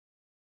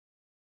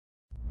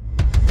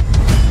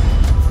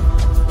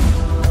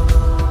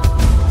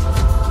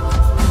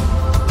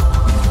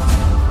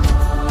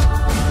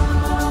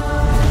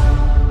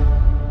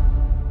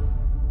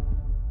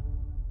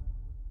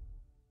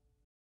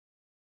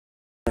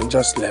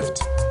just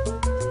left.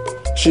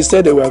 She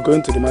said they were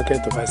going to the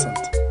market to buy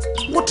something.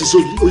 What is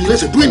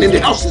Oyinlese doing in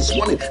the house this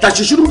morning that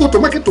she shouldn't go to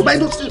market to buy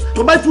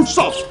food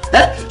stuff?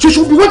 Eh? She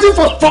should be waiting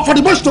for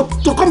the boys to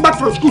come back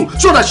from school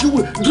so that she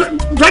will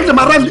drag them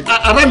around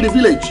the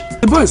village.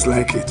 The boys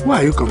like it.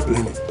 Why are you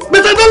complaining?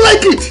 But I don't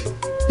like it.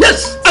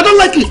 Yes, I don't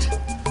like it.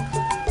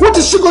 What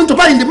is she going to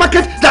buy in the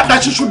market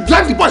that she should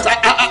drag the boys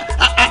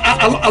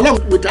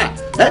along with her?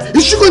 Eh?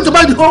 Is she going to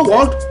buy the whole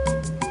world?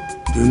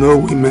 You know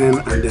women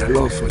and their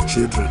love for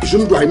children.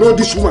 Izundu, I know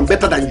this woman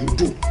better than you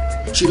do.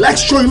 She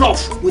likes showing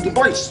off with the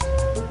boys.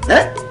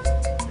 Eh?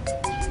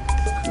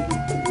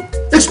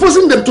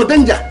 Exposing them to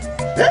danger.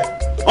 Eh?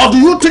 Or do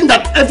you think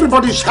that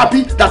everybody is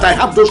happy that I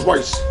have those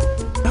boys?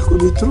 That could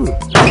be true.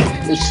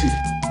 Let's see.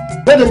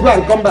 Let them go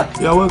and come back.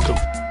 You're welcome.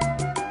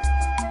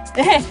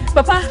 Hey,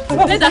 Papa,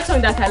 play that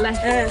song that I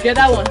like. The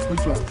other one.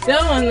 Which one? The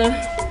other one.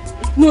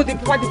 No, the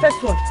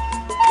first one.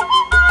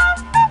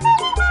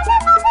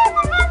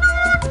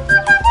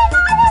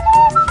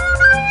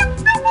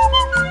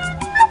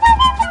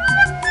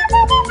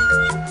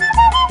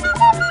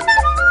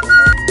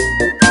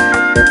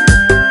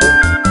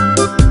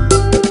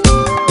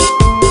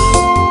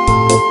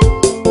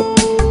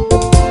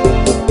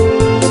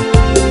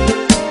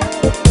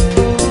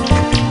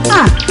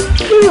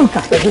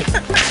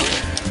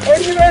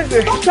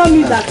 Don't tell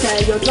me that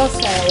you're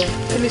just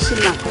finishing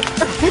now.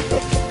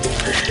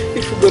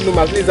 If you don't know,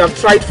 ma, please, I've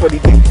tried for the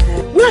day.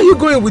 Where are you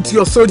going with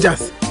your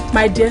soldiers?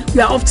 My dear,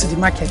 we are off to the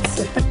market.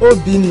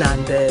 Obin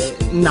and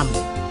Nam,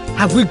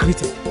 have we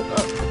greeted?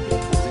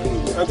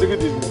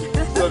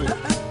 Sorry.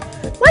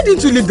 Why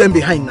didn't you leave them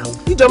behind now?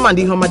 Ijoma and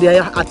Ihoma, they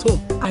are at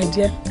home. My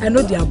dear, I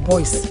know they are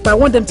boys, but I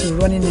want them to be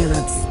running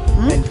errands.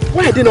 And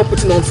why are they not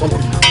putting on something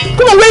now?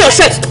 Come on, wear your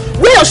shirt!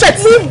 Wear your shirt!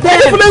 Leave them!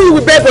 They're following you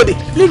with bare body.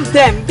 Leave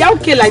them. They're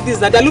okay like this,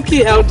 they're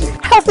looking healthy.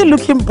 Healthy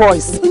looking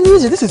boys.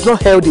 This is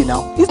not healthy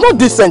now. It's not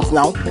decent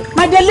now.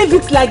 My dear, leave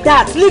it like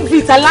that. Leave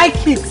it. I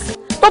like it.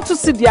 Don't you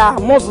see their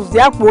muscles,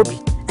 their akwobi?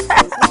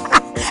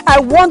 I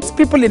want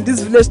people in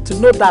this village to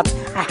know that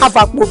I have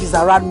akwobis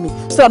around me,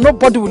 so that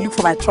nobody will look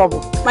for my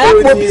trouble. My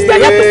akwobis,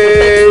 they are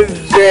here to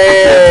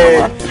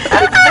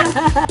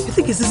protect. You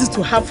think it's easy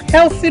to have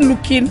healthy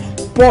looking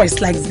boys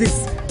like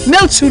this?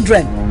 Male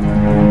children.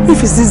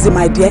 If it's easy,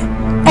 my dear,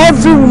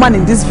 every woman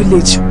in this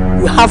village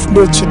will have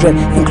male children,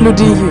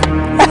 including you.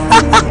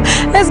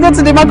 Let's go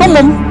to the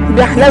Makomom.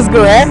 Yeah, let's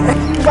go, eh?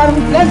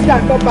 Let's go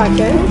and come back,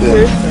 eh?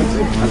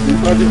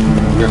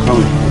 We are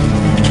coming.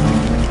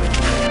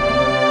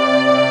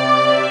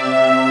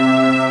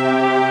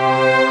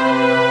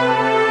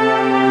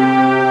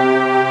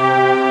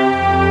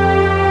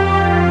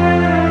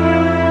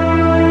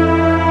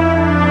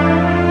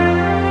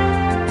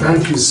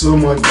 Thank you so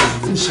much for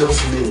the delicious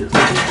meal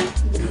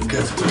you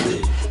gave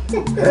today.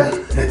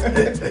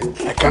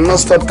 I cannot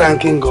stop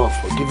thanking God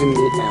for giving me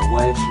a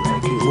wife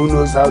like you who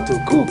knows how to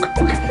cook.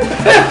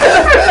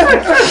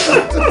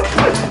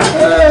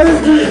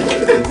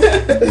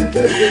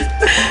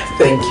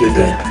 Thank you,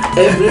 dear.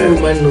 Every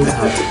woman knows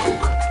how to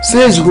cook.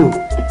 Says who?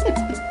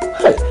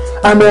 Hey,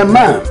 I'm a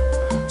man.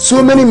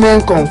 So many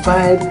men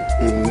confide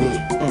in me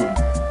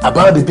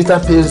about the bitter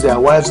pills their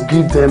wives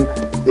give them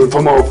in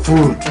form of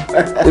food.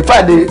 In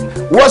fact, the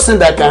worst thing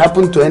that can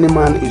happen to any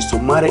man is to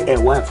marry a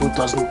wife who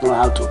doesn't know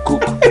how to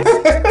cook.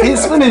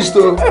 He's finished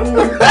though. Papa,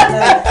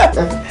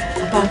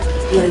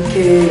 like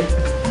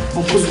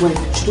Uncle's wife,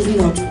 she doesn't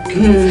know how to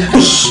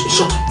cook.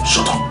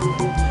 Shut up.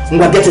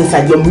 Ngwa, get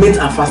inside. Your mates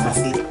are fast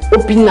asleep.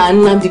 Obina and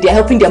Namdi, they are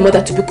helping their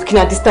mother to be cooking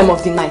at this time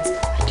of the night.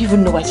 I don't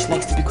even know why she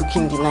likes to be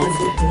cooking in the night.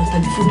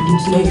 And the food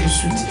looks not even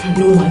sweet.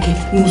 No maggi,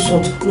 no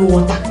salt, no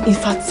water. In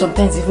fact,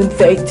 sometimes even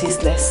very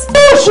tasteless.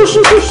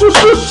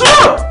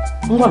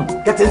 Ngwa,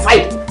 get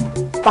inside.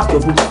 Pack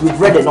your books. We've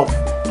read enough.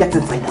 Get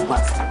inside that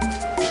bus.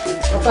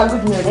 Papa,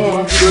 good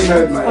night. Good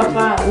night, my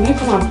Papa, will you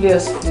come and play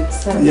us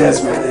flute?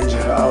 Yes, my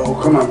angel. I will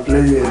come and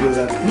play you a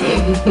little.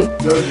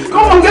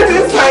 Come on, get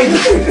inside.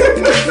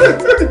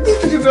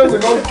 You know they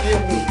don't kill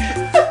me.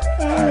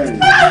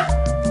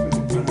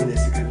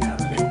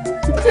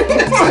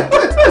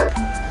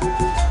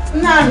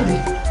 Nandi.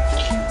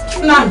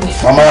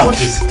 Mama, what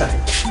is the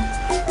time?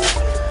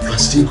 You are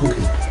still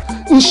cooking.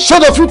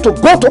 Instead of you to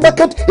go to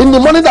market in the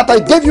morning that I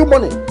gave you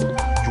money,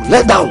 you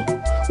let down,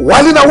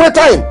 whiling away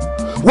time,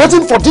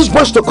 waiting for these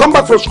boys to come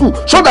back from school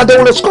so that they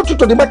will escort you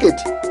to the market.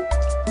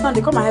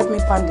 Nandi, come and help me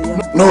pound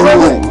it. No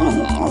way.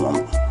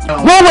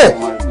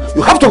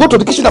 You have to go to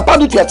the kitchen and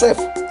pound it yourself.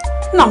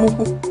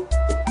 Namuku,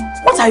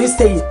 what are you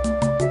saying?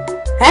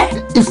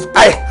 Eh? If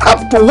I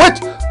have to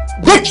wait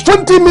next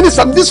 20 minutes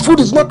and this food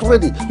is not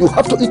ready, you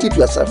have to eat it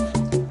yourself.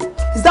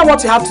 Is that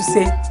what you have to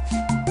say?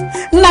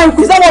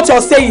 Namuku, is that what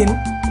you're saying?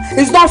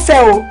 It's not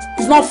fair, oh.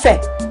 It's not fair.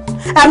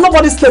 I am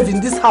nobody's slave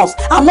in this house.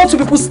 I'm not two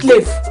people's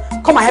slave.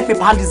 Come and help me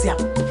pound this here.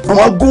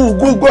 Mama,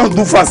 go and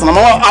do fast. Mama,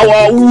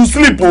 I will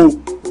sleep. Oh.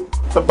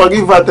 Papa,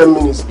 give her 10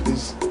 minutes,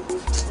 please.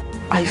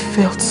 I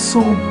felt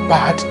so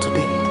bad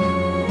today.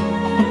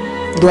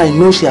 Though I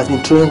know she has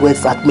been throwing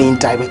words at me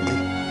indirectly.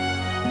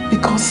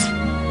 Because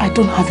I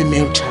don't have a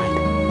male child.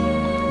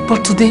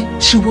 But today,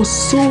 she was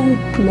so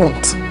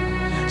blunt.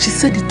 She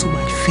said it to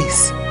my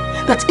face,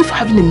 that if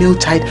having a male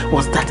child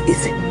was that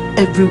easy,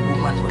 every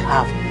woman would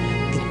have,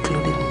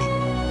 including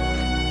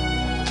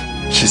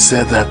me. She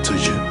said that to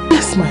you?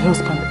 Yes, my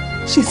husband.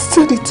 She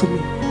said it to me.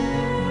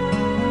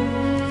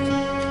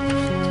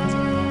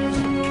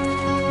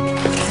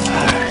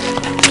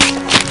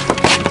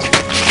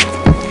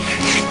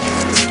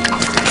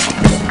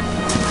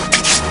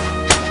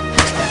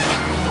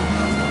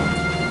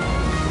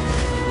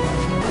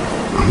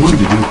 What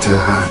did you tell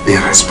her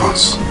in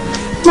response?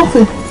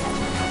 Nothing.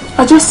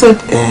 I just said,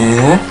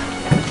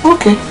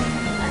 okay. I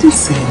didn't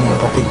say any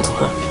other thing to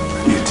her.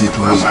 You did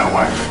well, my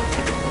wife.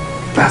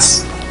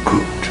 That's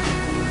good.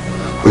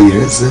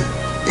 Oyereze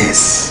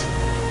is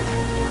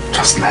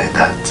just like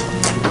that.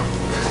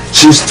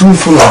 She's too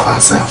full of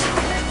herself.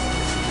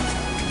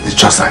 It's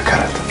just her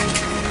character.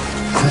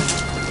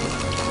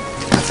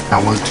 I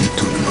want you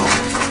to know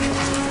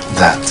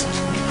that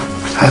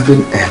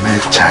having a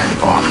male child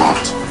or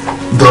not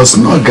does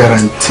not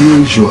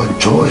guarantee your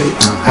joy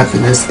and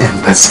happiness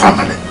in this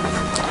family.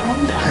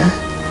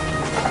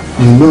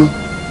 You know,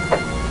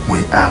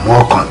 we are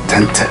more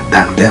contented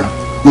than them,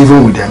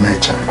 even with their male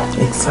child.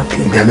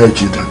 Exactly. Their male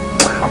children.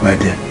 My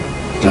dear,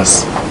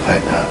 just lie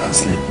down and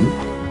sleep.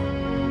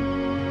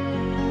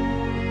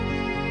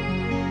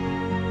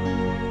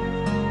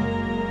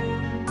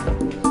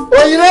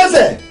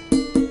 Oyineze!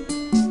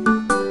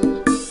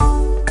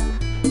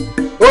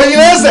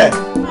 Oyineze!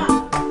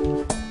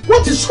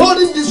 What is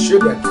holding these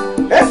children?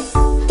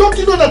 Don't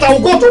you know that I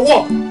will go to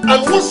work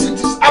and once it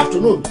is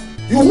afternoon,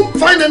 you won't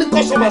find any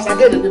customers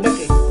again in the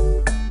market?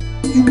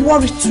 You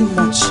worry too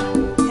much.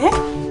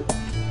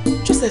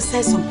 Just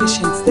exercise some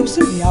patience, they will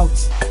soon be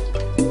out.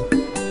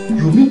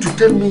 You mean to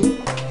tell me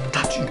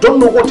that you don't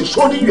know what is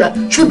holding your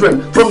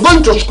children from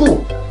going to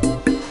school?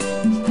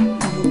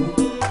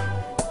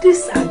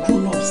 These are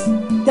grown-ups.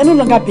 They're no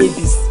longer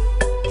babies.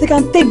 They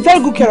can take very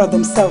good care of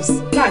themselves.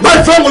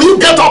 My friend, will you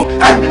get up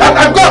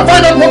and go and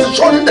find out what is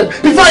holding them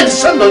before I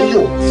descend on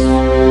you?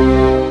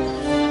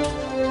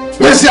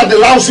 Let's hear the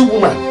lousy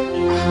woman.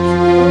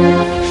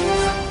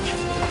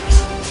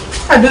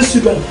 And those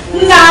children.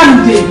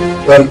 Nandi!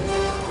 Well,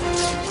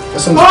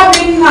 listen. I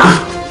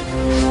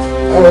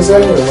was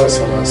anyway,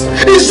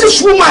 It's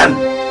this woman!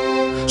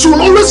 She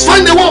will always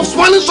find a way of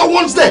spoiling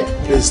someone's day.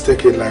 Please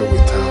take it light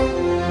with her.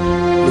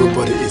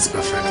 Nobody is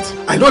perfect.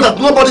 I know that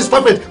nobody is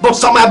perfect, but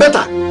some are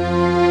better.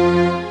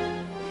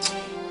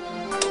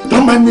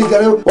 Don't mind me,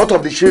 Gary. What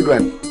of the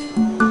children?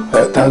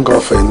 Thank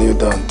God for a new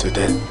dawn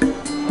today.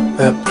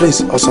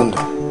 Please, Osondu,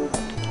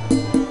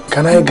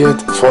 can I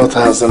get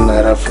 4,000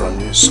 naira from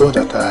you so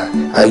that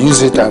I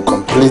use it and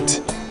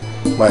complete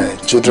my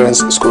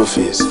children's school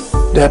fees?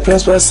 Their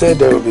principal said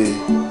they will be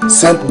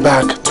sent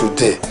back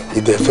today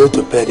if they fail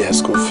to pay their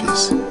school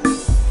fees.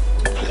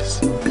 Please.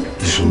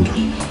 Izundu,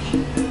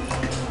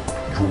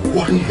 you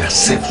worry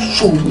yourself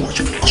so much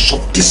because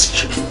of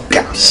these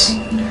girls.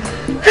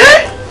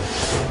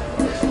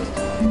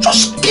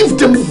 Just give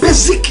them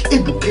basic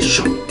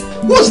education.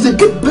 Once they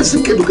get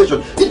basic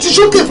education, it is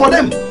okay for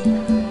them.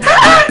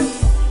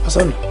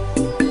 Osondu,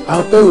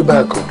 I'll pay you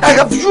back. I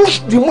have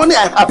used the money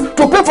I have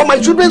to pay for my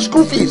children's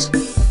school fees.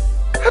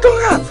 I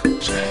don't have.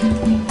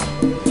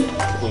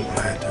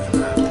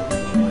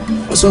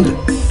 Osondu,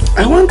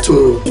 I want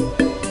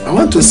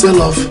to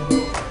sell off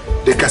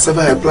the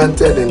cassava I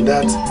planted in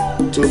that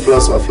 2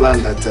 plots of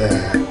land that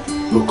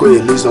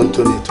Okoye leaves on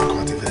Tony to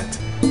cultivate.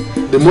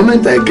 The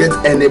moment I get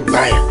any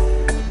buyer,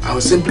 I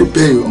will simply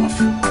pay you off.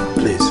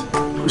 Please.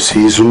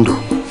 See, Izundu,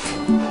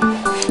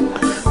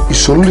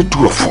 it's only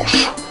 2 of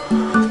us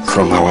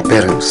from our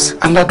parents,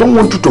 and I don't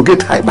want you to get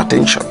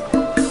hypertension.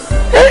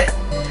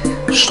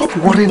 Stop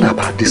worrying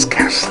about this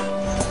case.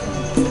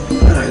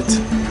 Alright.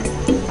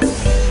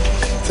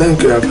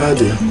 Thank you, I've heard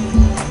you.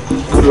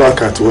 Good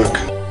luck at work.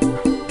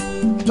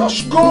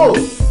 Just go.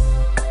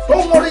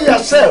 Don't worry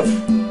yourself.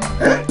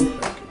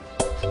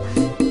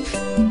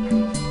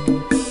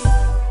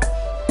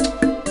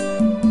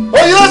 Oh,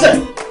 yes, sir.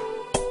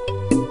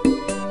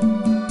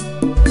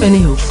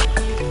 Any hope?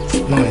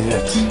 Not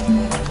yet.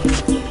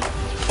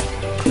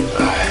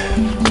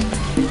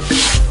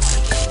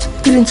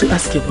 Didn't you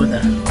ask your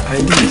brother? I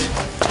did.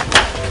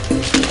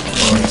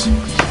 But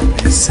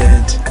he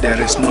said there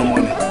is no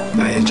money.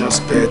 That he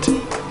just paid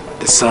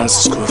the son's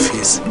school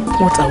fees.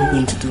 What are we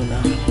going to do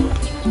now?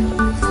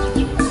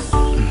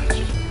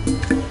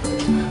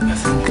 I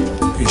think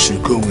we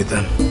should go with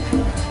them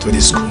to the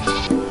school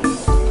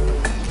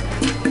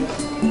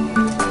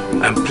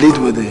and plead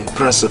with the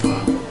principal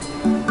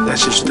that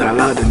she should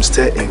allow them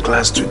stay in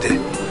class today.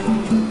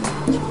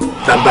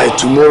 That by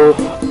tomorrow,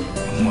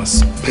 we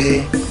must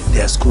pay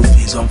their school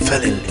fees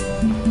unfailingly.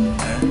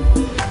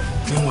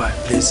 Meanwhile,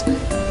 please,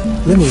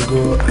 let me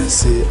go and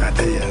see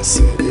Adeye and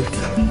see if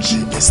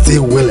she is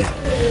still willing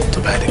to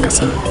buy the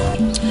cassava.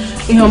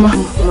 Ihoma,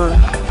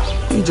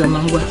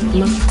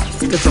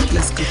 get up,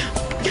 let's go.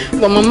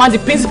 But Mama, the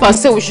principal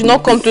said we should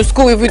not come to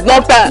school if we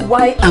not pay.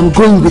 Why? I'm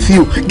going with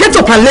you. Get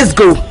up and let's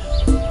go.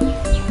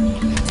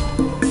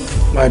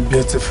 My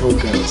beautiful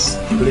girls,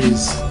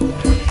 please.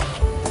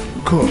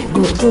 Go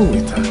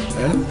with her.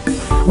 Eh?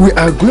 We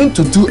are going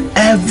to do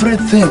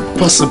everything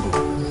possible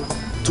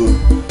to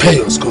pay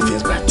your school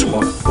fees by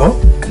tomorrow. Oh?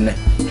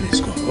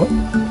 Please go. Oh?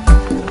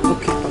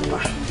 Okay, Papa.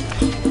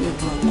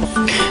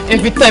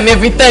 Every time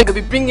they'll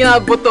be bringing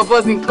out both of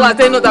us in class.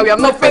 They know that we have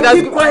not paid as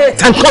good.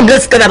 Quiet and come,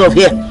 let's get out of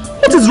here.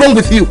 What is wrong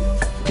with you?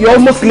 You're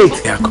almost late.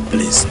 Jacob,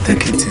 please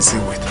take it easy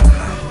with her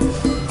now.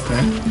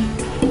 Okay?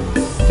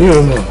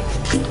 You know.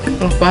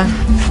 Papa.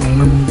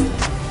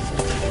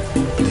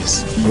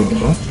 Please go.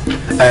 Oh?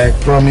 I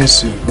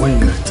promise you, when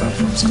you return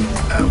from school,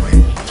 I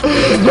will.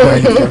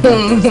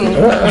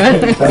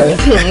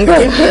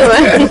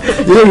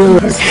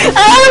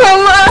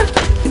 Mama.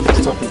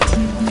 Stop it.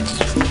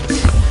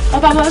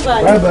 Papa,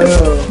 bye-bye.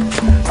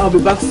 Bye-bye. I'll be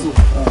back soon.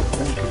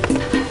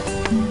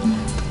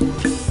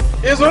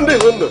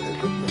 Izundu.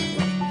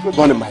 Good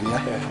morning, my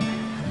dear.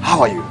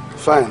 How are you?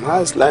 Fine.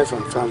 How's life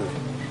and family?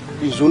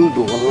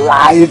 Izundu,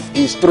 life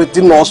is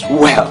treating us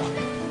well.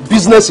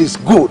 Business is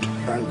good.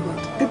 Thank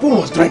God. People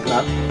must drink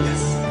now.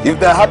 Yes. If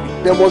they're happy,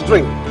 they must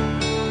drink.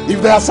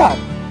 If they are sad,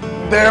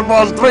 they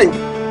must drink.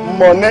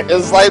 Money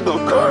inside the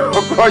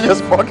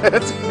Koya's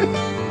pocket.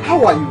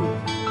 How are you?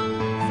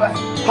 Fine.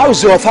 How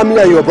is your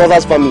family and your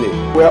brother's family?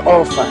 We're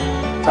all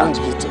fine. Thanks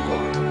be to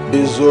God.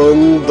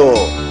 Izundu.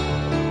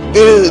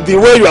 The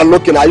way you are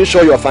looking, are you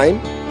sure you are fine?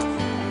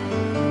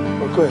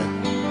 Okay.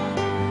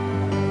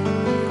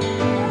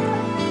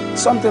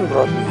 Something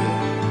brought me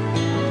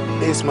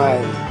here. It's my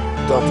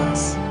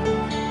daughters.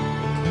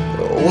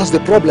 What's the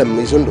problem,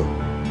 Izundu?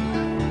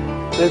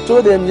 They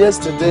told them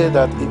yesterday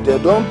that if they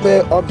don't pay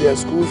up their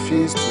school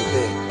fees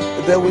today,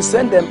 they will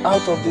send them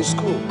out of the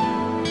school.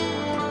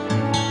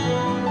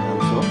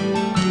 So,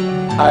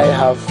 I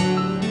have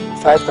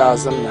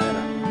 5,000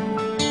 naira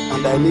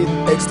and I need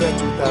extra 2,000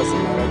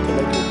 naira to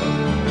make it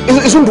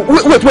up. Izundu,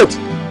 wait.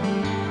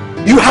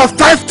 You have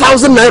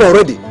 5,000 naira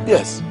already?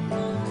 Yes.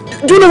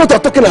 Do you know what you're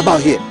talking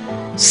about here?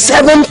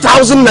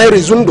 7,000 naira,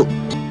 Izundu.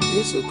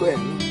 Yes, okay.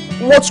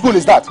 What school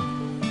is that?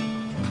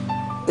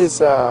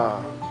 It's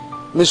a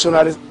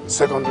missionary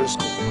secondary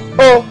school.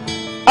 Oh,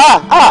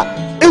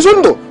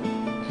 Izundu.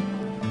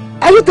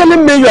 Are you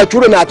telling me your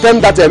children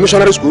attend that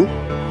missionary school?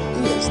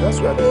 Yes, that's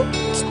where they are.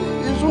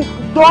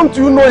 Izundu, don't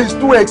you know it's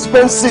too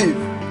expensive?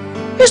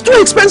 It's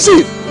too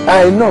expensive.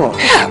 I know,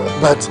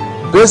 but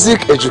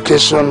basic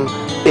education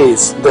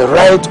is the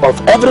right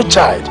of every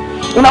child.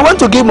 And I want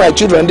to give my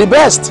children the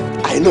best.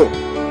 I know.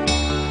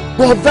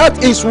 But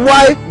that is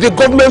why the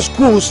government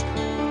schools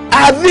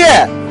are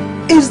there.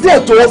 It's there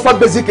to offer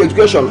basic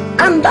education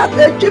and at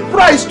a cheap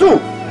price too.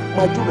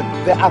 My children,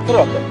 there are 3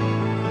 of them.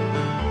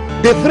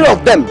 The 3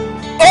 of them,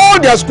 all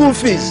their school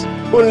fees,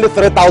 only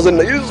 3,000.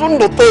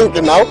 Izundu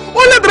think now,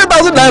 only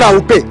 3,000 naira I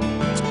will pay.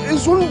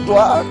 Izundu,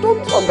 I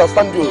don't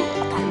understand you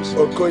at times.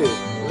 Okoye,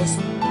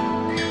 listen.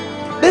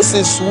 This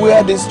is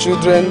where these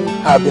children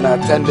have been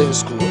attending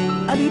school.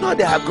 And you know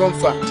they have gone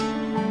far.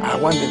 I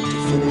want them to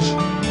finish,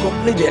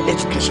 complete their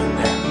education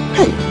there.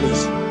 Hey,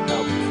 please,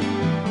 help me.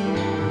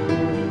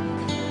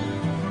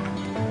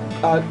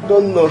 I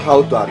don't know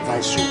how to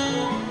advise you.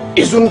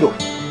 Izundu,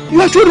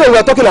 your children we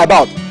are talking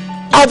about,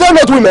 are they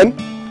not women?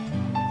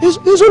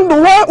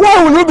 Izundu, why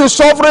will you be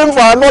suffering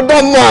for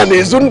another man,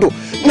 Izundu?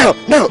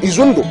 Now,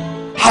 Izundu,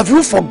 have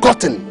you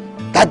forgotten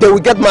that they will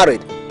get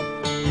married?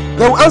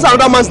 They will answer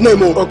another man's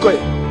name. Oh. Okay,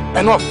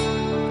 enough.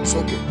 It's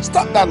okay.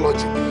 Stop that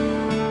logic.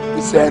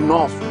 It's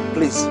enough,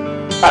 please.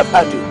 I've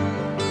had you.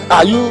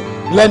 Are you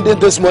lending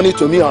this money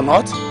to me or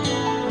not?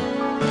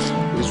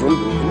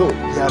 Izundu, you know,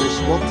 there is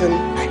nothing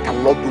I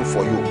cannot do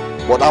for you.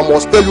 But I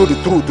must tell you the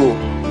truth though.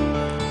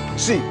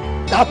 See,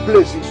 that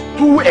place is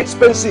too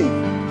expensive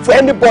for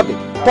anybody,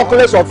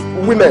 talkless of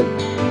women.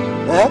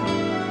 Eh?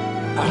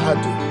 I had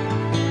to.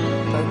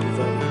 Thank you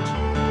very much.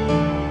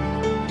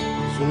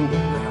 Izundu,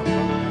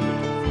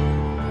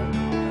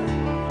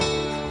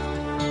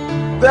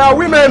 there are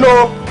women,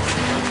 oh!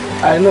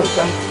 I know,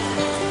 thank you.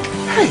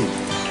 Hey,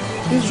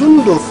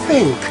 Izundu,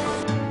 think.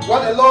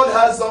 What the Lord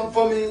has done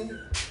for me,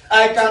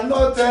 I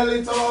cannot tell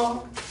it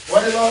all.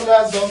 What the Lord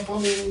has done for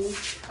me,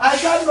 I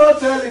cannot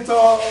tell it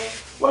all.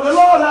 What the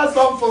Lord has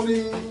done for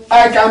me,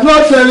 I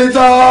cannot tell it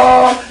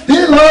all.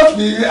 He loved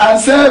me and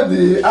saved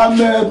me and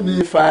made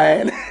me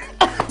fine.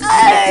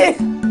 Hey!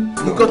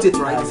 You got it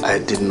right. I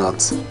did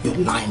not. You're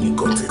lying, you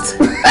got it.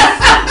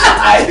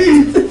 I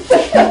did.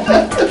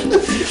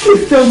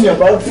 Tell me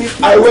about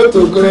it. I went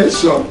to a great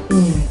shop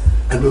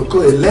and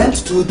Okoye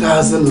lent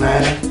 2,000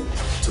 naira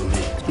to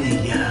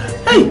me. Yeah.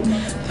 Hey,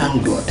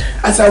 thank God.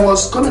 As I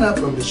was coming out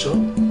from the shop,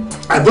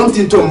 I bumped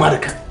into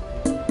Marika.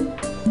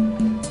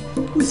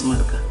 Who is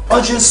Marika?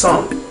 Oji's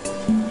son.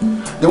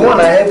 The one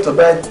I helped to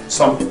buy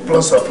some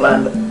plots of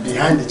land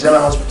behind the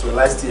general hospital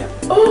last year.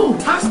 Oh,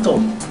 pastor.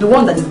 The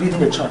one that is building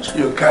the church.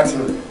 You can't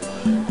know.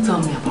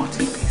 Tell me about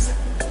it, please.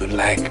 You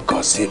like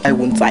gossip. I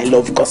won't. I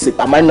love gossip.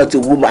 Am I not a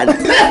woman?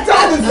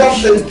 Tell me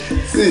something.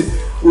 See,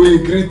 we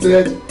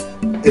greeted,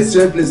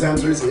 exchanged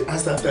pleasantries, he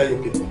asked after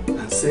you people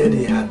and said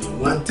he had been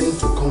wanting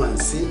to come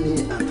and see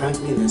me and thank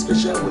me in a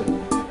special way.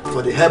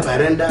 for the help I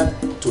rendered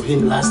to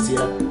him last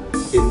year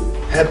in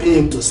helping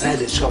him to sign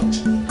the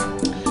church.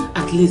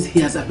 At least he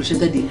has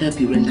appreciated the help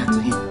you rendered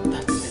to him.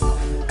 That is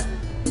enough.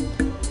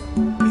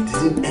 It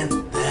didn't end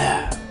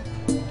there.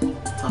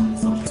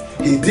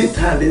 He did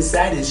hand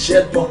inside his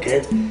shirt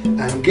pocket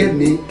and gave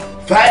me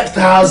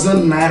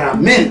 5,000 naira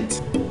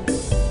mint.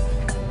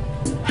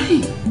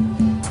 Hey,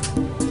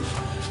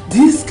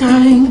 this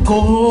kind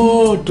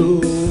God,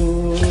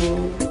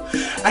 oh,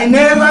 I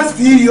never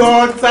see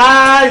your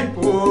type,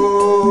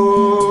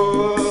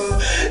 oh,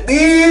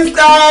 this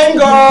kind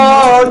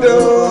God,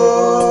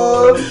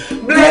 oh,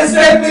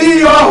 blessed be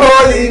your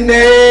holy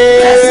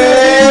name. Blessed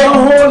be your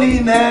holy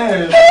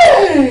name.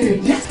 Hey,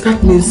 yes.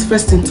 That means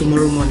first thing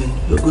tomorrow morning,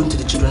 you're going to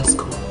the children's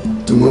school.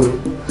 Tomorrow?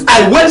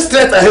 I went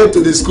straight ahead to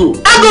the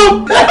school.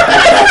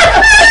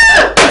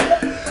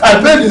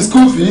 I paid the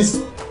school fees,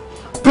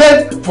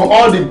 paid for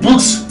all the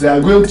books they are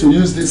going to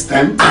use this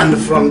time, and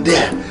from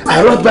there,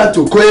 I rushed back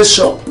to Koye's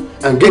shop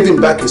and gave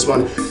him back his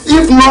money.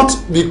 If not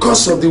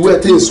because of the way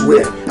things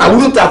were, I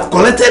wouldn't have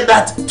collected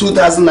that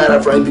 2,000 naira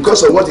from him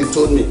because of what he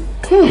told me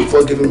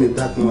before giving me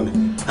that money.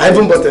 I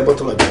even bought a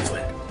bottle of beer for him.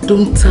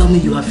 Don't tell me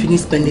you have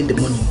finished spending the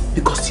money,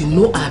 because you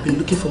know I have been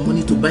looking for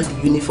money to buy the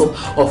uniform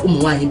of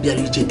Umuwa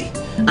Ibiari JD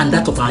and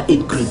that of our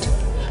 8th grade.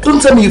 Don't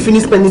tell me you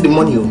finished spending the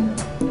money. Oh.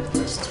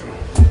 That's true.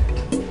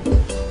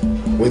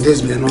 Will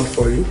this be enough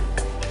for you?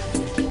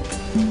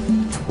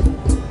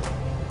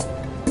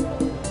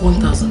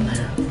 1,000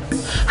 naira.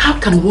 How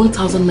can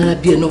 1,000 naira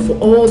be enough for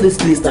all this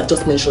list I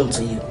just mentioned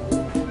to you?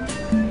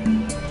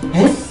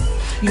 Eh?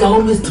 You are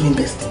always doing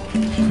this thing.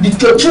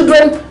 Your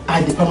children are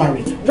in the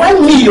primary. Why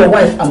me, your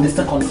wife, and the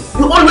secondary?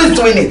 You're always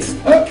doing it.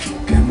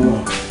 Come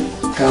on,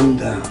 calm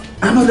down.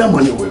 Another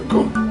money will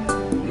come.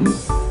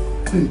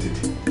 When did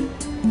it?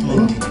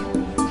 When did it?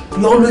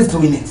 You're always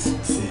doing it.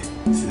 See.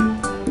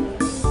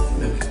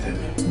 Let me tell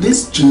you.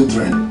 These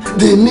children,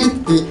 they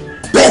need the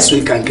best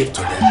we can give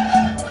to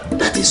them.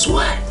 That is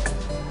why.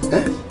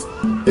 Eh?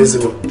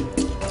 Ezebo.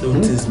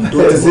 Don't tease me.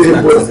 Don't tease me.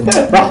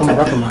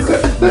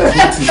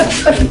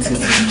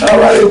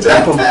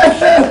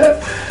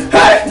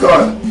 Hi,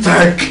 God.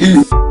 Thank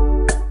you.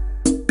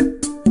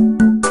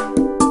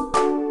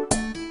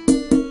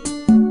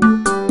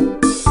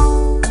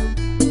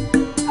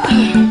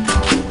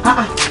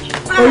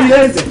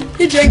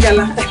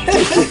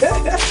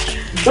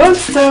 Don't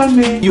tell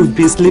me you've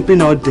been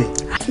sleeping all day.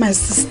 My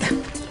sister,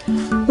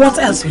 what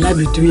else will I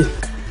be doing?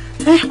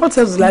 What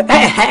else will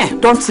I...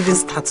 don't even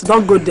start.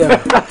 Don't go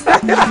there.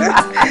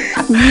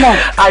 No.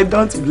 I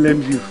don't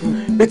blame you.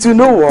 But you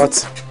know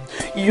what?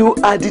 You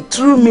are the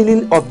true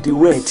meaning of the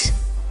word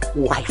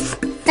wife.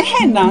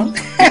 Now.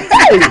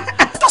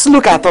 Just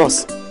look at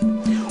us.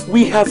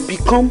 We have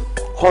become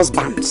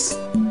husbands.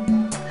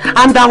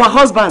 And our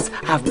husbands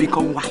have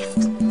become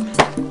wives.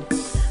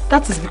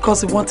 That is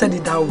because we wanted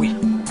it that way.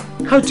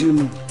 How do you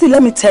mean? See,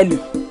 let me tell you.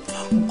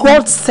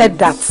 God said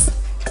that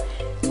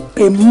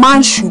a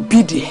man should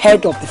be the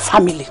head of the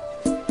family.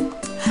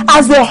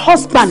 As a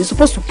husband, he's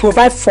supposed to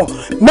provide for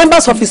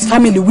members of his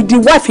family, with the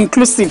wife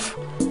inclusive.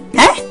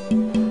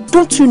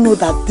 Don't you know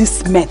that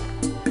these men,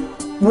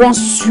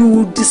 once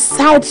you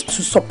decide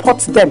to support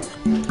them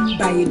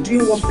by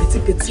doing one petty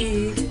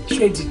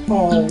trading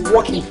or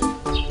working,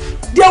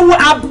 they will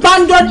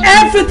abandon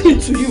everything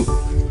to you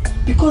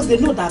because they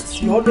know that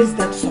you're always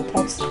there to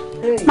support them.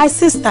 Hey. My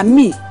sister,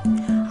 me,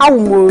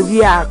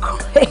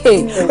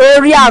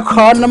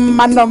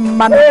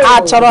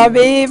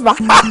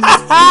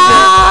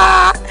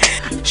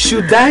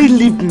 should I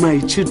leave my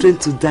children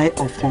to die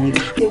of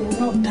hunger? They will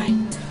not die.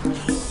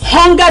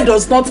 Hunger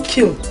does not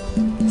kill.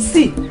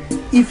 See,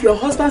 if your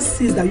husband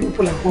sees that you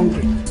people are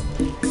hungry,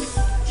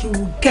 he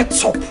will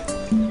get up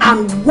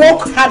and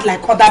work hard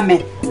like other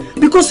men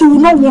because he will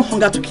not want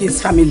hunger to kill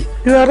his family.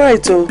 You are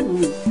right, oh.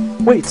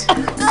 Wait.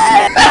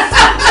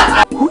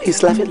 Who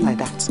is laughing like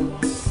that?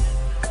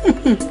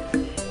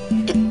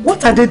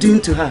 What are they doing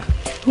to her?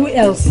 Who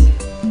else?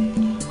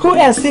 Who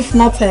else if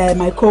not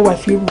my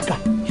co-wife Iruka?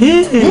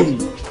 Hey.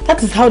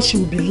 That is how she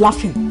will be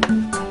laughing.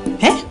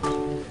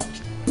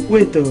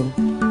 Wait, oh.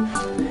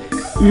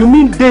 You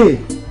mean they?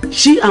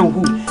 She and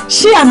who?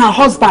 She and her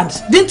husband.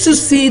 Didn't you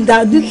see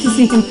that? Didn't you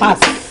see him pass?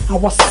 I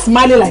was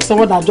smiling like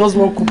someone that just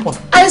woke up.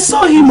 I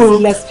saw him,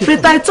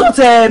 but I thought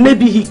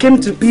maybe he came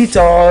to eat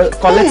or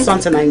collect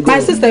something and go. My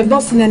sister, I've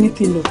not seen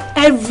anything. No.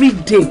 Every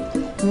day,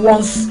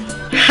 once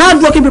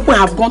hard-working people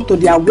have gone to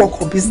their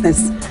work or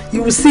business,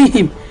 you will see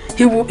him.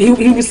 He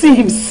will see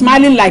him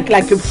smiling like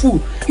a fool.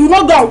 He will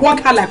not go and work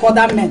hard like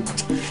other men.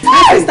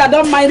 My sister,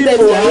 don't mind them.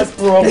 That's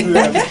problem.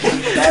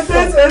 That's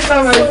my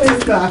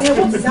sister. Hey,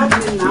 what is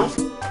happening now?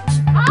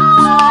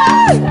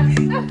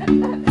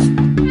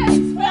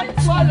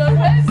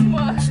 Very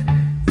small.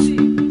 See.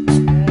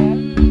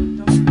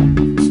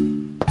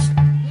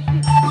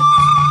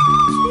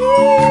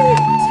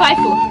 It's 5.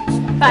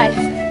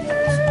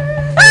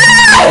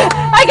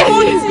 I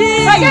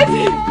get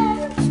it.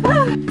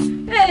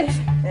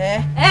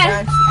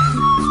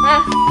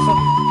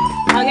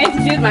 I'm going to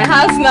build my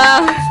house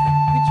now.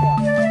 Which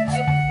one?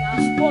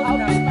 I'll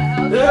build my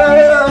house.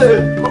 What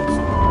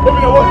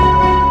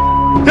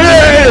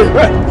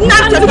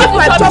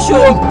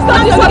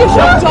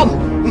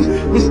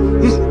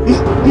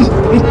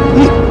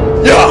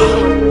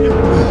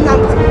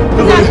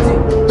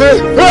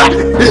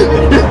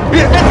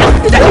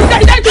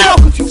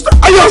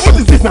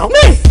is this now?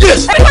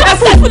 Yes!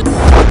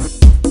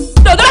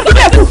 No, don't give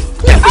me a food!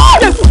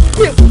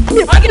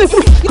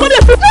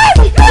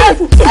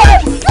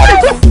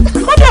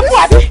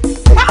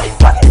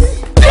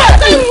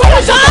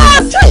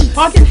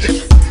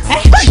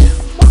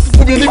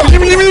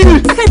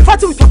 I can't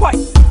fight with your boy.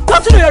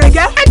 Don't you know you're a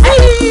girl?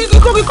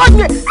 You caught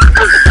me.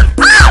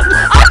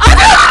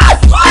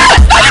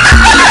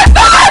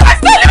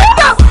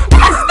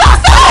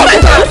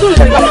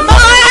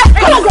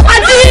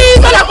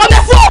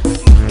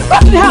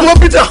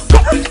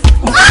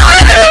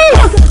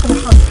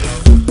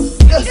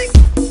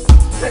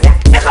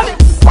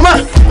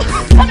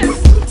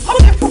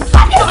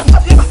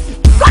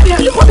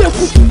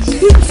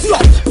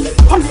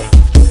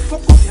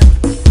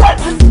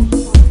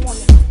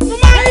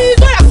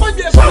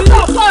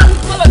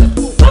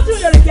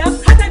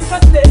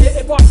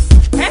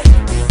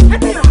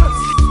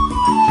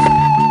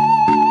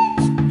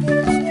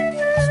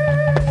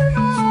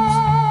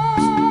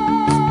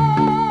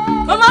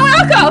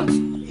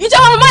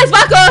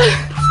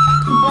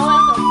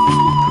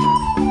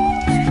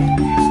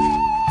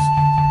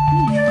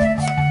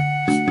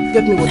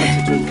 Get me water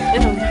to drink.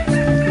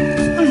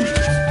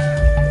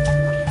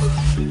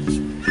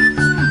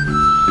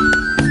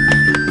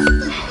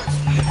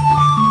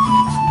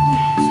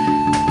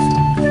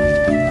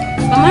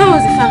 Mama, how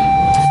was the farm?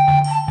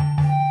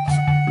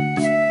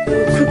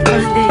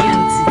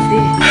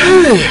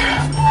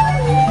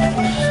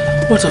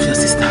 What of your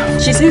sister?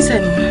 She's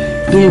inside,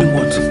 Mama. Doing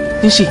what?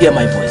 Didn't she hear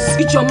my voice?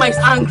 Ichoma is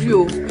angry,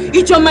 oh.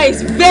 Ichoma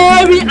is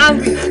very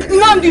angry.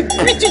 Namdi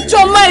beat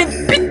Ichoma,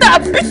 bitter,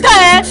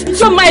 eh?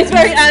 Ichoma is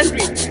very angry.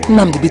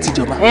 Namdi beat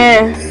Ichoma?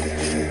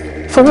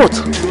 For what?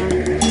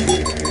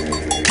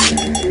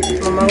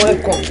 Mama,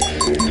 welcome.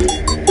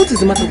 What is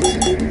the matter with you?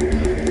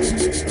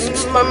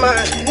 Mama,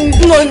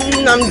 no,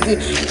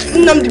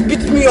 Namdi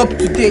beat me up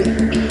today.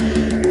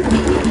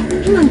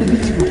 Namdi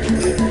beat you up?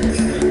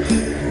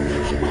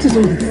 What is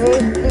all this?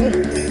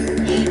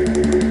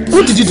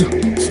 What did you do?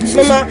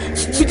 Mama,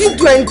 we didn't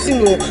do anything,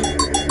 no.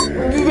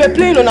 We were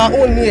playing on our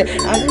own here,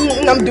 and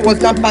Namdi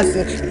was not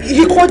passing.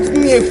 He called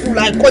me a fool,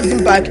 I called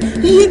him back.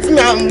 He hit me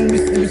and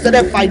we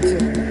started fighting.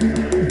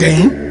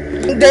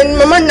 Then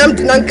Mama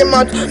Namdi came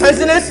out and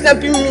started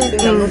slapping me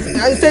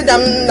and said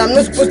I'm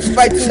not supposed to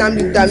fight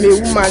Namdi, that I'm a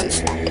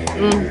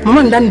woman.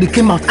 Mama Namdi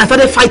came out and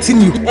started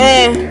fighting you?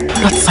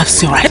 That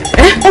serves you right?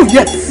 Oh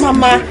yes!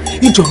 Mama,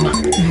 Ijoma,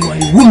 you are a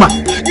woman.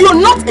 You are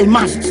not a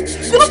man.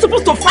 You're not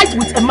supposed to fight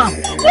with a man.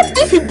 What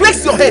if he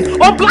breaks your head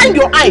or blind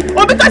your eye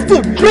or better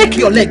still break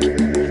your leg?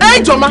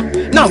 Hey Joma,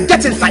 now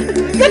get inside.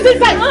 Get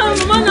inside.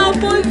 Mama, now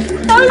boy.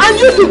 And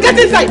you too, get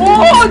inside.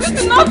 Oh, this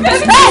is not fair.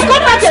 Hey,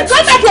 come back here.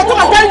 Come back here. Come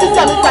and carry this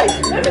child inside.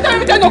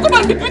 Every time, no, come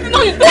and be beating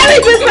on you. Carry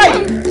it inside.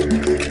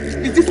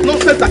 Is this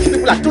nonsense that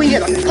people are doing here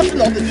that is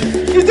causing all this?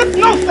 Is this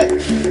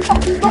nonsense? Oh,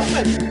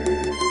 nonsense.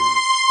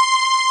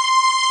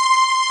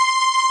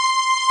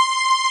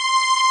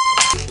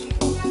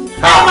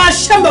 I'm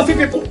ashamed of you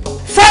people.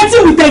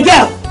 Fighting with a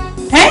girl.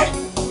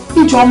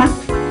 Ijoma.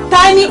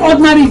 Tiny,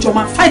 ordinary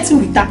Ijoma. Fighting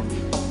with her.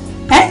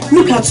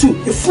 Look at you.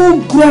 A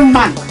full-grown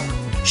man.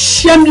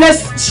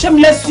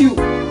 Shameless you.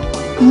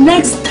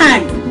 Next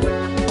time,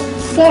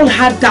 fall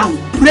her down.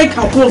 Break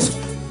her bones.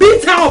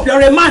 Beat her up.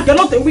 You're a man. You're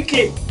not a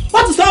weakling.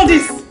 What is all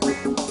this?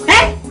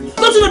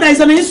 Don't you know that is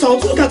an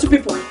insult? Look at you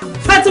people.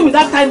 Fighting with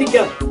that tiny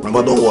girl.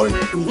 Mama, don't worry.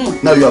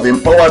 Now you have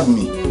empowered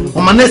me.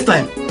 Mama, next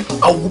time,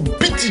 I will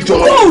beat you,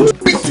 John. I will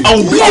beat you.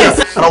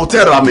 And I will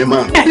tell her I'm a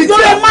man. You're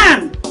a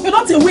man. You're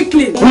not a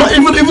weakling. Mama,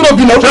 even if you know,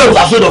 I'm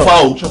afraid of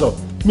her. Shut up.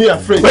 Me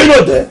afraid. But you're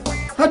not there.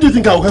 How do you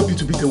think I will help you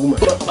to beat a woman?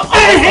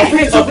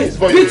 Hey, stop it.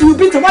 You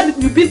beat her. What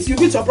did you beat? You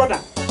beat your brother.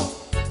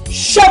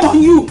 Shame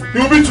on you.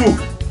 You beat too.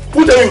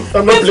 Who tell you?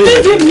 I'm not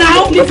playing. Leave him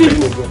now. Leave him.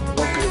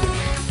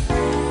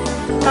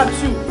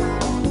 That's you.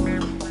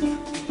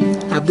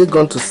 Have they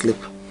gone to sleep?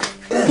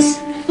 Yes.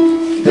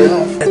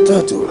 I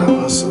thought you would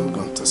have also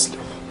gone to sleep.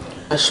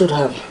 I should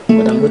have,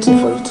 but I'm waiting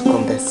for you to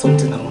come. There's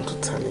something I want to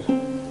tell you.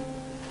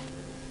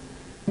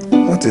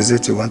 What is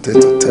it you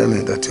wanted to tell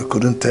me that you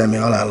couldn't tell me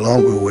all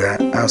along we were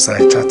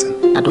outside chatting?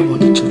 I don't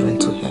want the children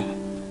to hear.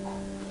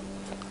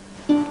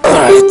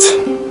 Alright.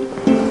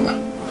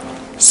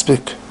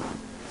 Speak.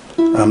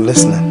 I'm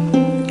listening.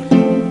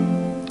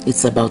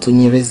 It's about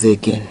Onyireze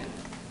again.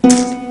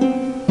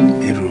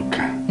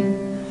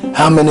 Iruka,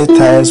 how many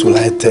times will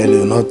I tell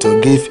you not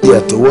to give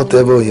ear to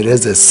whatever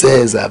Onyireze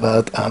says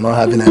about her not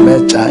having a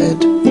male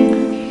child?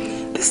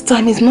 This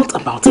time is not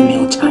about a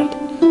male child.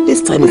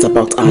 This time it's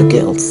about our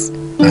girls.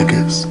 Our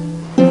girls?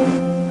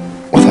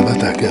 What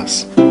about our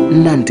girls?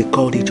 Namdi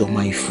called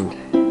Ijoma a fool.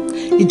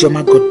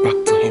 Ijoma got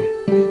back to him.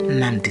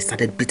 Namdi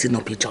started beating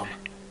up Ijoma.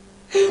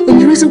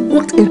 Onyireze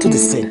walked into the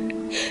scene.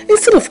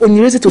 Instead of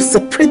Onyireze to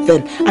separate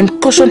them and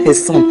caution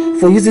his son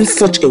for using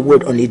such a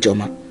word on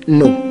Ijoma,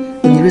 No.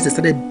 They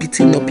started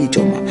beating up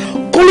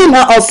Ijoma, calling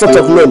her all sorts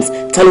of names,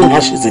 telling her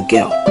she's a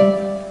girl.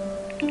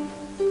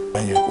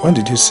 When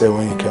did you say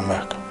when you came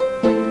back?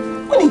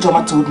 When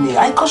Ijoma told me,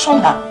 I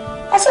cautioned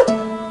her. I said,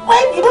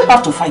 why? You don't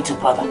have to fight your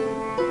brother.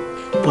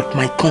 But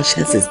my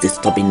conscience is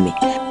disturbing me.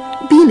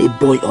 Being a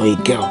boy or a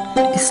girl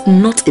is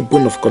not a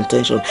bone of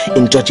contention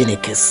in judging a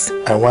case.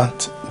 I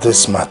want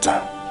this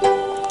matter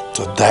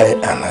to die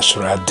a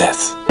natural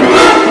death.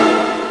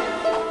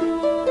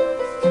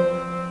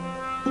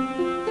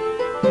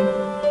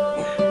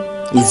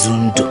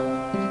 Izundu.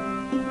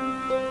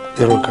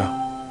 Iruka,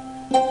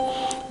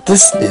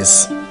 this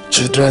is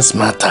children's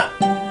matter.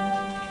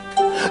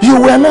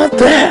 You were not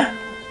there.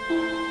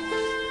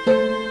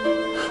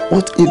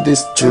 What if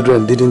these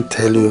children didn't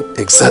tell you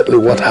exactly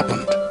what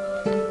happened?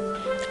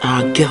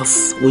 Our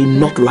girls will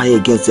not lie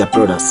against their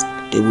brothers.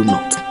 They will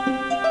not.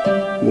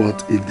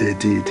 What if they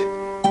did?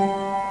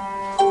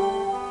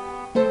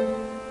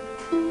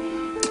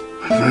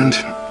 My friend,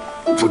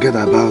 forget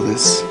about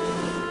this.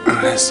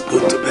 Let's go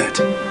to bed.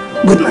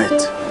 Good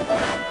night.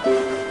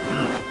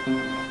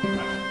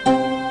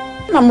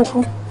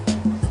 Namuku,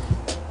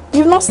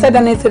 you've not said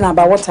anything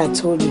about what I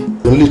told you.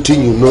 The only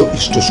thing you know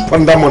is to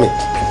squander money.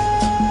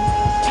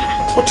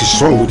 What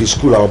is wrong with the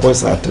school our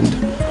boys are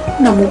attending?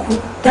 Namuku,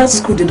 that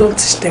school, they don't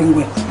teach them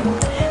well.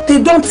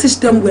 They don't teach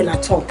them well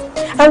at all.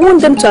 I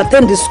want them to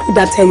attend the school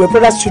that your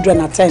brother's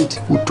children attend.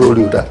 Who told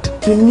you that?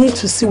 You need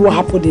to see what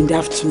happened in the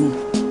afternoon.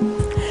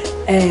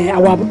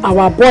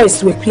 Our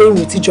boys were playing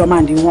with Ijoma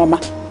and Iwoma.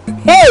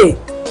 Hey!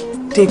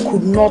 They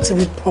could not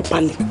read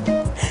properly.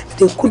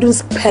 They couldn't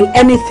spell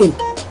anything.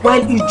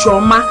 While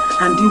Ijoma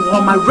and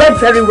Iwoma read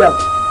very well.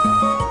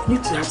 You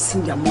need to have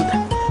seen their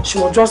mother. She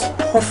was just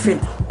puffing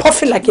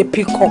like a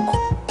peacock.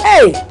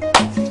 Hey!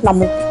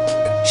 Namu,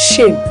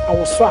 shame. I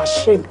was so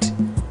ashamed.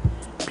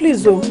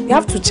 Please though, you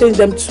have to change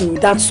them to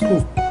that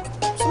school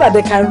so that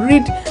they can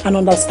read and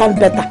understand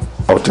better.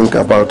 I'll think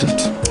about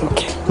it.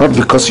 Okay. Not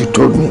because you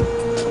told me,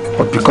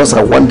 but because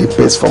I want the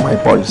best for my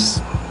boys.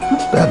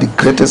 They are the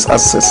greatest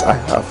assets I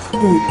have.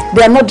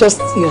 They are not just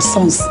your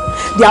sons.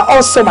 They are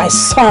also my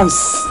sons.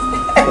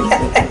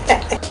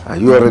 Are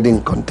you already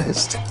in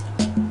contest?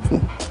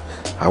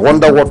 I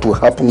wonder what will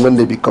happen when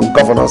they become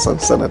governors and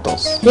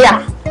senators.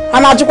 Yeah.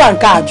 And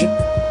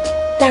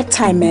that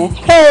time,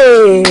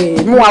 hey,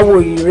 I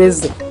will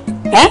erase it.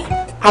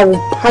 I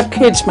will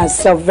package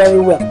myself very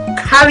well.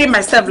 Carry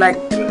myself like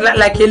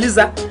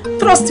Eliza.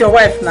 Trust your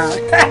wife now.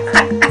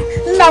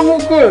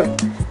 Namuku.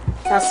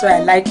 That's why I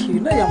like you. You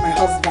know you're my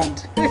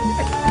husband.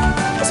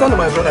 Son of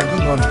my brother,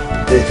 good morning.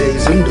 Hey,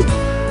 Izundu.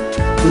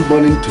 Good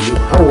morning to you.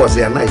 How was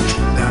your night?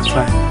 That's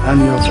fine. And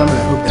your family, I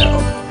hope they're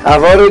up.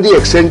 I've already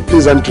exchanged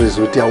pleasantries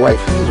with your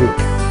wife.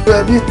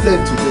 We're a bit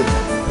late today.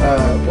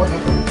 What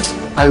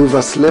happened? I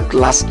overslept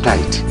last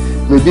night.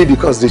 Maybe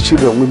because the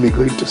children will be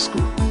going to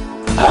school.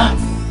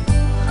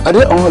 Are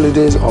they on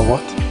holidays or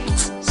what?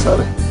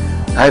 Sorry.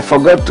 I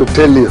forgot to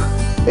tell you.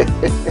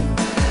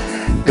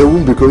 They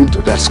won't be going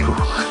to that school.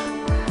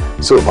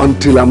 So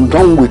until I'm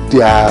done with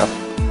their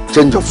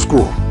change of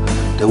school,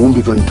 they won't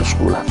be going to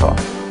school at all.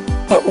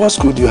 What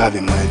school do you have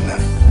in mind now?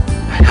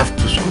 I have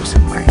two schools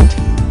in mind.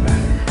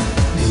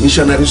 The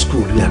missionary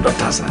school your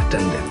daughters are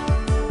attending.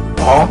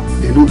 Or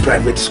the new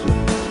private school.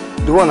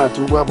 The one at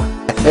Ugwaba?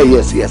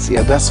 Yes.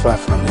 That's far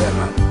from here,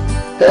 man.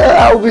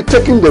 I'll be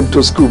taking them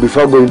to school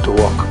before going to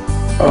work.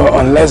 Oh,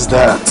 unless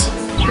that.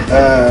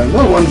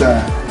 No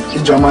wonder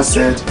Ijoma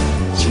said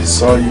she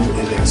saw you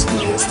in their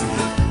school yesterday.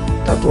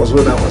 That was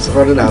when I was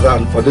running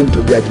around for them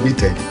to be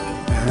admitted.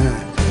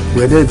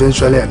 Were they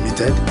eventually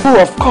admitted?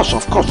 Oh, of course,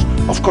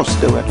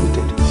 they were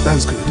admitted.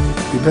 That's good.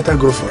 You better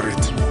go for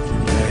it.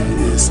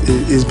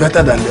 It's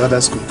better than the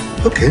other school.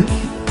 Okay,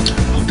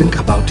 I'll think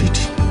about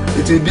it.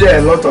 It will be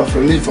a lot of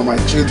relief for my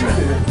children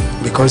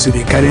because you'll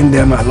be carrying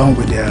them along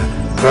with their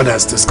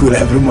brothers to school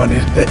every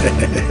morning.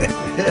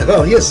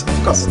 Oh, yes,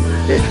 of course.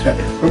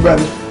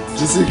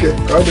 Jessica,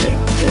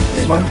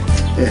 come on.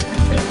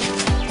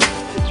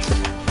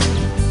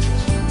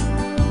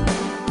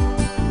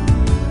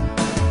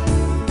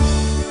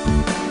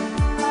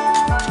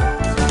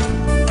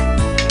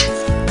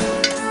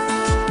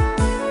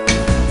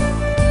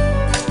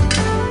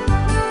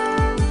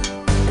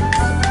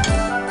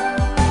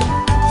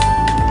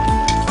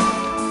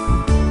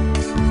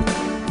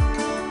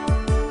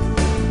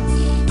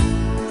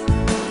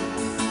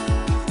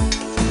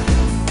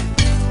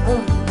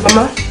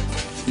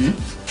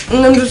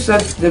 Mama, I'm just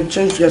sad they've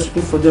changed their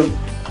school for them.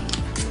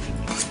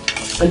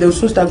 And they'll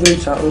soon start going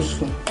to our own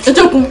school.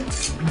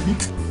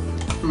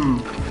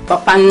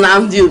 Papa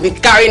Namdi will be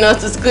carrying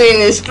us to school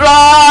in a stroll.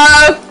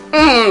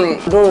 I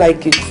don't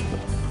like it.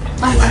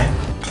 Why?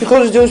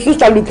 Because they'll soon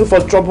start looking for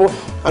trouble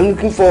and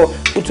looking for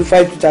who to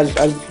fight with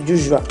as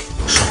usual.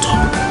 Shut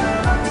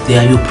up. They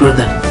are your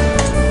brother.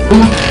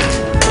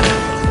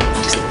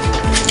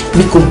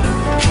 Nico,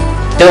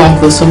 they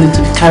want Osondu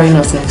to be carrying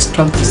us in a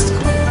stroll to school.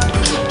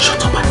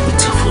 Shut up and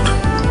eat your food.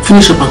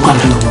 Finish up and go and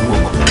do your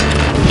homework.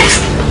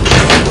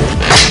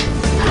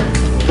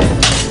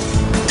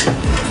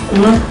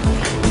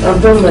 I've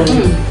done mine.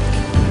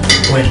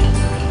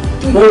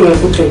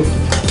 Okay.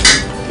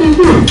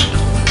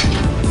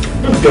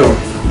 Girl,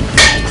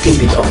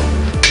 keep it up.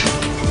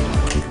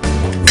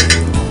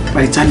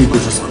 By the time you go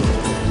to school,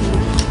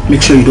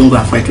 make sure you don't go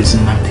and fight with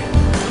Nnamdi.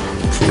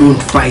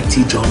 Don't fight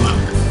Ijoma.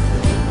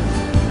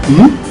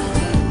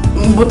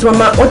 But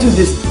Mama, what if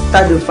they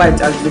start the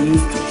fight as they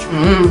used to?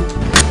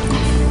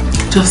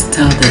 Just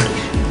tell them,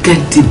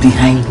 get deep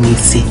behind me,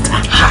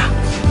 Satan. Ha!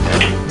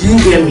 Do you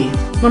hear me?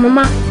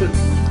 Mama,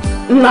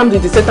 Nnamdi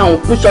the Satan will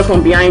push us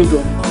from behind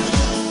you.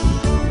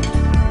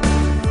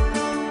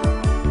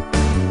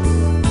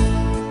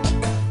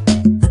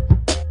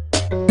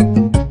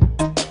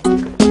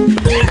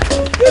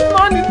 Good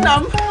morning,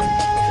 Nam.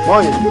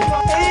 Morning.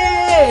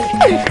 Hey!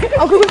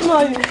 Uncle, good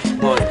morning.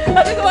 Morning.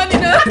 Good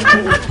morning.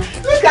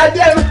 Look at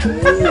them.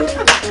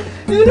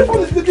 The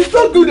uniform is looking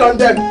so good on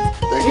them.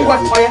 Thank you.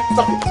 What?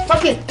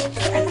 Fuck it.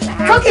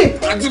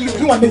 Actually,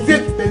 you want to say,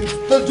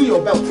 don't do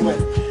your belt well.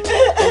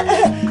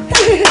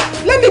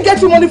 Let me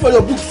get you money for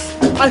your books.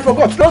 I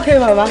forgot. Okay,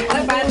 Mama.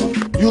 Bye.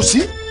 You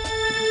see?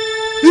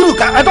 You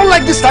look, I don't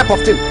like this type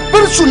of thing.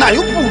 Very soon now,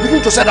 you people will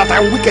begin to say that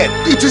I'm wicked.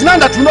 It is now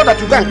that you know that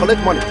you go and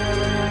collect money.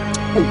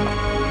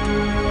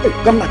 Hey,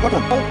 come now, come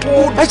on.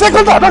 I said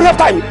come down, I don't have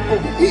time.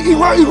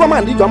 Igwa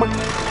man.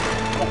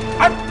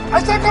 I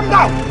said come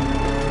down.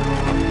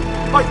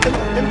 Bye.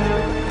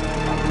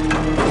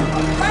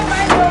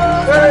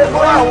 Hey, go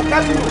out, we'll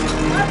catch you.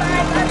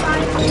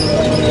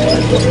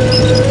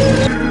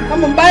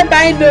 Come on,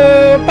 bye no.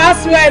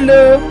 Pass well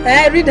no.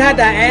 Read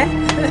harder,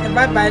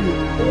 bye no.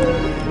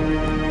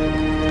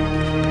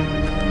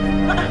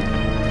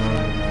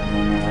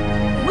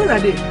 Where are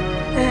they?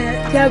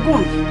 They are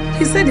gone.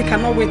 He said he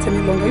cannot wait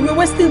any longer. You were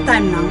wasting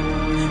time now.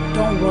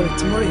 Don't worry,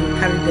 tomorrow you'll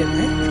carry them,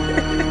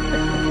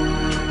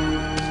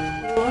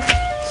 What?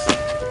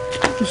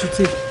 You should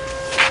take.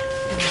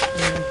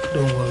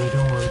 Don't worry.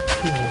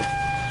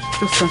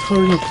 Just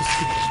hurry up to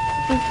sleep.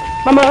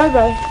 Mama,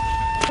 bye.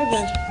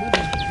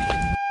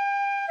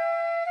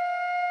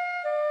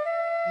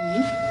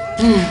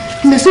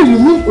 So you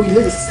mean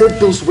Oyinlesi said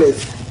those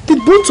words? Did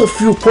both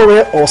of you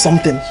quarrel or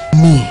something?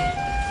 Me?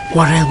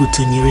 Quarrel with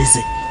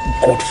Onyireze?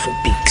 God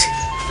forbid.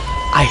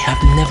 I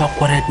have never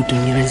quarreled with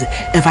Onyireze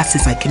ever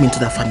since I came into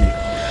the family.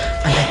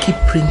 And I keep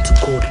praying to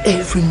God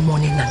every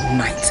morning and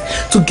night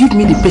to give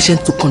me the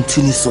patience to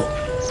continue so.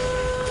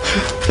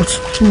 But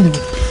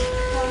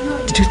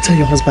did you tell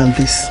your husband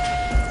this?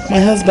 My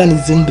husband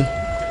is Izundu,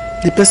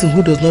 the person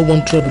who does not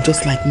want trouble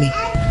just like me.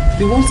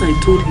 The ones I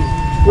told him,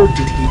 what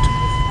did he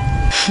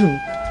do?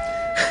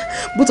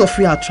 Both of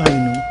you are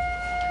trying, no?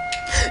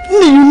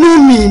 You know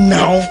me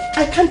now.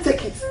 I can't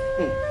take it.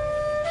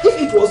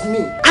 If it was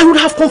me, I would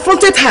have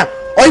confronted her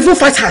or even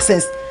fight her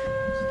sense.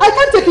 I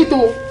can't take it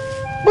though.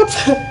 But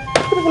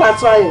people are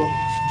trying.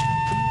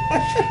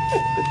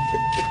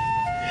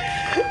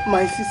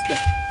 My sister,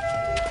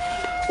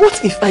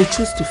 what if I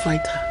choose to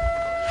fight her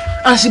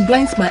and she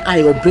blinds my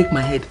eye or break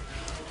my head?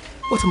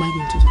 What am I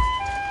going to do?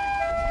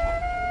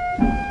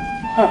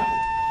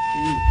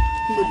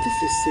 But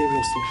this is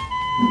serious.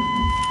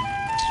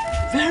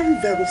 Very,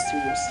 very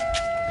serious.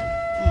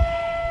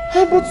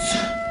 But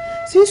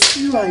since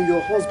you and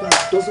your husband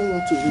doesn't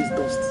want to raise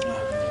dust,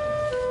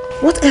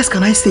 what else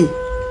can I say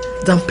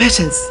than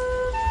patience?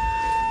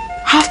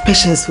 Have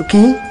patience,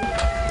 okay?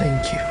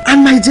 Thank you.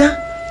 And my dear,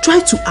 try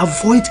to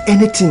avoid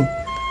anything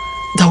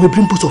that will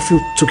bring both of you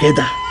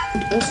together.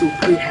 And also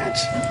pray hard.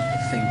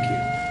 Thank you.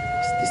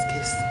 What's this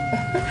case?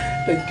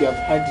 Thank you, I've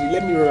had you.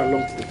 Let me run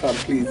along to the farm,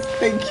 please.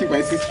 Thank you,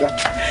 my sister.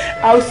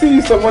 I'll see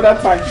you some other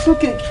time. It's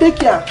okay, take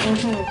care.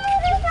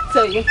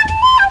 Tell you.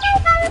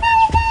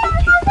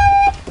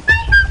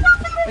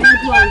 Where you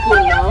do and go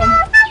now?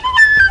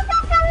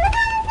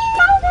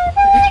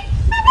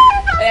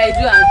 I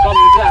do and come,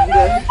 do and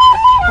go.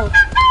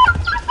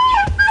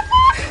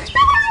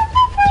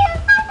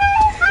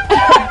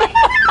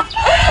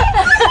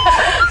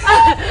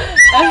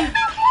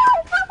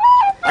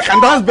 I can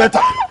dance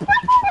better.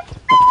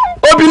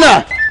 Obina!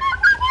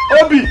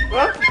 Obi!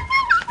 Huh?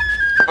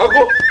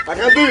 Uncle, I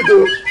can do it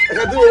though. I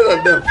can do it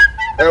like them.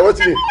 What's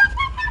your name?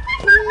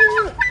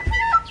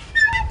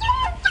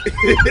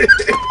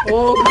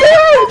 Oh,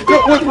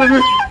 wait.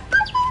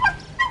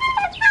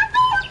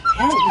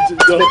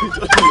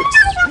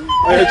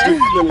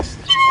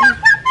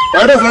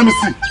 Let me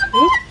see.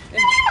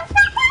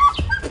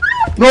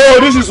 No,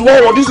 this is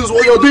wow. This is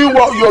what you're doing.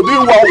 Wow. You're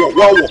doing wow.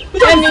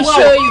 Let me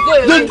show you. Go.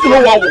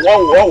 Wow.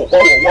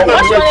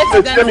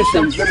 Let me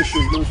show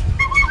you.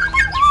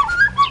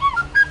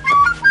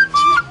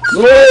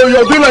 No,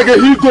 you're doing like a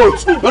heel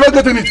goat. You're not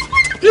getting it.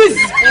 Please.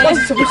 What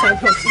is supposed to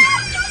happen?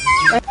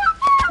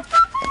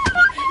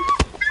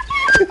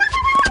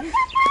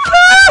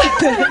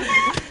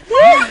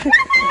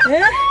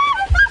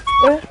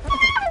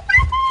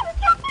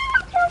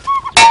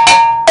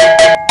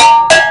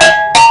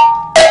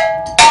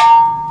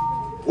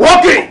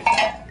 Walking.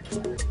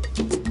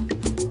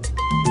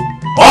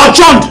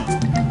 Ochond.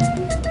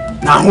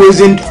 Na who is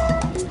Izundu?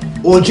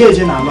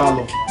 Ojeje na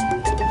lalo.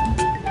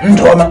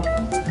 Ndoma.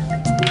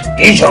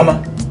 Ijoma.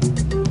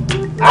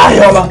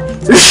 Ayoma.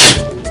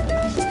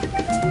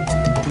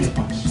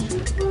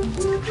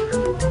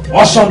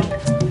 Osondu,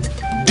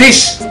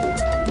 this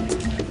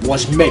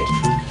was made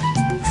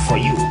for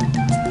you.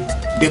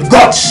 The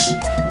gods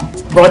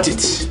brought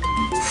it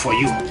for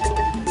you.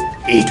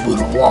 It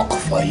will work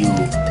for you.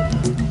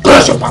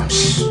 Close your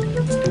palms.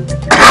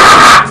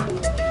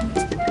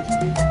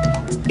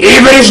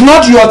 If it is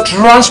not your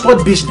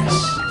transport business,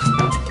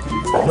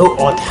 no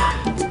order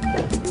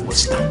will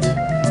stand.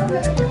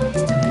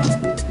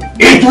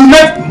 It will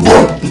make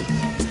boom.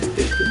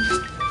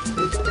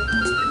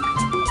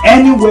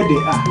 Anywhere they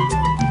are,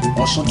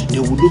 or something, they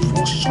will look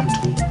for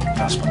something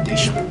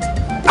transportation.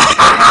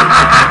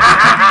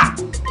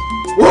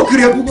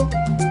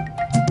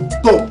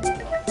 Go.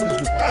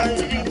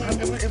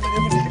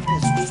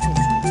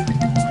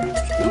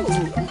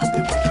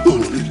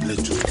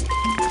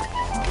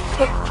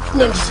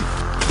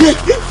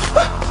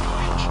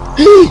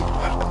 Hey,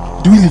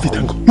 do we leave it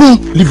and go? No,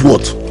 leave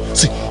what?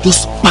 See,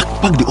 just pack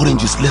the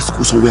oranges. Let's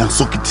go somewhere and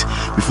suck it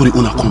before the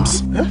owner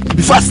comes. Huh?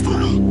 Be fast.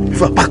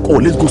 If I pack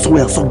all, let's go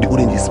somewhere and suck the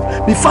oranges.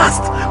 Be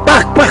fast.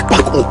 Pack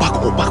all.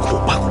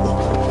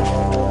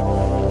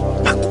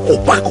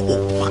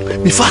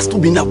 Be fast,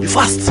 Obi, now. Be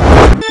fast.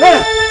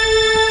 Hey.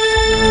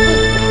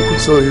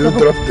 So you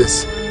dropped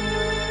this.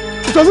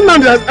 It wasn't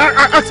Nandi that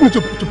asked me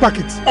to pack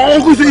it. Oh,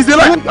 Uncle, is the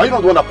line? Are you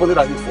not the one that pointed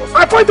at it first?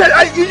 I pointed.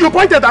 You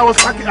pointed. I was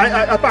packing.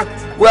 I packed.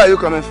 Where are you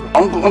coming from?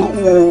 Uncle,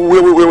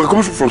 we're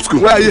coming from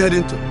school. Where are you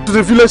heading to? To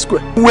the village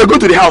square. We're going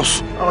to the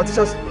house. Our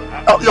teachers.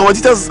 Our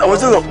teachers.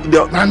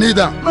 I need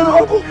them. No,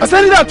 Uncle. I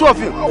said that, two of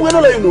you. We're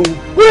not letting you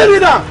know. We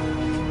need them.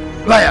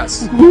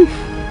 Liars.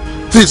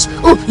 Please.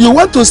 Oh, you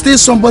want to steal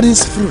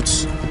somebody's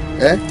fruits?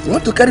 Eh? You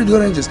want to carry the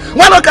oranges?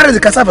 Why not carry the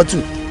cassava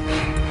too?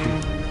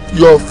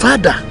 Your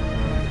father,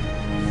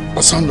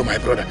 Osondu, my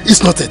brother,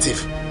 is not a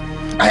thief.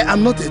 I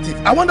am not a thief.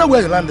 I wonder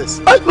where you land this.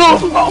 No,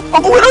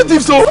 Uncle, we're not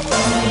thieves, so.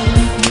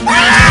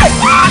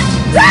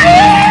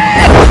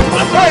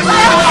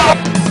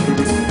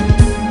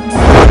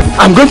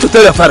 I'm going to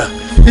tell your father.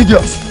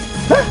 Idiots.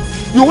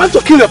 You want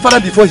to kill your father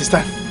before his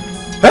time?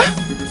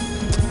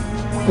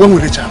 When will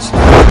reach us?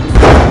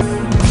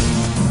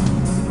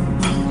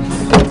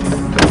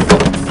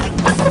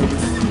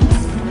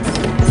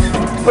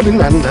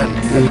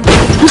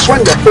 This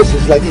one your face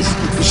is like this.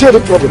 You see the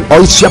problem? Or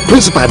it's your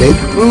principal then?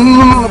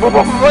 No,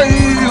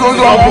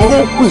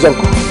 who is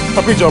Uncle?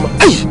 Papi Joma.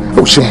 Hey!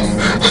 Oh, shit.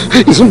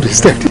 Izundu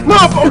is dead. No,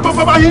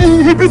 Papa,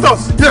 he beat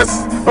us.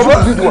 Yes.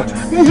 Papa, he did what?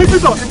 He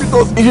beat us.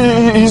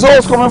 He's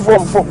always coming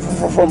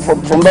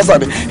from that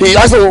side. He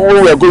asked us where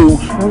we were going.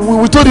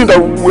 We told him that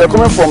we were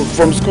coming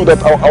from school,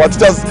 that our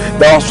teachers that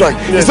were on strike.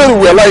 Yes. He said we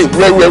were lying,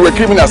 we were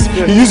criminals.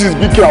 Yes. He used his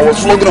big cane and was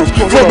flogging us.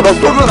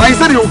 And he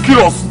said he will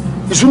kill us.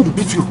 He shouldn't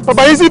beat you.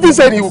 Papa, he even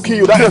said he will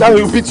kill you. That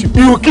he will beat you. He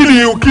will kill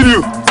you.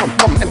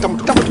 Come, enter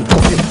motor.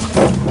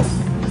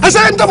 I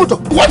said enter motor.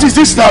 What is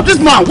this now? This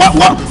man,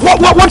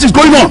 what is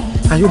going on?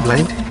 Are you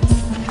blind?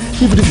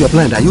 Even if you are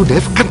blind, are you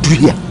deaf? Can't you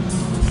hear?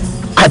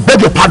 I beg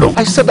your pardon.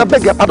 I said I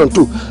beg your pardon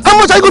too. How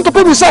much are you going to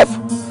pay me, self?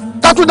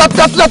 That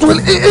will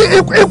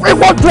equal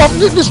to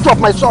this of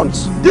my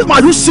sons. This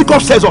man, you sick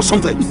upstairs or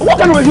something? What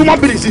kind of a human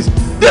being is this?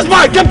 This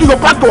man came to your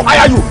back to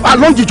hire you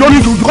along the journey.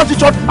 You got it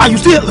short and you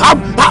still have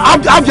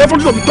the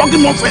effort to be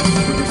talking nonsense.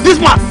 This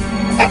man,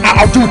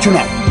 I'll do it you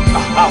now.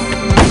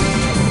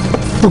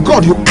 To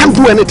God, you can't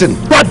do anything.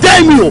 Don't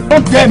dare me!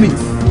 Don't dare me!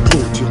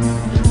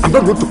 I'm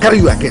not going to carry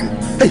you again.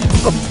 Hey,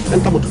 come,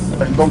 enter motor.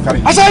 Don't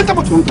carry. I said enter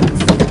motor.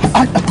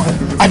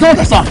 I don't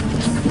understand.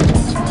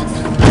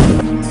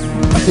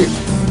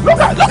 Look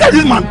at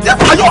this man.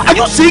 Are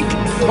you sick?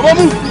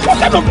 What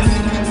kind of...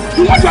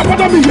 You want to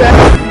bother me here?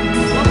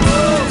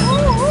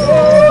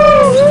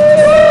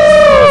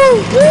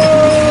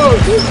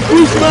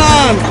 This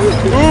man!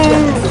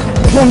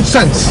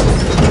 Nonsense.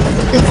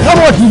 How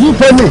much did you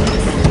pay me?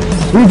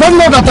 You don't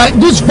know that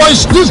these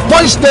boys,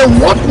 they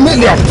want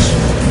millions.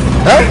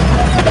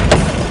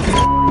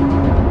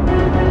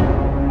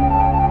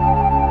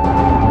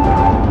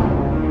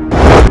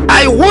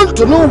 I want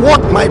to know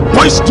what my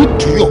boys did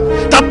to you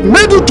that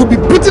made you to be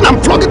beating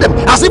and flogging them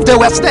as if they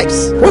were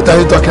snakes. What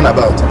are you talking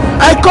about?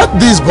 I caught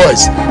these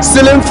boys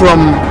stealing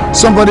from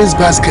somebody's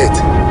basket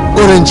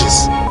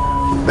oranges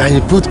that he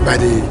put by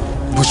the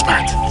bush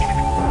path.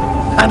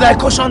 And I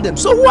cautioned them.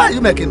 So why are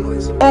you making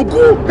noise?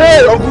 Uncle,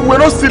 we're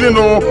not stealing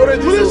no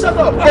oranges. Will you shut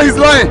up? He's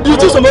lying. You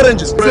took some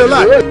oranges. It's a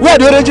lie. Where are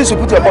the oranges you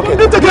put in your pocket?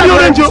 You take the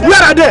oranges.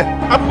 Where are they?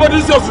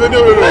 Everybody's just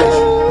anyway.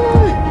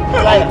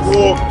 Hey,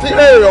 Uncle.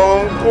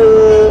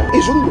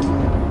 Izundu,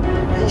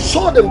 you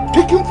saw them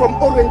picking from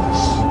oranges.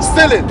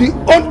 Stealing.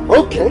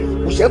 Okay,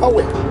 whichever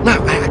way. Now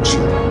I ask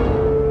you,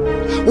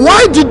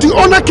 why did the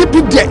owner keep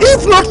it there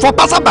if not for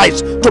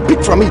passerbys to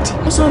pick from it?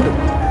 Osondu,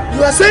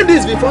 you are saying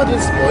this before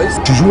these boys?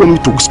 Do you want me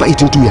to whisper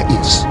it into your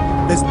ears?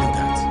 Let's leave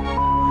that.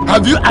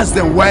 Have you asked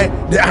them why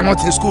they are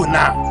not in school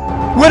now?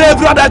 When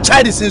every other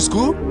child is in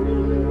school?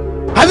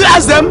 Have you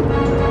asked them?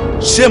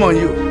 Shame on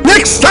you.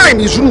 Next time,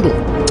 Izundu,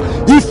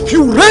 if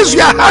you raise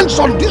your hands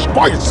on these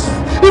boys,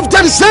 if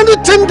there is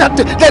anything that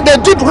they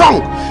did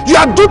wrong,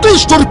 your duty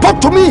is to report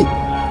to me.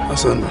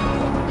 Osondu,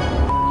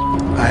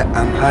 I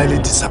am highly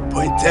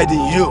disappointed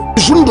in you.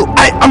 Izundu,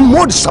 I am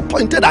more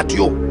disappointed at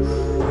you.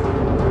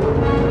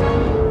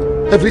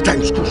 Every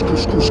time school.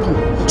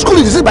 School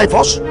is it by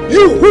force?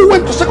 You who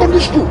went to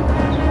secondary school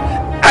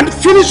and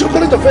finished your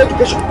college of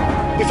education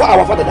before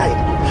our father died.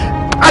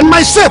 And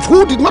myself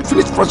who did not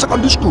finish from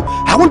secondary school.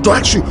 I want to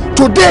ask you,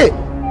 today,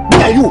 me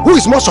and you, who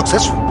is more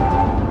successful?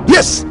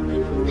 Yes.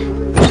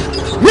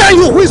 Me and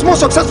you, who is more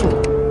successful?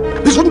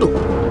 Izundu.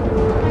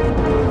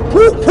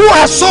 Who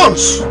has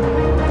sons?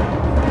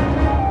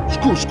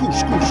 School.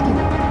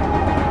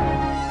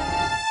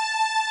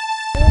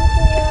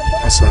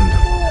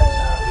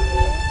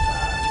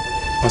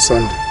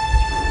 Osondu.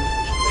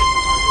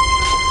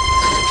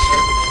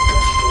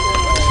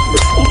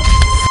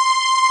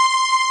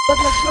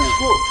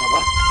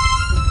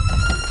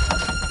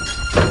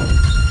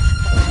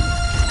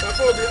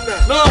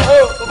 No.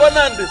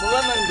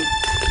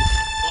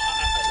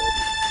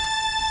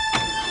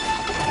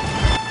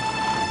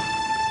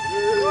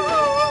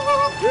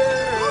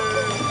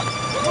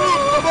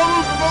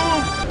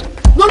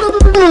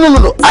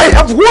 I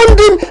have warned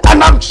him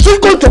and I'm still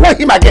going to warn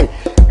him again.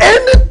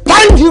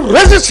 Anytime he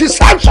raises his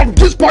hands on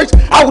this point,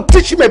 I will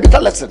teach him a better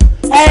lesson.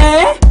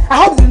 I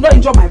hope you did not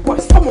injure my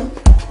voice. Come on.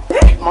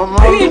 Mama,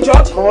 are you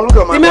injured? Mama, look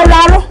at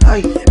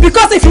my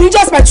because if he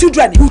injures my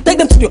children, he will take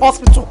them to the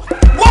hospital.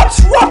 What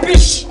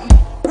rubbish!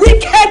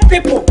 Wicked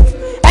people!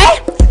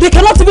 They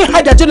cannot even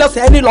hide their jealousy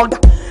any longer.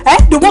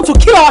 They want to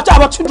kill our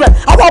children,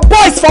 our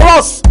boys for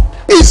us.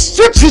 Is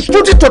it his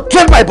duty to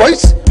train my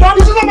boys?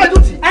 This is not my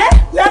duty.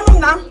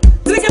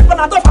 Drinking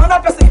Panadol for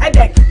another person's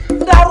headache.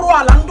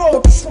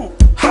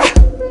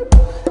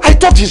 I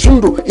thought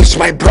Izundu is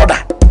my brother.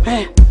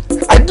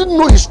 I didn't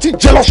know he's still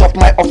jealous of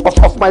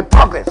my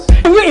progress.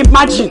 Can you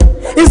imagine?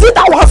 Is it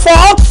our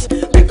fault?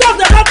 Because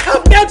they don't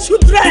have their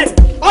children.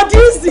 Or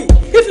easy.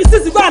 If you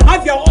see, go and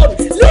have your own.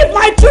 Leave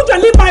my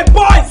children, leave my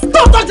boys.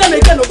 Don't touch them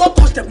again. No, don't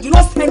touch them. Do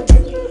not send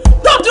you.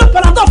 Don't drink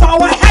Panadol for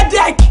our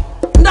headache.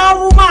 Now,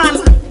 woman.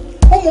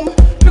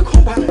 You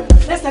come back.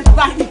 Let's go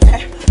back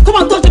here. Come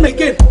and touch them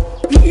again.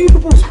 You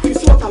people, you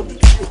see what I'll do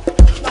to you.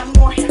 I'm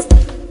not here.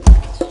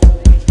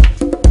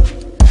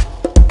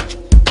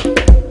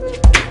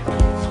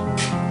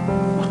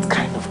 What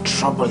kind of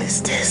trouble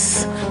is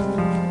this?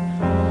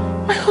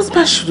 My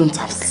husband shouldn't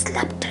have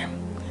slapped them,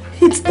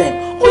 hit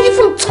them, or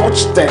even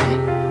touched them.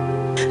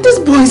 These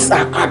boys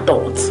are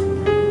adults.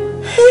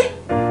 Hey?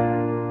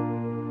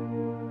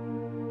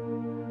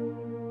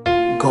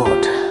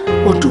 God,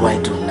 what do I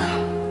do now?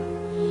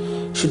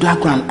 Should I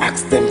go and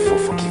ask them for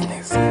forgiveness?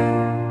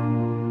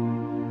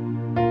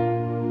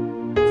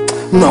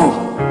 No.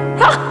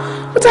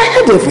 But I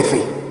heard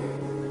everything.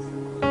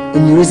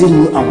 When Yurizi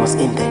knew I was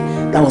in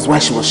there, that was why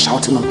she was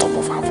shouting on top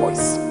of her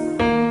voice.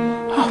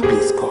 Oh,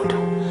 please, God,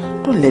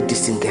 don't let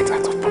this thing get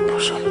out of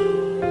proportion.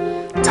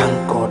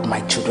 Thank God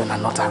my children are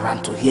not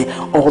around to hear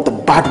all the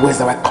bad words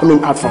that were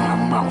coming out from her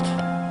mouth.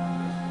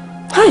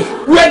 Hi.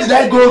 Where did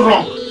I go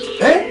wrong?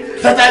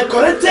 That I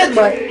corrected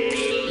my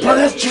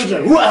brother's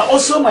children, who are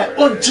also my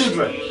own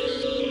children.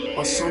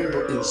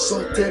 Osondu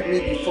insulted me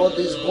before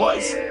these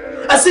boys.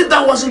 I said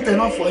that wasn't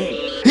enough for him.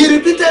 He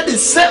repeated the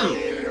same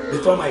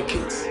before my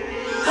kids.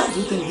 How do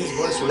you think these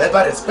boys will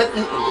ever respect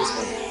me in this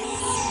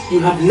family? You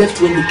have left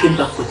when he came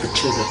back with the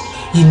children.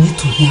 You need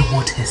to hear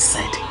what he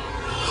said.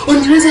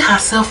 Onyireze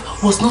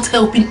herself was not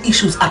helping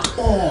issues at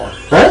all.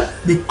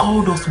 They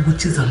called us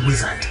witches and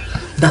wizards.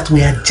 That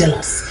we are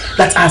jealous.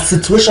 That our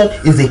situation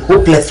is a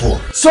hopeless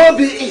one. So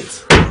be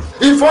it.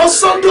 If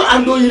Osondu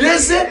and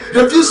Onyireze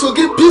refuse to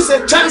give peace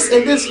a chance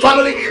in this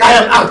family, I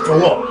am out for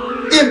war.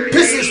 In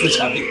pieces we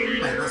shall be.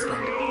 My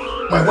husband,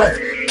 my wife,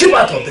 keep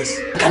out of this.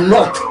 I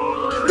cannot.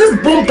 This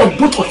bomb that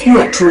both of you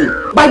are throwing,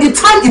 by the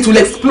time it will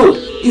explode,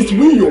 it's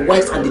we, your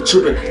wives and the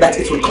children that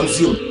it will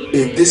consume.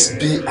 If this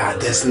be our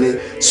destiny,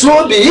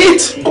 so be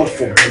it. God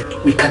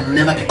forbid, we can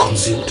never be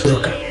consumed.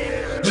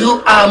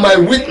 You are my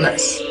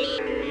witness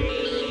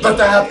that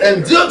I have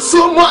endured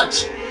so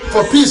much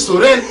for peace to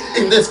reign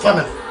in this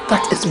family.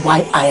 That is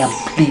why I am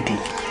pleading.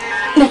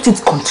 Let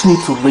it continue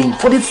to reign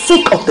for the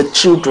sake of the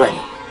children.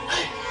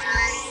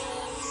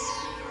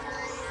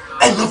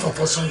 Enough of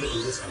Osondu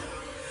in this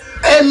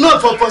family.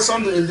 Enough of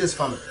Osondu in this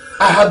family.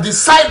 I have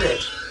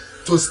decided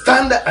to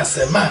stand as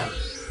a man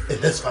in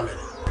this family.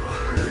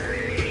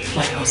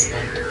 My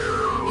husband,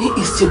 he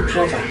is your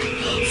brother.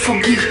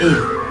 Forgive him.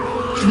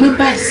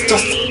 Remember, it's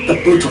just the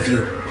both of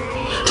you.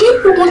 Do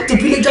you want the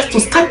villagers to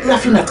start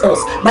laughing at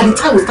us by the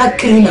time we start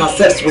killing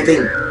ourselves with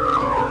him?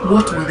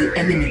 What will the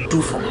enemy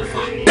do from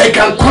afar? They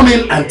can come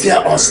in and tear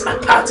us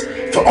apart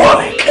for all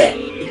I care.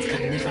 It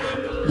can never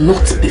happen.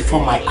 Not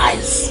before my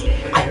eyes.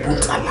 I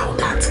won't allow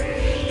that.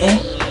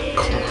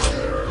 Come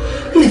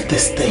on. Leave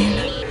this thing.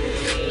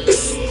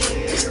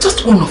 It's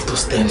just one of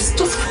those things.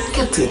 Just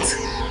forget it.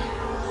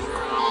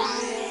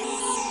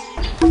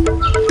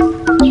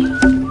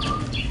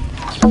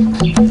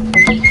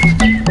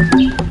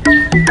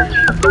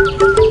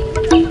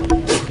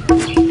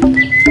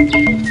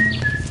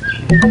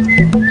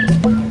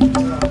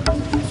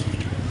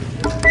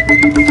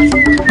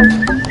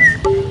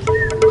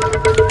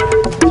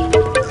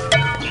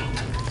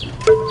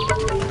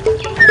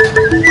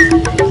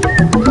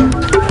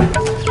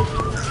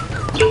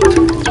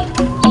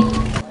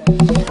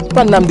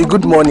 Panamdi,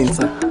 good morning,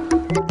 sir.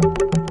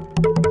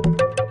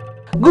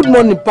 Good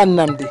morning,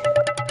 Panamdi.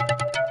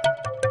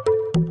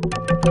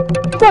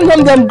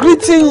 Panamdi, I'm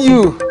greeting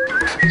you.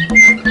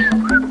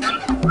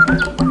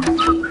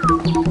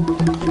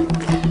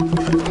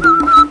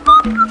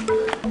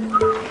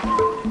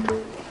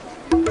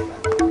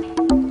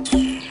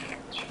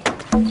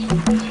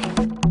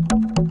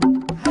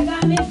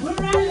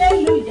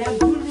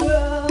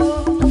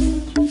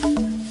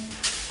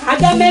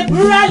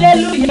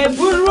 Hallelujah,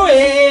 guru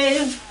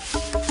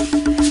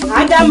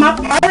Adama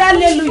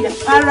hallelujah,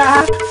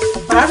 para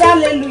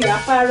hallelujah,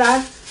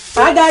 para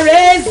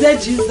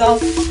raise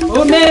Jesus,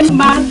 oh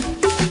man.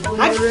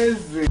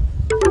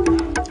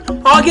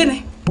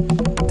 Ogene,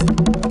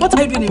 what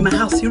are you doing in my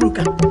house,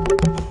 Iruka?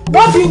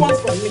 What do you want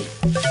from me?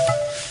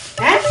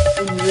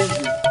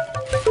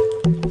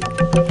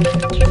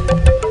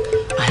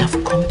 I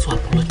have come to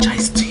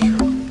apologize to you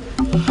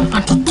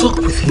and to talk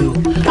with you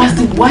as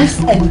the wives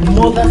and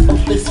mothers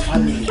of this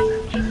family.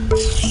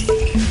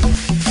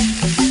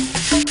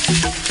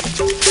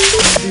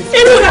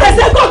 Iruka, I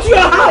said go to your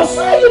house.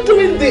 Why are you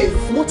doing this? I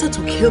wanted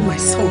to kill my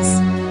sons,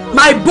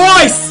 my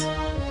boys.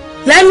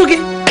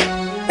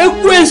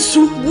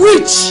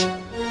 Witch.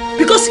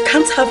 Because you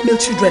can't have male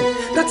children.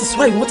 That is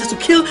why you wanted to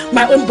kill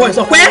my own boys.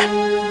 Or where?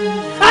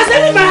 I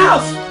said in my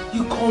house.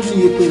 You called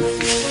me a witch.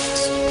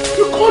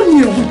 You called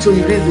me a witch,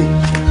 Oyireze.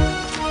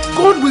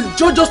 God will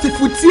judge us if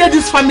we tear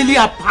this family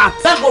apart.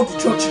 That God will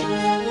judge you.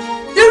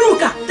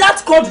 Iruka,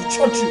 that God will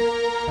judge you.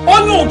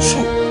 Oh no,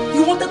 true.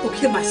 You wanted to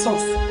kill my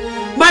sons,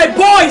 my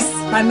boys,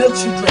 my male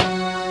children.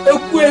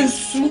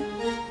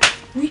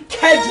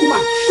 Wicked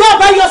woman. Go and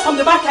buy yours from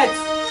the market.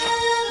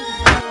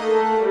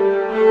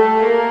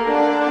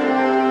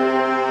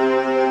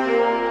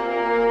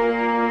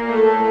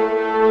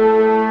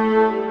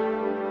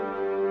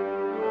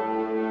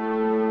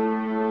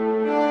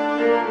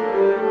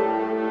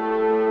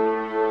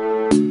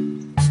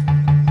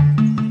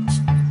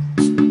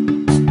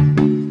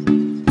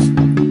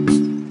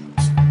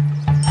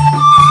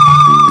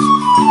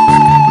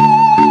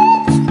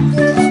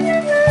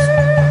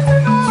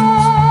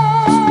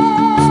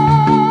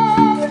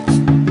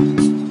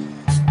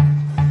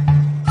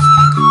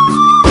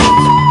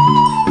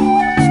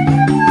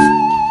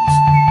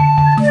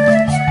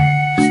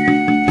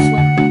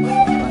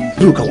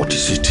 Look, what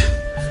is it?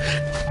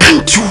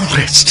 Can't you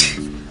rest?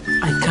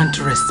 I can't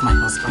rest, my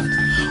husband,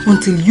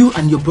 until you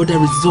and your brother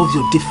resolve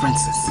your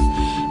differences.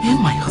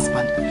 My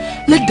husband,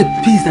 let the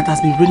peace that has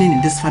been reigning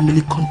in this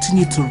family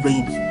continue to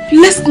reign.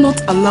 Let's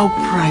not allow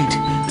pride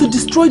to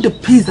destroy the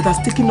peace that has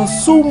taken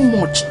us so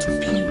much to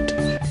build.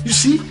 You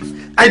see,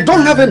 I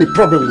don't have any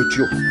problem with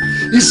you.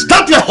 Is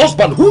that your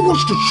husband who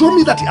wants to show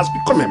me that he has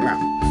become a man?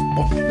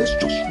 But let's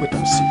just wait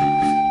and see.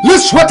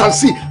 Let's wait and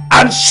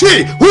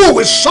see who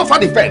will suffer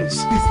the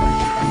pains.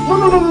 No.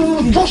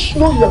 Just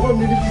know you are not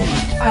needed for me.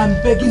 I am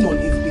begging on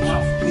his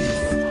behalf, please.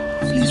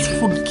 Please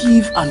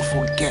forgive and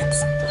forget.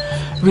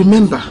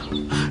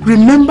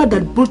 Remember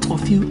that both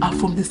of you are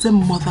from the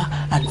same mother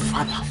and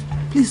father.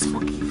 Please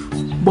forgive.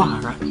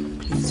 Bahara,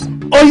 please.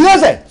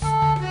 Oyireze!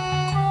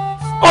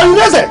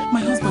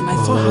 My husband, I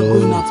saw her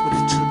going out with the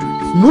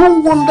children. No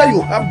wonder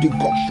you have the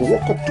guts to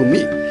walk up to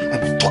me and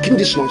be talking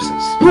this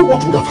nonsense. You know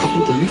what would have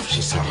happened to you if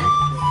she's around?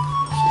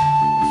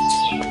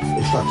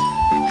 In fact,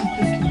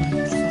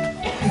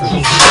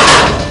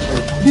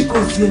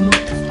 because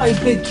I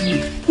beg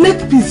you,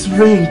 let peace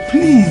reign,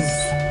 please.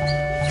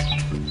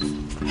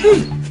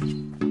 Hey.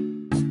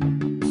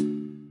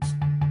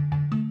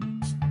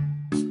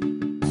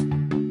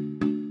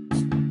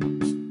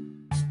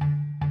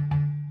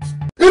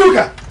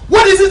 Iruka,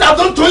 what is it I've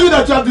done to you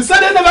that you have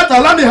decided never to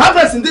allow me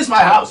harvest in this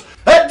my house?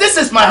 Hey, this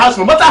is my house,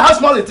 no matter how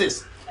small it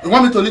is. You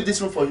want me to leave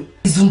this room for you?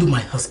 Izundu,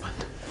 my husband,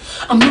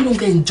 I'm no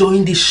longer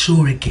enjoying this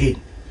show again.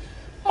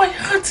 My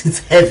heart is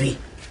heavy.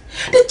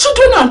 The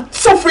children are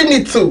suffering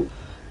it too.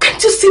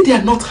 Can't you see they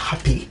are not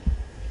happy?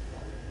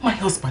 My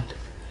husband,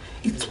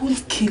 it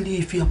won't kill you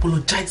if you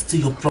apologize to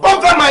your brother.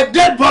 Over my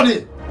dead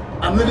body!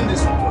 I'm leaving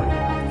this room for you.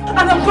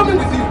 And I'm coming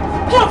with you.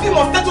 Two of you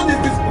must settle this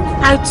dispute.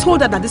 I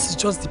told her that this is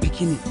just the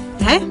beginning.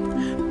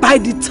 By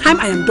the time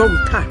I am done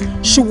with her,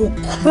 she will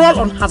crawl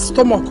on her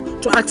stomach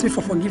to ask me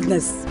for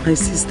forgiveness. My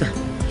sister,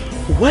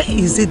 why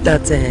is it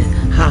that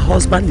her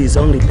husband is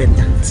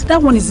unrepentant?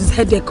 That one is his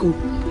headache.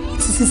 It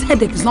is his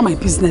headache, it's not my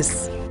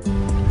business.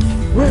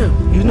 Well,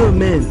 you know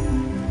men,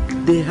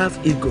 they have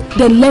ego.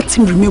 Then let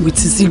him remain with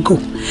his ego.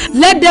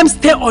 Let them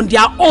stay on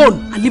their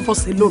own and leave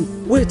us alone.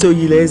 Wait,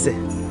 Oyireze.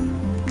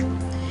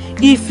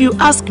 If you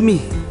ask me,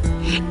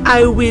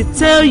 I will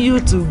tell you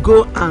to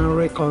go and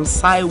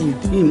reconcile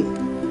with him.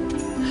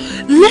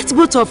 Let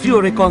both of you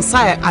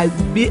reconcile and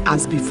be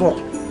as before.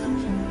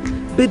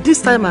 But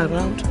this time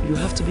around, you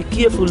have to be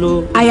careful,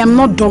 oh. I am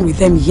not done with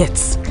them yet.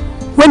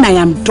 When I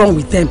am done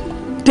with them,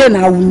 then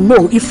I will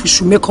know if we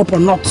should make up or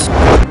not.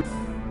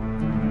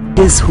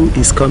 Guess who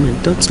is coming?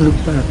 Don't look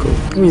back, oh.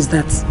 Who is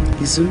that?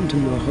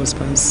 Izundu, your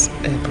husband's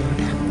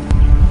brother.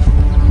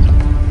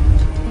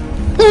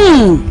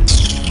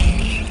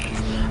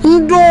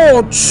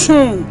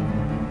 Ndochu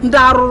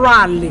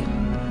Ndarale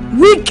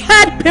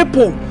Wicked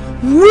people,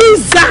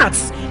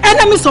 wizards,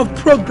 enemies of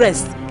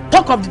progress.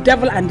 Talk of the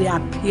devil and they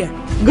appear.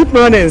 Good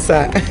morning,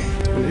 sir.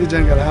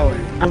 How are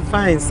you? I'm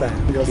fine, sir.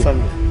 Your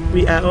family?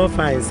 We are all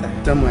fine, sir.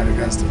 Tell my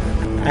regards to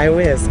them. I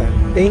will, sir.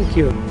 Thank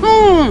you.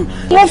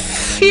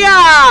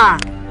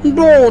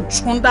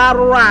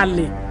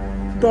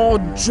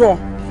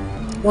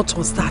 What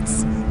was that?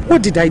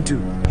 What did I do?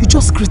 You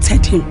just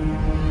greeted him.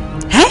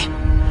 Eh?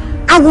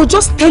 I was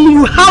just telling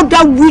you how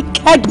that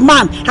wicked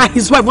man and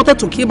his wife wanted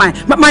to kill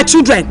my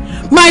children,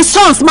 my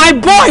sons, my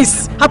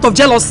boys, out of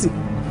jealousy.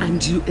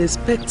 And you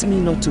expect me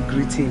not to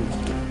greet him?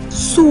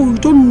 So you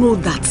don't know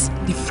that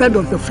the friend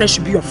of your friend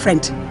should be your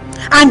friend,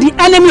 and the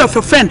enemy of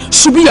your friend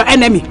should be your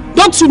enemy.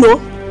 Don't you know?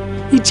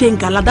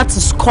 Ijengala, that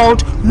is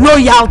called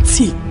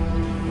loyalty.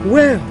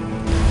 Well,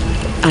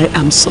 I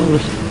am sorry.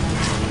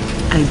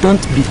 I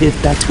don't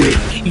behave that way.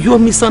 Your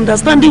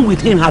misunderstanding with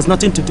him has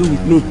nothing to do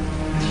with me.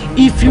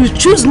 If you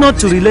choose not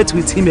to relate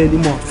with him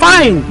anymore,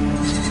 fine.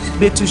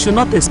 But you should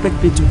not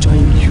expect me to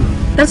join you.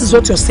 That is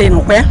what you're saying,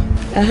 okay?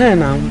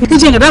 Now.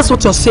 Ijengala, that's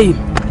what you're saying.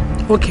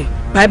 Okay,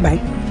 bye-bye.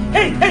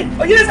 Hey,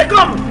 Oyeleze,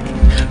 come!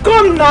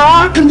 Come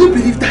now! Can you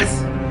believe that?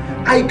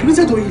 I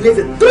greeted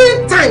Oyeleze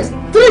 3 times,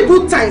 3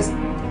 good times,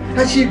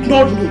 and she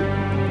ignored me.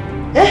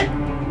 Eh?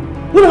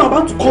 When I'm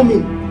about to come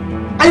in,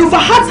 I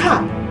overheard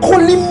her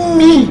calling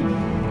me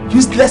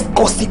useless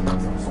gossip.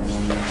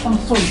 I'm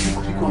sorry,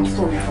 Biko, I'm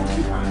sorry.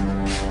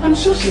 I'm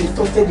sure she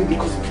insulted you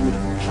because of me.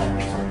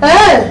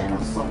 Eh?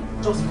 I'm sorry.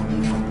 Just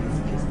forgive her,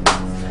 please.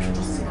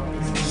 Just say that,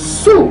 please.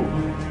 So,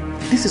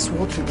 this is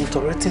what you've been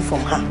tolerating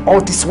from her all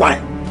this while.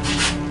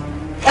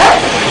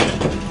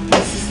 My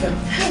sister,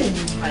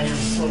 I am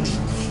sorry.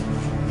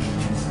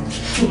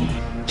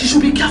 You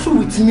should be careful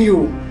with me,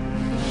 oh.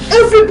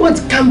 Everybody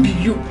can be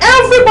you.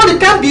 Everybody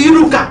can be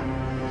Iruka.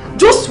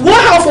 Just one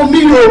house for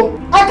me, oh.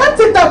 I can't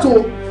take that,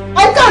 oh.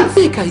 I can't.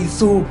 Ika,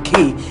 it's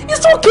okay.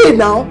 It's okay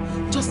now.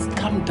 Just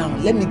calm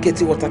down. Let me get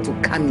you water to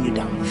calm you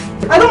down.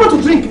 I don't want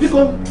to drink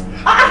because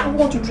I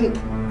want to drink.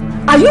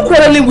 Are you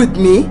quarreling with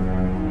me?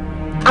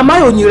 Am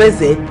I on your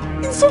Oyeleze?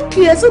 It's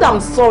okay. I said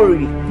I'm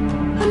sorry.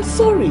 I'm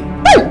sorry.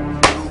 Hey!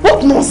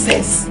 What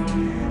nonsense!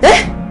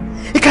 Eh?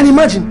 You can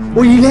imagine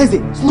Oyeleze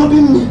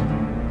snubbing me.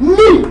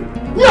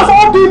 Me of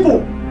all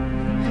people.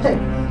 Hey,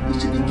 you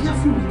should be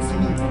careful with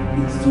me.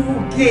 It's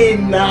okay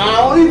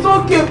now. It's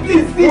okay.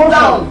 Please sit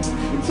down.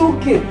 It's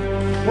okay.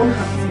 One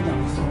have to sit down.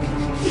 It's okay.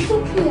 It's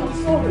okay. I'm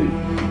sorry.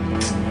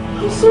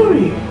 I'm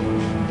sorry.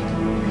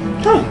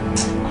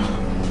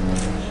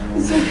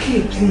 It's okay,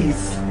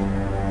 please.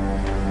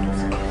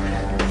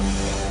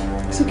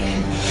 It's okay.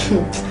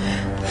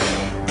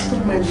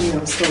 Don't mind me,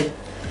 I'm sorry.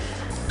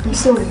 I'm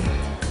sorry.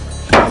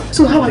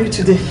 So how are you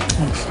today?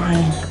 I'm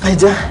fine.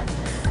 Ida,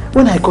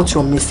 when I got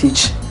your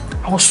message,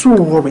 I was so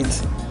worried.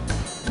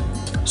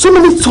 So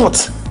many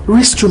thoughts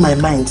raced through my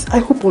mind. I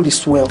hope all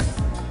is well.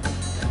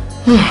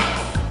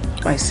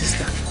 My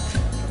sister,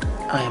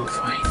 I am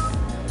fine.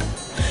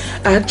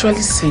 I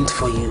actually sent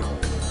for you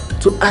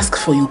to ask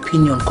for your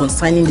opinion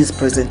concerning this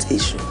present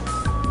issue.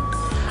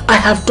 I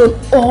have done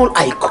all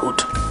I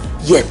could,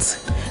 yet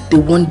they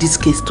want this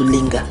case to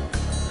linger.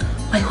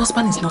 My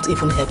husband is not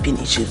even helping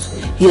issues.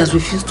 He has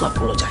refused to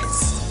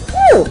apologize.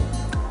 Oh,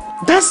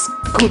 that's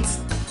good.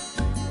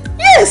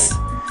 Yes!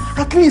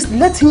 At least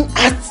let him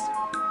act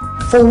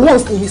for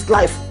once in his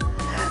life.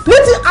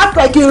 Let him act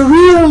like a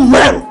real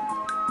man.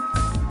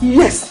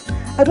 Yes,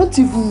 I don't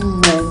even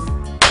know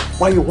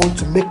why you want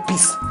to make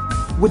peace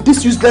with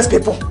these useless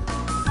people.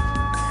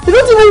 They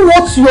don't even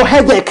want your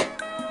headache.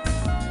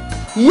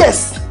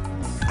 Yes,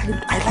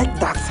 I like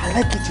that. I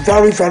like it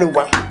very, very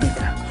well.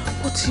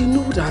 But you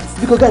know that.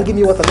 Because God give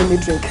me water, let me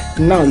drink.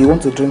 Now you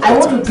want to drink water. I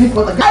want to drink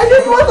water. I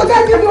need water,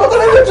 God give me water,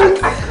 let me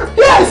drink.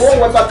 Yes! I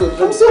want water to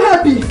drink. I'm so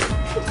happy.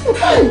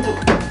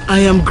 I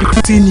am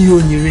greeting you,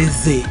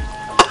 Oyeleze.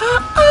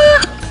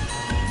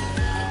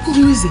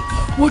 Oyeleze,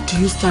 what do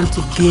you stand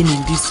to gain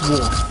in this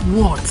war?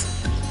 What?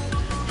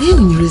 Hey,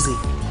 Oyeleze,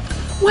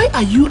 why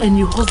are you and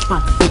your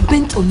husband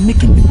bent on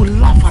making people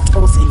laugh at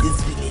us in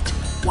this village?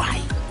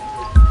 Why?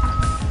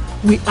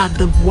 We are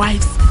the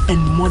wives and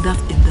mothers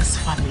in this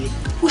family.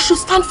 We should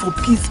stand for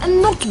peace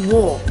and not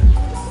war.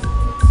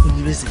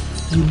 Oyeleze,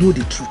 you know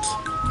the truth.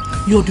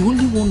 You're the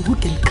only one who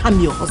can calm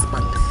your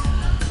husband.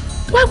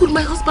 Why would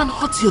my husband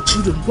hurt your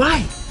children?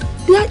 Why?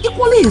 They are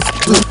equally his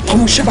children.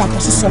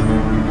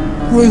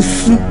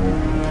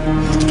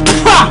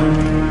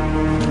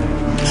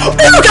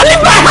 You can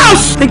leave my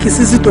house! I think it's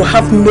easy to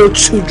have no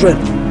children.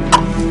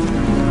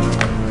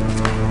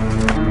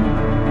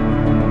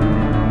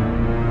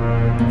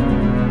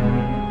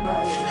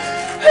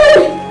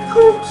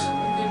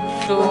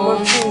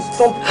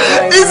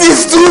 This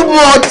is too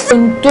much! This is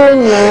too much!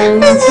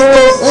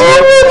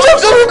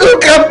 Just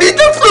look at me!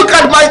 Just look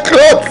at my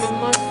clothes!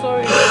 Mama,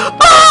 sorry.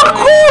 Oh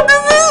God!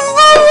 This is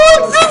so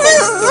much! This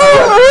is so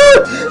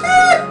much!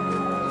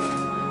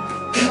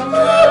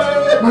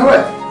 My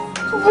wife,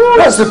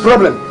 what's the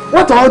problem?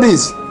 What are all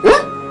these? Eh?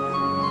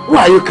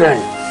 Why are you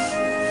crying?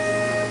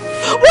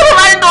 What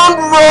have I done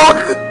wrong?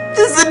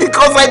 Is it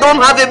because I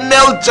don't have a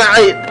male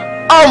child?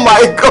 Oh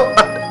my God!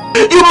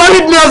 You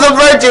married me as a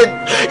virgin!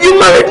 You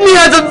married me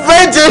as a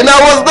virgin! I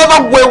was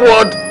never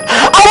wayward!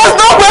 I was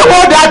not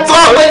wayward at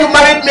all when you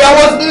married me! I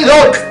was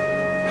not!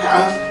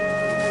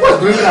 What's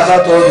bringing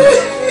about all this?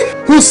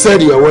 Who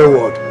said you're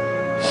wayward?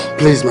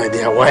 Please, my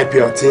dear, wipe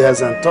your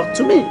tears and talk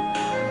to me.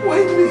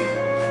 Why me?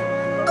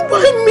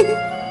 Why me?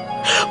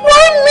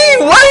 Why me?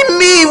 Why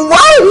me?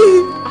 Why?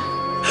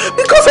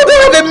 Because I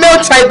don't have a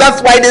male child,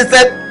 that's why they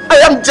said I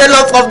am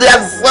jealous of their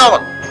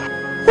son.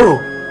 Oh,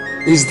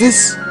 is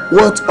this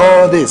what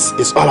all this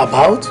is all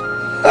about?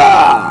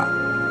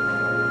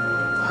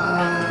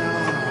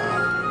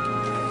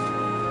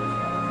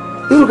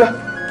 Iruka,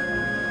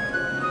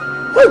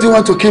 why do you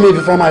want to kill me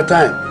before my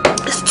time?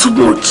 It's too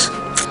much.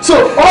 So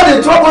all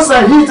the troubles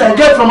and heat I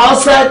get from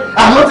outside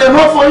are not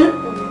enough for you?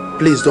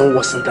 Please don't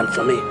worsen them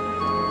for me.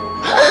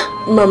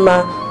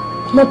 Mama,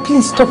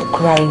 please stop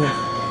crying.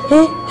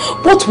 Eh?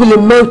 What will a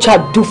male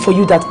child do for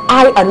you that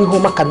I and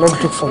Ihoma cannot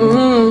do for you?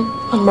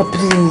 Mama,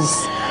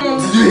 please.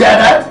 Did you hear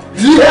that?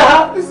 Did you hear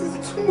her? This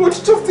is too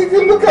much. Just if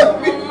you look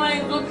at me. Oh my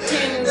God,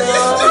 Tina. This is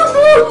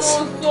too much.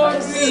 Oh,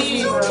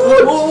 sorry.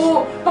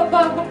 Oh, Papa.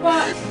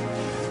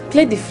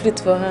 Play the flute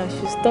for her.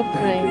 She'll stop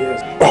crying.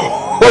 Yes.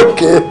 Oh,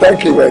 okay,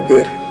 thank you, my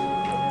dear.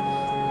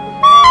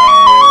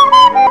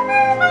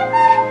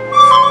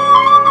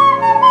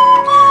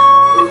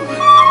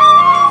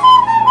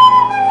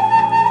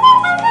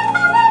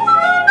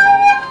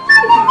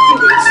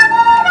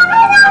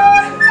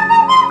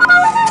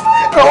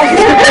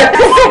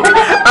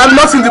 I'm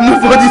not in the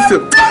mood for this.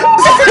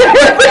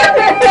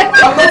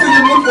 I'm not in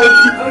the mood for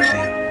this.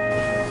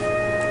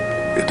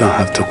 You don't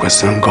have to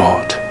question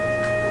God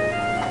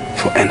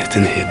for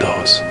anything he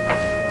does.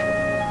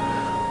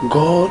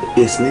 God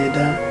is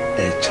neither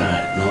a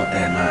child nor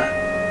a man.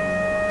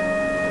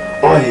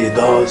 All he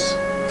does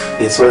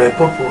is for a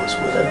purpose,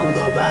 whether good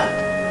or bad.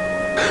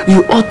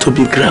 You ought to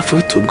be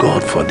grateful to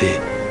God for the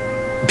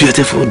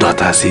beautiful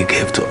daughters he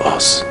gave to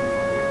us.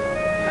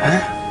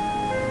 Huh?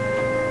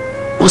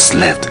 What's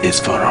left is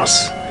for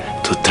us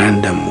to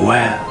train them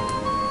well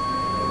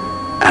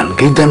and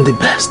give them the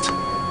best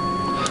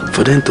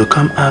for them to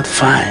come out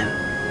fine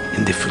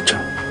in the future.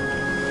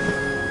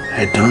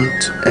 I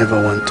don't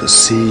ever want to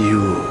see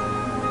you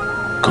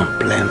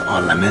complain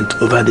or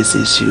lament over this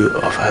issue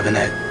of having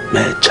a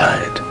male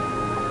child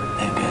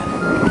again.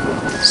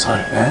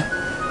 Sorry, eh?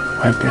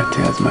 Wipe your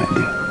tears, my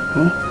dear.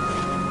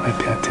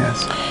 Wipe your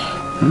tears.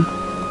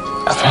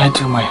 I've heard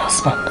you, my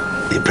husband.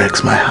 It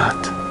breaks my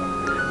heart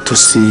to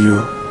see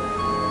you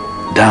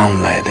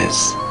down like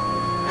this.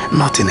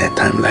 Not in a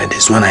time like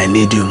this when I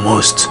need you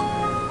most.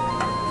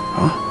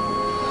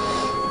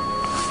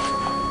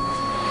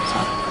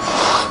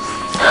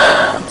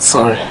 I'm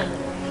sorry.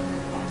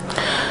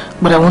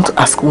 But I want to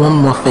ask one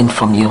more thing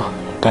from you,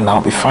 then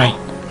I'll be fine.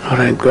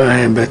 Alright, go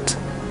ahead, but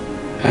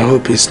I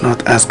hope he's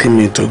not asking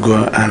me to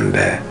go and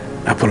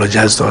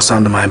apologize to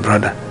Osondu, my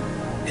brother.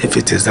 If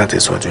it is that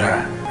is what you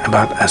are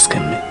about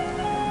asking me,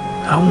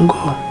 I won't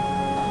go.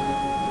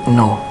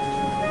 No.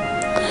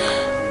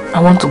 I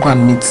want to go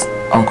and meet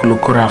Uncle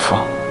Okora for.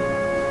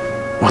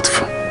 What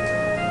for?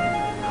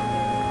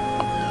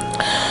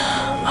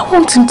 I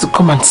want him to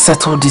come and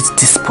settle this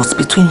dispute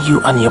between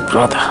you and your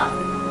brother.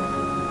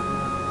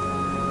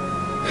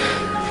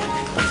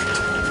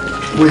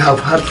 We have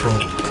heard from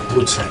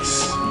both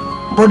sides.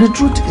 But the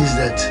truth is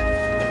that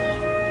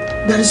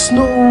there is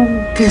no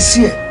case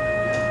here.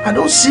 I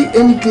don't see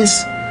any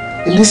case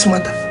in this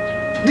matter.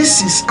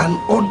 This is an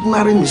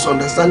ordinary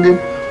misunderstanding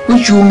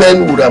which you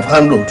men would have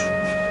handled.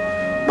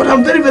 But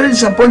I'm very, very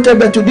disappointed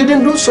that you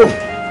didn't do so.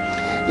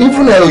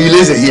 Even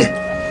Oyileze here.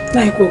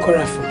 Like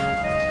Okorafu,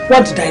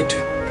 what did I do?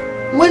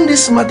 When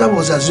this matter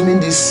was assuming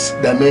this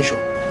dimension,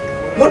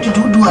 what did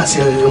you do as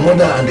a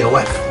mother and a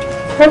wife?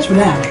 What will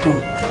I have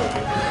done?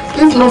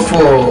 If not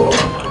for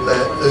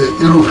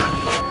Iru,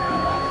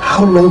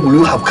 how long will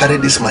you have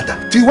carried this matter?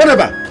 Till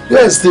whenever.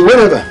 Yes, till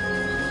whenever.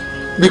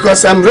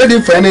 Because I'm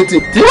ready for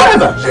anything. Till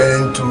whenever.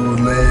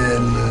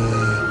 Gentlemen,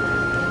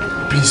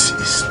 peace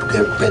is to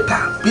get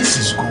better. Peace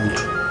is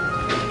good.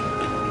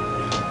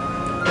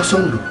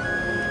 Osondu,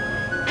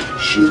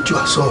 sheath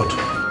your sword.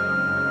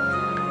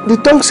 The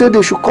tongue said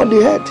they should cut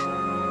the head.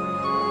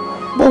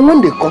 But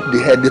when they cut the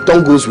head, the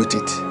tongue goes with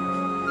it.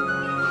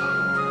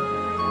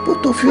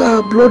 Both of you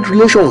are blood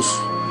relations.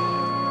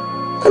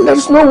 And there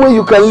is no way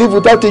you can live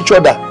without each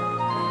other.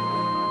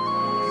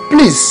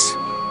 Please,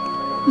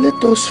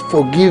 let us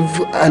forgive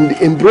and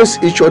embrace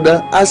each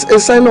other as a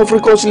sign of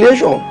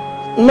reconciliation.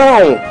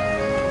 Now.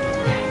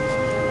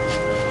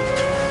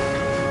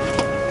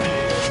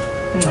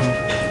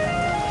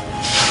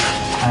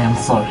 I am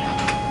sorry.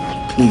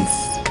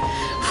 Please,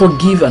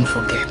 forgive and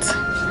forget.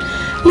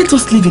 Let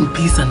us live in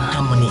peace and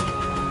harmony.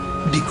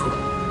 Biko,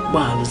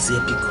 Bahaluzie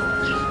Biko.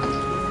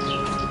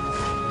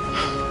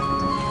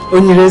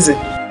 Onyireze.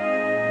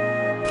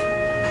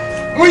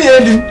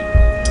 Onyedi.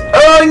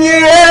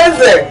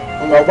 Onyireze.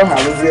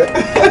 Bahaluzie.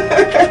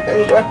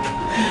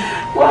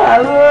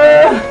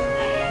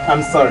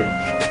 I'm sorry.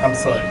 I'm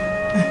sorry.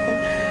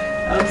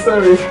 I'm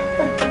sorry.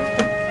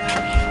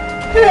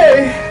 Hey.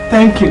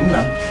 Thank you,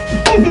 ma'am.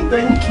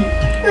 Thank you.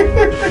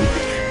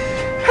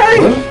 Hey.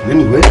 Well,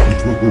 anyway,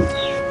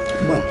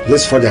 come on,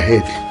 let's forge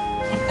ahead.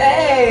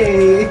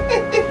 Hey.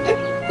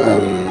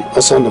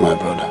 Osondu, my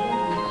brother.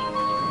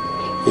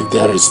 If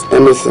there is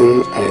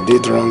anything I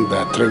did wrong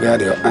that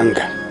triggered your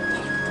anger,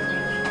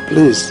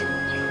 please,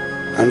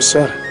 I'm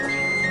sorry.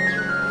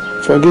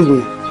 Forgive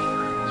me.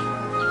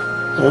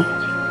 Huh?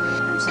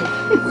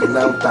 We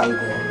now thank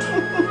God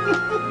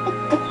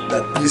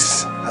that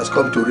peace has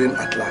come to reign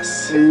at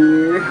last.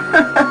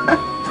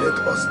 Let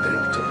us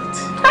drink to it.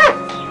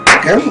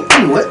 Come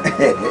on.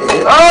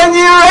 On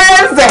you,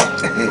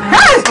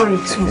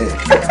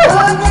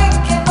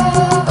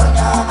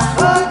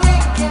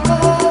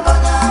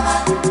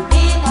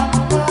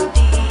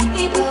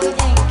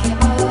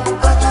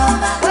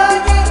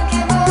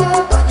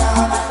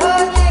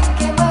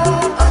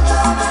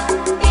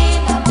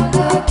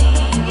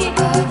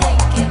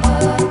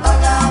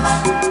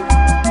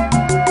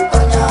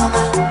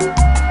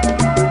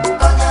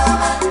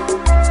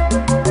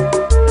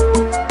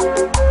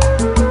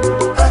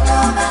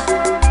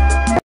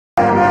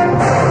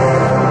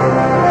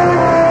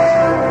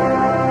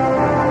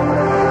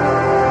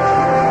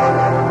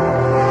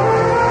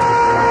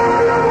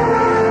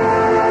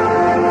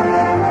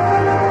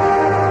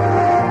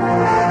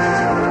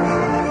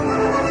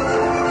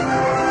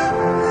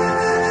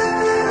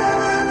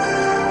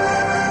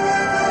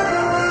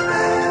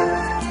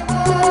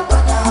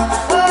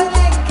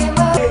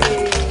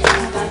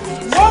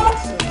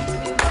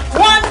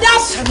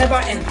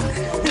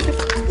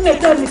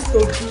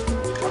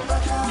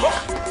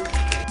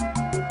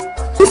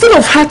 Instead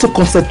of her to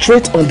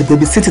concentrate on the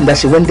babysitting that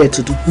she went there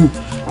to do,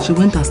 she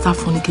went and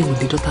started fornicating with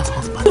the daughter's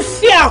husband.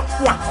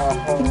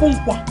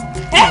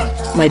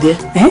 My dear,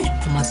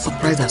 I'm as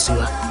surprised as you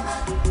are.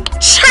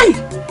 Chai!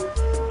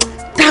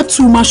 That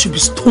woman should be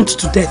stoned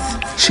to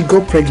death. She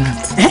got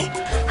pregnant,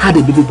 had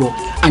a baby boy,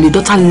 and the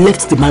daughter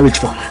left the marriage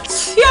for her.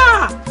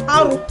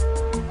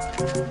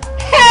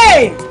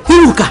 Hey!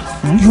 Iruka,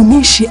 you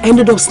mean she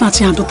ended up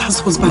snatching her daughter's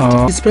husband?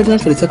 She's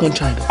pregnant for the second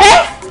child.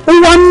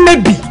 One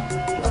maybe.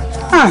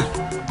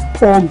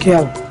 Poor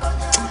girl.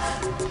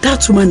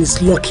 That woman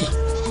is lucky.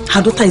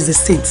 Her daughter is a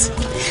saint.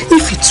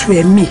 If it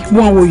were me,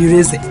 one will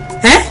erase it.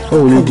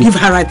 I'll give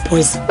her right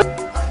poison.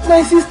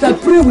 My sister,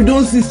 pray we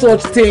don't see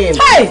such things.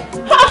 Hey!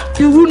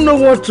 You wouldn't know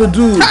what to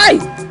do. Hey!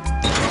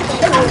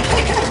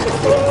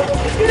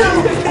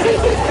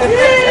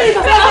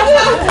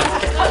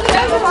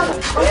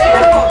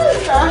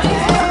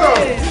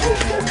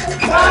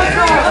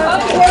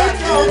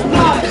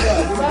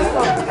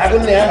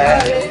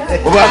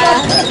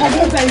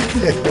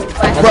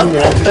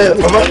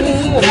 Baba,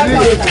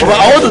 I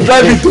want to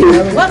drive you to.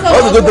 I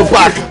want to go to the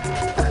park.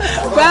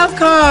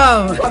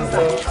 Welcome.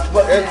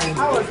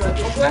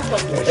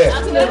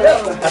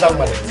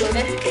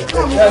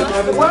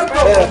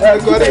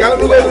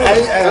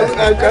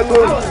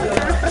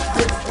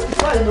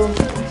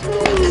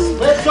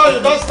 Make sure you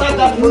don't start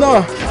that.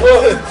 No.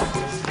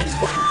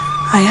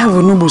 I have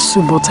onubu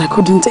soup, but I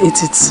couldn't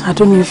eat it. I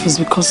don't know if it's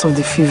because of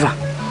the fever.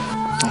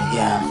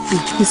 Yeah,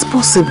 it's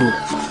possible.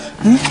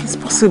 It's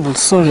possible.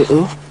 Sorry,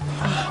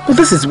 but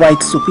this is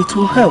white soup. It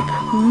will help.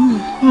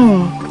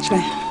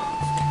 Try.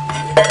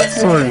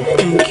 Sorry.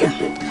 Thank you.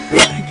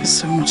 Thank you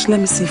so much. Let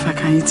me see if I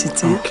can eat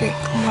it. Okay,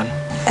 come on.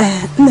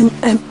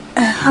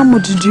 How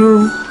much did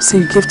you say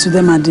you gave to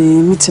them at the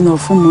meeting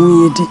of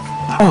Umuyedi?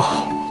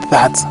 Oh,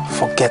 that,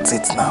 forget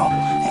it now.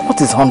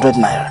 What is 100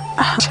 naira?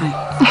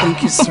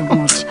 Thank you so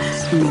much.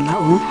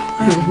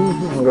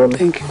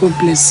 Thank you. God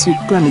bless you.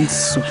 Go and eat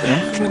soup,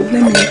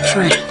 Let me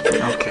try.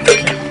 Okay.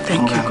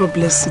 Thank you. God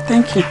bless you.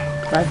 Thank you.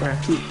 Bye-bye.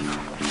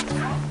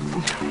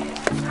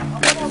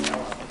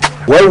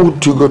 Why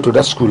would you go to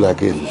that school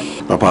again?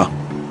 Papa,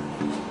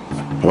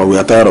 we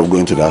are tired of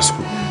going to that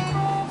school.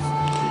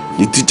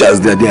 The teachers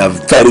there, they are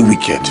very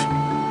wicked.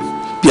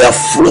 They are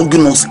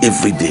flogging us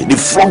every day. They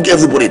flog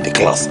everybody in the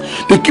class.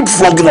 They keep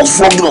flogging us.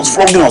 We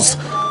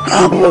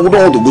don't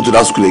want to go to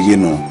that school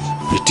again, no.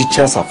 The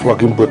teachers are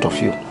flogging both of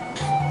you.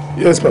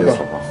 Yes, Papa.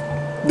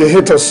 They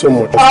hate us so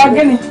much.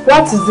 Again,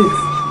 what is it?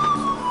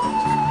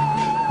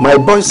 My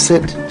boys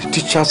said the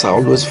teachers are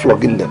always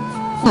flogging them.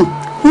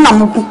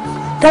 Namuku,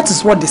 that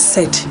is what they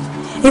said.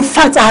 In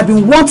fact, I have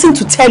been wanting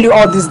to tell you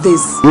all these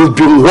days. You've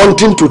been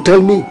wanting to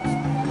tell me?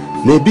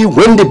 Maybe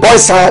when the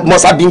boys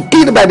must have been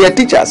killed by their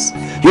teachers.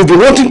 You've been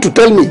wanting to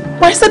tell me.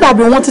 But I said I've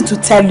been wanting to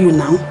tell you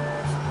now.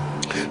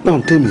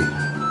 Now tell me,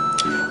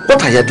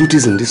 what are your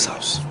duties in this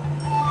house?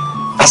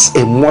 As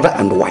a mother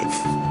and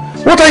wife.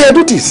 What are your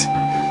duties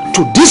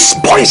to these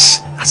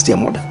boys as their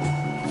mother?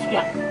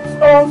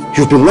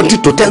 You've been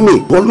wanting to tell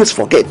me, you always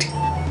forget.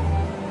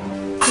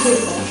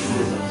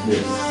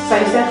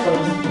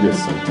 Yes,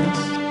 sir.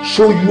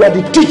 So you are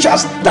the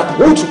teachers that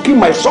want to kill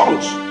my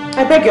sons.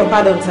 I beg your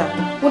pardon, sir.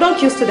 We don't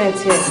kill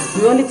students here.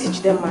 We only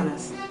teach them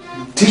manners.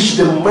 Teach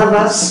them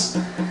manners?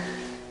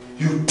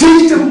 You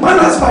teach them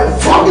manners by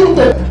flogging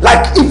them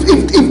like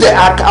if they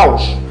are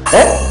cows.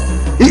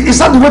 Is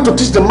that the way to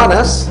teach them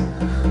manners?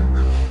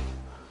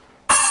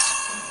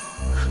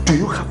 Do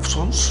you have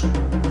sons?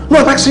 No,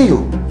 I'm asking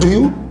you. Do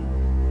you?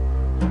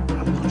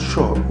 I'm not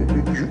sure.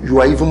 You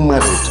are even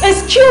married.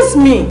 Excuse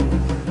me.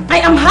 I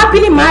am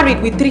happily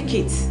married with 3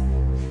 kids.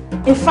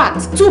 In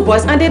fact, 2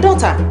 boys and a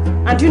daughter.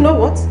 And you know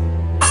what?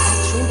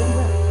 I trained them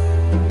well.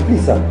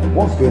 Please, sir,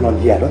 what's going on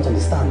here? I don't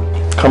understand.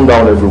 Calm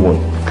down, everyone.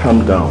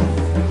 Calm down.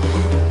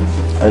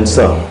 And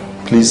sir,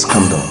 please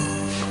calm down.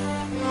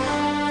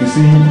 You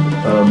see,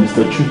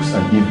 Mr. Chooks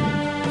and Evening,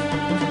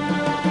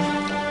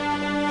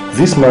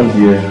 this man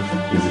here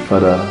is the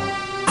father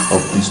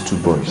of these 2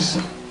 boys.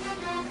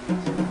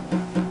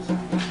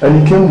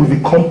 And he came with the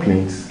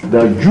complaints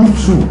that you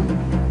two,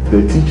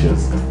 the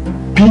teachers,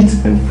 beat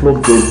and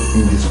flogged them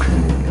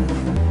indiscriminately.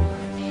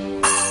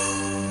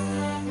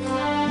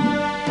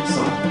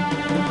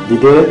 Did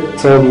they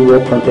tell you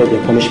what prompted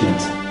their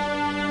punishment?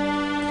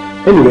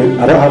 Anyway,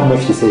 I don't have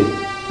much to say.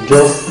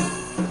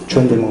 Just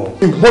train them all.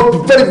 You must be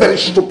very, very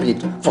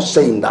stupid for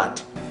saying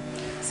that.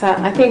 Sir,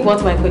 I think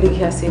what my colleague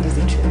here said is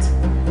the truth.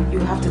 You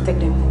have to take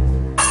them home.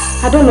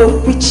 I don't know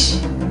which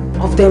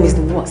of them is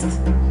the worst.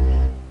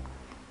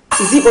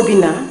 Is it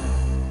Obina?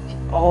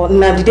 Or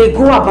now did they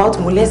go about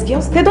molest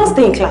girls? They don't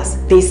stay in class.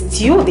 They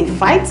steal, they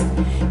fight.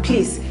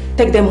 Please,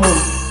 take them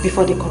home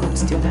before they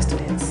corrupt the other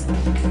students.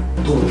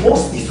 The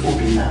worst is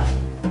Obina.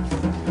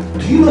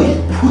 Do you know he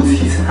puts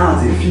his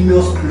hands in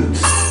females'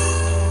 clothes?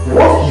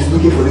 What he's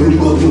looking for, the only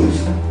God knows.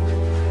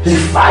 He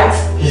fights,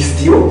 he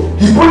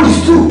steals, he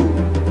bullies too.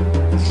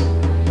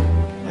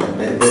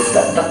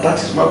 That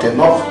is not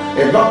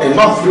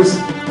enough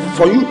reason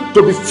for you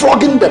to be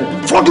flogging them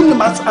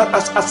as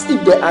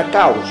if they are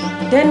cows.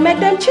 Then make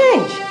them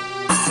change.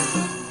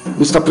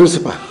 Mr.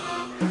 Principal,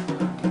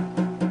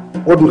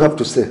 what do you have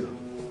to say?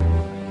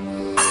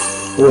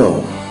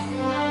 Well,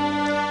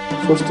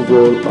 first of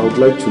all, I would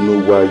like to know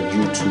why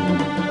you two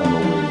are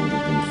not wearing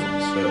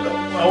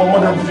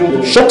the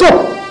uniforms. Shut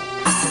up!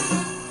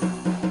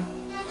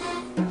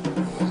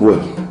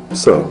 Well,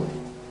 sir,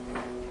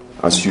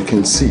 as you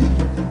can see,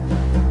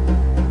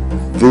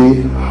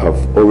 they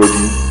have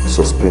already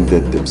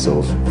suspended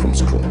themselves from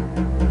school.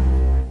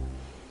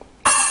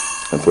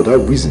 And for that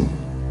reason,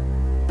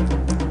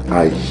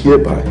 I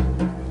hereby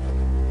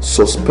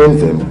suspend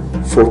them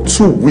for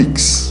 2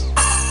 weeks.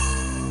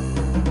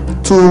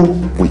 2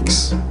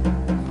 weeks.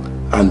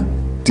 And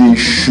they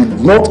should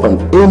not on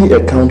any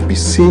account be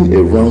seen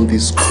around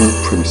these school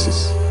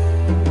premises.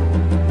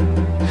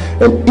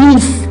 And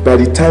if by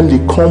the time they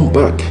come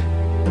back,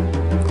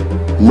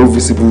 no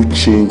visible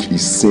change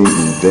is seen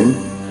in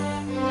them,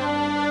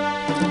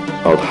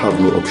 I would have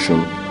no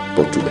option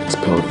but to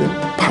expel them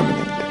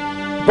permanently.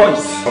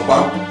 Boys,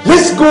 Papa,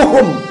 let's go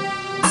home.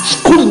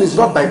 Schooling is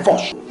not by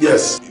force.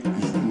 Yes.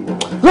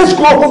 Let's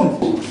go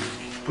home.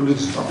 Schooling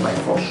is not by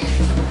force.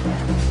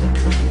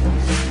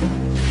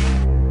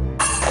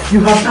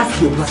 You have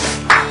asked your brother.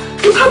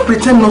 You can't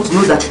pretend not to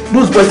know that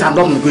those boys are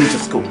not going to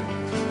school.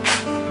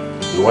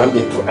 You want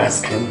me to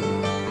ask him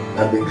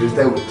and be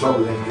greeted with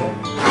trouble again?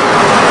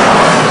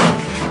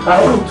 I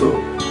won't too.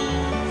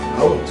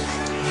 I won't.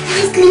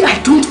 Honestly, I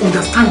don't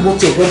understand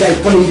what your brother is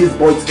pulling these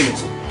boys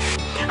into.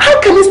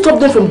 How can he stop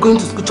them from going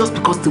to school just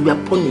because they were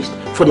punished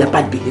for their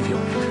bad behavior?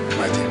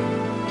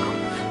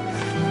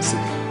 See,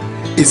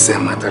 it's a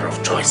matter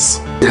of choice.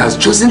 He has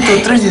chosen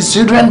to treat his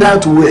children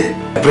that way.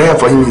 The prayer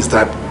for him is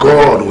that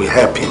God will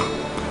help him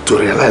to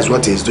realize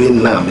what he's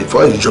doing now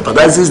before he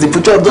jeopardizes the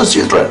future of those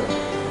children.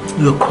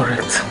 You're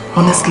correct.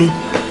 Honestly,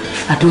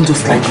 I don't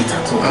just like it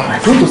at all. I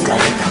don't just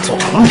like it at all.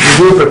 Did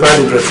you prepare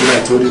the dressing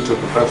I told you to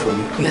prepare for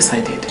me? Yes,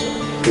 I did.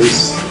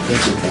 Please,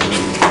 thank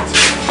you.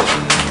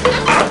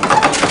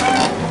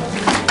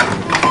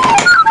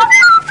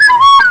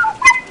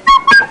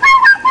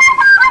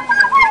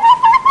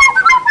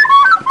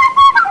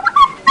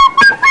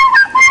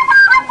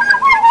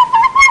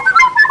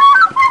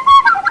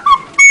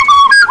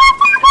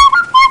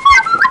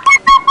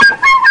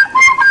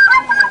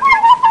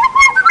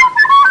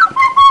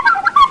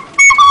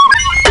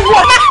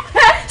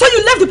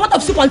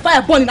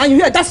 Fire burning and you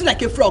hear dancing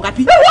like a frog,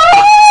 happy?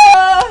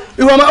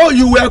 Oh,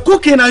 you were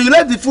cooking and you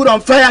left the food on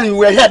fire and you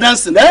were here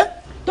dancing, eh?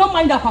 Don't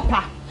mind that,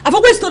 Papa. I've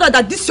always told her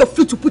that this is your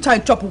food to put her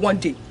in trouble one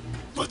day.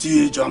 But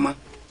you, Joma,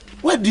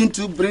 why didn't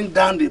you bring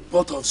down the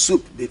pot of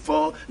soup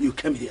before you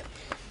came here?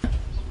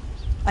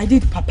 I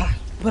did, Papa,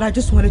 but I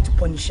just wanted to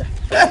punish her.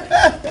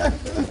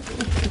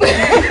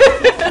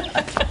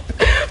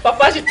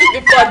 Papa, she took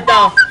the pot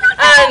down.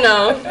 I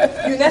know.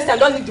 You next time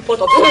don't leave the pot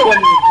of soup on me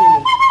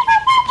again.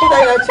 What are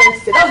you trying to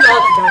say? That's not how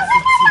to dance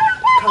with you.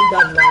 Calm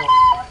down now.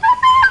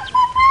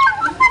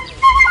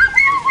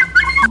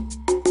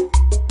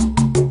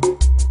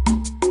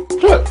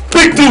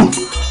 Big two!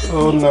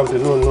 Oh, no.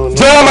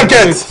 General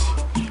Market!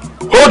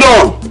 Hold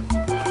on!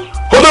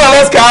 Hold on,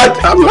 let's card!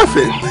 I'm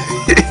laughing.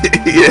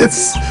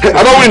 Yes.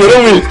 I don't win.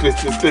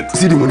 Wait.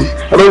 See the money.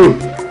 I don't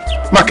win.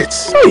 Markets.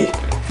 Hey!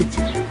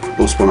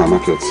 Postpone our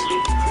markets.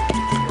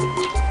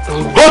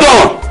 Hold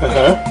on!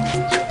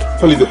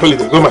 Holiday.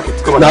 Go market.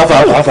 Go market.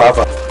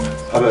 Alpha.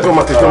 Go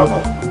market.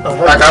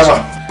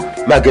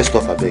 Get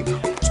stuff, I beg.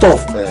 Stuff.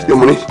 Your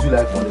money.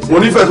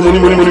 Money first. Money.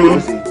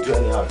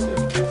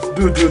 Do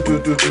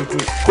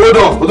Hold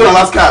on,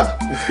 last card.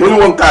 Only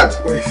one card.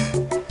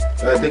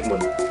 Take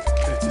money.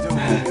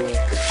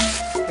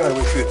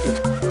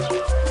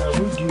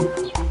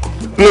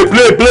 Play.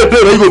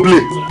 Where you go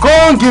play? Go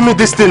and give me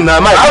this thing now,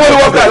 Mike. I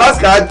want to work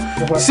last card.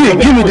 See,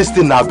 give me this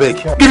thing now, beg.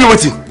 Give me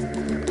waiting.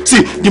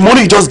 See, the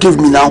money you just gave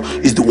me now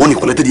is the one you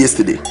collected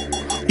yesterday.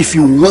 If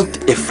you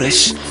want a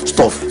fresh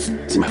stuff,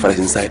 see my father's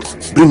inside.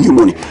 Bring new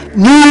money.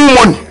 New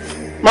money.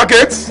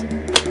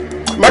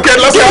 Market,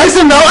 let's go.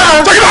 Listen now.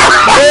 Check it out.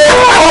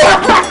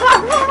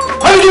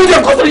 How you doing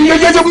there? You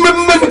just made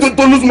me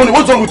to lose money.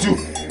 What's wrong with you?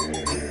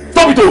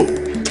 Stop it, oh.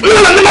 My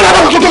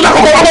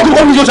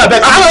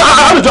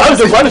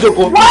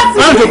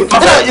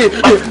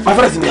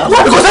father's in the house.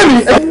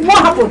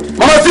 What happened?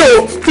 Mama, see,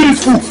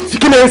 this fool. He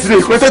came here yesterday.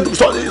 He collected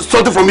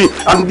something from me,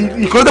 and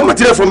he collected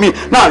material from me.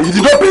 Now he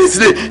did not pay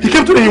yesterday. He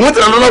came today. He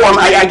wanted another one.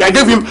 I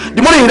gave him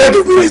the money. He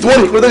gave me is the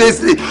one he collected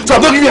yesterday. So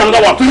I'm not giving him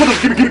another one. So you want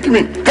to give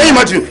me? Can you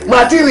imagine?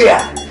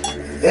 Material.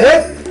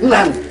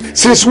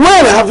 Since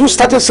when have you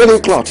started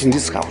selling cloth in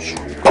this house?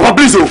 Papa,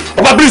 please,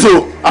 I'm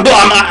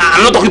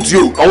not talking to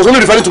you. I was only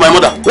referring to my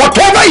mother.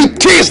 Whatever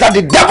it is that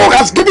the devil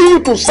has given you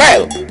to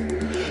sell,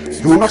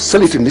 you will not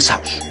sell it in this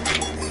house.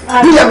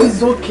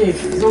 It's okay.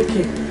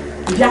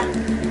 Yeah.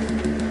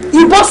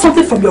 You bought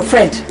something from your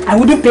friend. I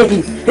wouldn't pay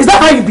him. Is that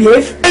how you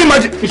behave? Can you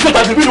imagine? It's not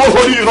that the video was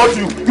holding you, not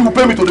you. You will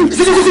pay me today.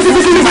 You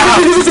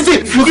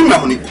give me my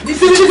money. I'll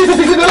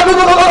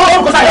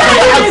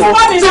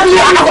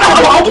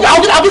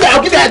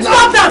give you.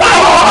 Stop that.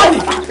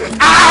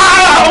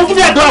 I'll give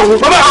you a dog.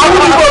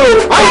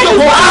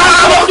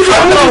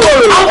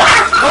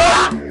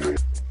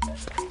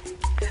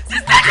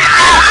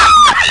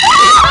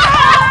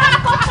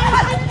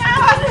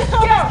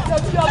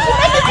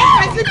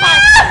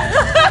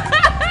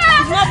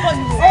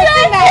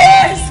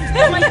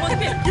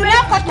 You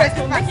never caught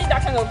myself making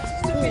that kind of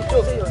stupid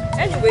joke.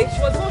 Anyway, she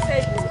was the one who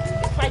said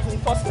the fight in the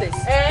first place. So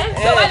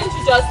why didn't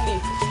you just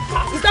leave?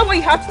 Is that what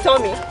you have to tell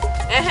me?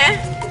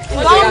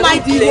 Don't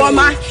mind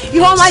Ihoma.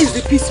 Ihoma is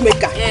the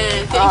peacemaker.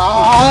 Thank you.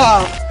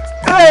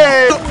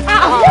 Hey!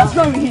 What's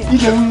wrong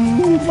with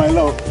him? My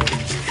love.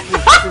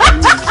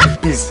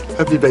 Please,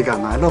 help me beg her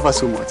now. I love her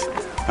so much.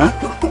 Huh?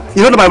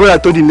 You know that my brother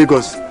told you in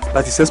Lagos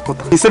that he's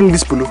exporter. He sent me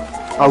this polo.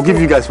 I'll give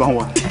you guys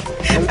one.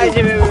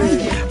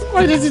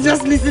 Why did you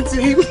just listen to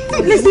him?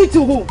 Listen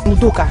to who?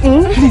 Udoka,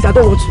 please, I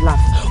don't want to laugh.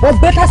 Or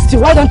better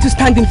still, why don't you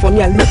stand in for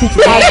me and listen to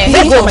me?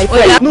 Let's go, my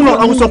friend. No,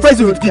 I will surprise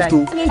you with gift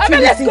too.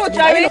 Let's go,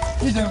 Jerry.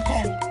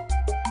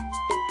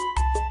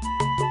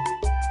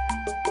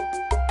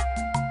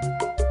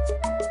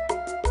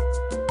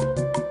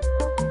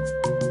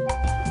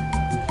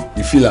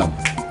 You feel am?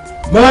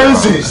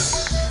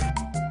 Mansis!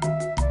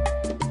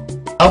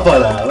 How far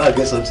now? I'll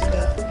get something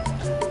now.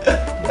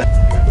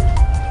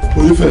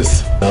 Who you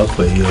first? How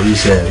for you? You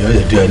say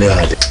you do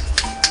anyhow.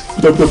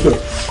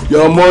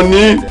 Your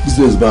money.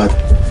 Business bad.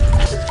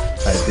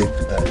 I think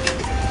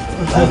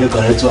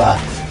connect to her.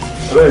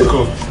 Where you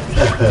come?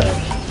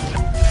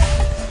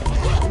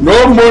 No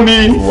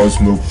money. You want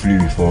smoke free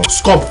before?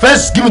 Stop.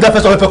 First, give me that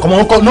first one. Come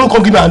on, no,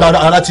 come give me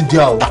another thing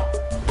there.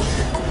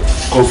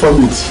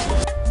 Confirm it.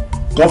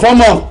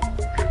 Confirm on.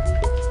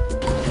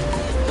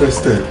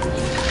 Tested.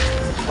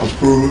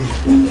 Approved.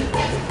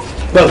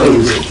 Go.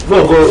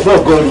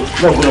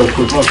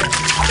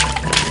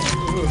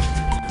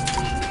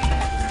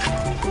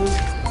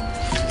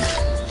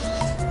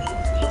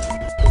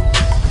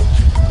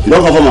 You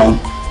don't confirm on?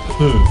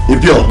 You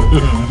pure?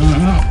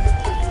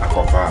 I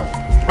confirm.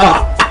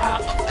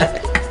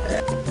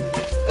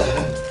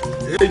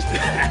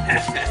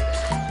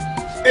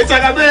 It's a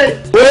gabe.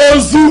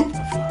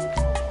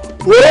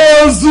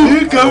 Ozu,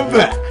 you come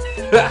back.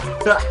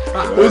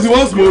 Ozu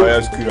once more.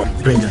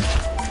 Bring it.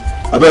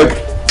 I beg,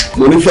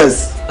 money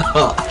first.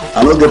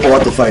 I don't get power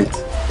to fight.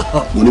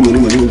 Money.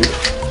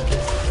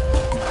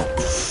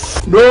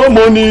 No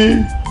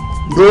money,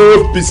 no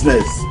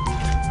business.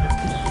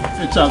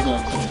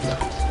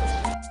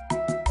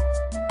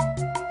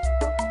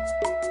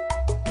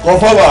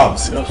 Confirm.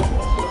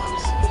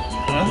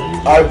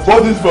 I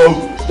bought it from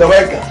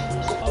Jamaica.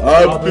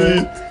 Happy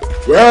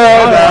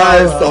when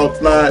I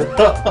supply,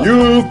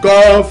 you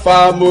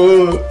confirm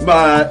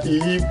my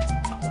eve.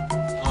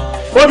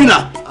 Bobina,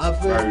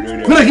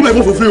 when I give my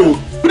phone for free,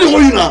 what do you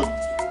want now?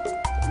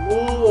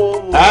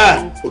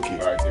 Okay.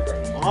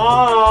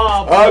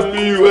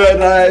 Happy when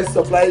I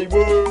supply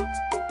you.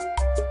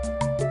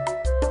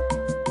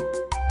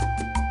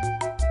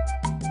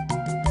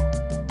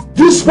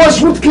 These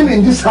boys won't kill me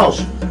in this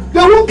house. They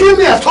won't kill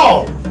me at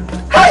all.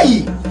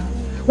 Hey!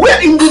 Where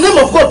in the name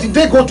of God did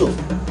they go to?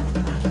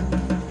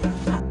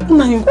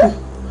 Nayoko,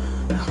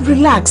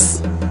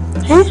 relax.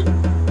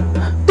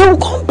 They will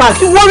come back.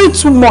 You worry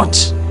too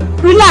much.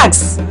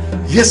 Relax.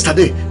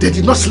 Yesterday, they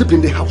did not sleep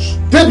in the house.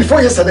 Day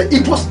before yesterday,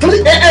 it was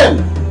 3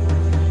 a.m.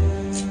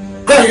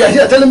 Then you are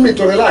here telling me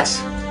to relax.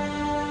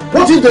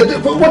 What if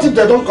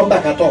they don't come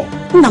back at all?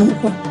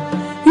 Nayoko,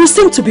 you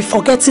seem to be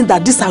forgetting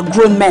that these are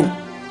grown men.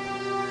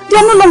 They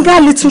are no longer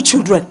little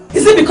children.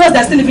 Is it because they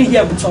are still living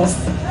here with us?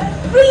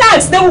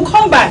 Relax, they will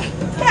come back.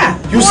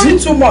 Yeah, you see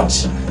too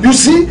much. You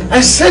see,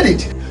 I said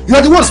it. You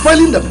are the one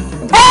spoiling them.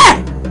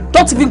 Hey!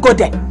 Don't even go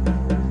there.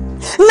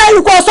 Now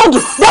you go Osondu.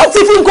 Don't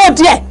even go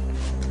there.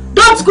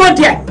 Don't go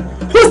there.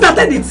 Who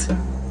started it?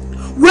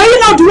 Were you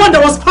not the one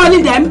that was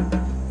spoiling them?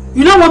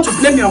 You don't want to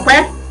blame me,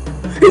 okay?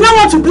 You don't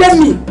want to blame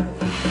me.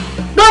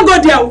 Don't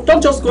go there.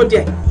 Don't just go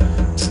there.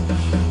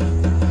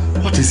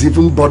 What is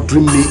even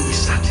bothering me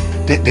is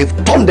that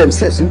they've turned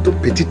themselves into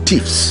petty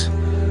thieves.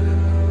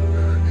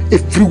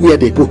 Everywhere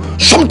they go,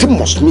 something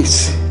must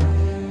miss.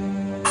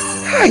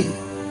 Hi.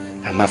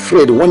 I'm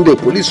afraid one day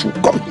police will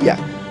come here,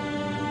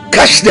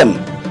 catch them,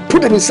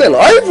 put them in cell,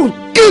 or even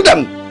kill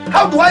them.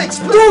 How do I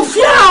explain? To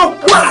fear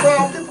what?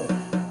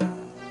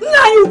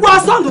 Now you go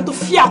Osondu to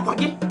fear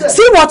again.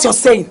 See what you're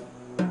saying.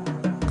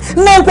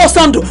 Now you go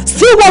Osondu.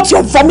 See what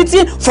you're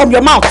vomiting from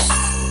your mouth.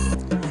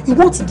 You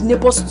want the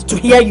neighbors to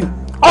hear you.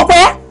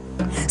 Okay?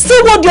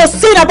 See what you're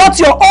saying about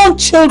your own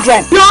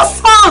children. Your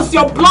sons,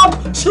 your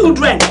blood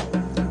children.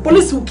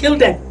 Police will kill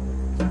them.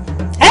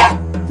 Eh?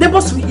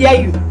 Neighbors will hear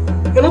you.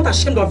 You're not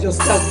ashamed of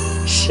yourself.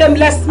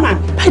 Shameless man.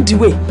 By the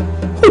way,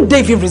 who did they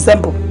even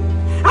resemble?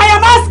 I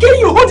am asking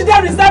you, who did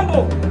they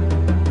resemble?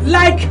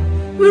 Like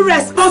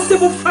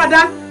irresponsible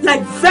father,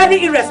 like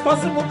very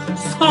irresponsible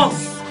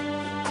sons.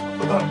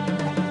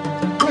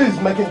 Who is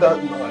making that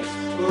noise?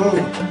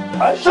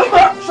 Shut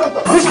up! Shut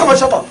up! Please come and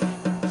shut up!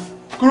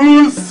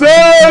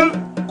 Crusade!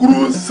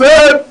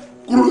 Crusade!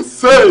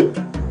 Crusade!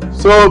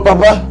 So,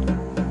 Papa,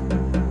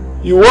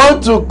 you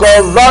want to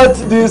convert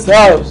this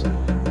house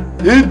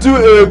into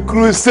a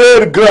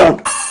crusade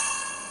ground?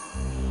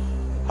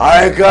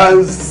 I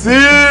can see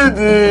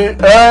the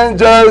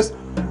angels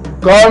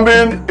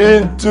coming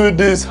into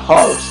this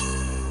house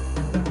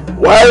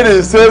while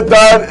the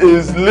Satan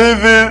is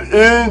living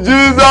in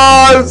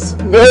Jesus'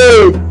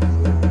 name.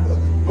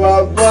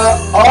 Papa,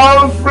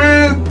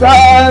 offering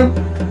time,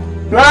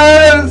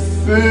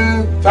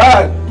 blessing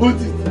time. Put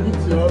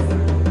your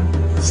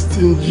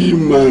stingy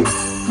man.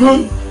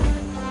 Good.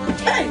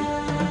 Hey.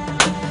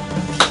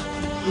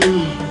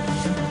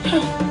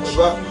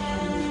 Papa,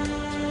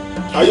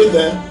 are you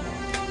there?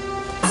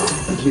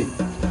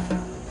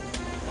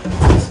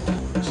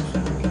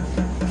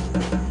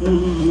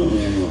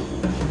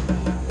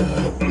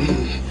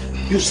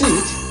 You see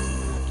it?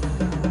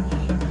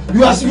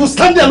 You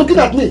stand there looking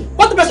at me.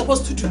 What am I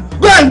supposed to do?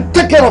 Go and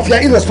take care of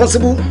your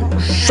irresponsible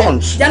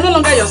sons. They are no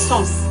longer your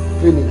sons.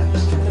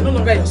 Criminals. They are no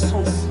longer your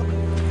sons.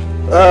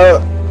 I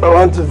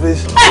want to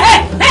visit.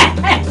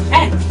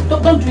 Hey!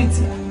 Don't do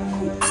it.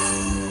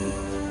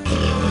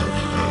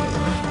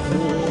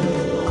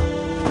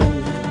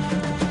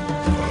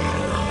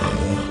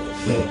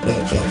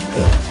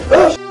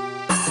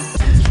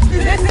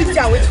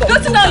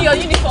 Don't sit down your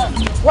uniform.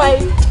 Why?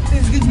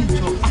 Please give me a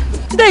job.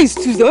 Today is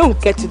Tuesday. When we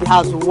get to the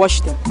house, we'll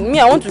wash them. Me,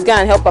 I want to go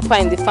and help Papa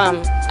in the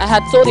farm. I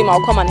had told him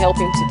I'll come and help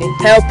him today.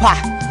 Help her.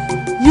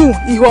 You,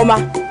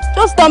 Ihoma,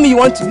 just tell me you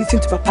want to listen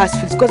to Papa's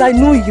feelings because I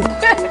know you.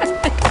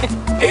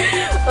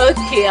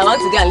 Okay, I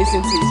want to go and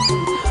listen to his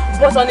food.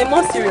 But on a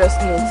more serious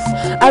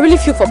note, I really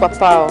feel for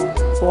Papa.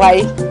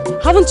 Why?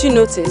 Haven't you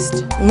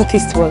noticed?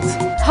 Noticed what?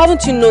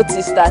 Haven't you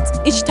noticed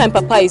that each time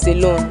Papa is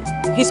alone,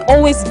 he's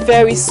always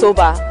very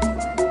sober?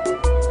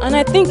 And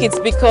I think it's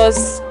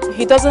because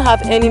he doesn't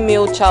have any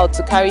male child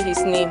to carry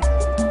his name.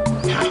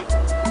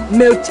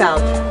 Male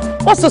child?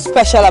 What's so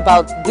special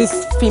about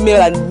this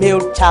female and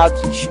male child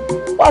issue?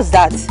 What's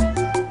that?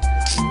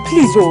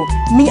 Please,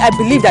 me, I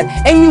believe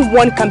that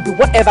anyone can be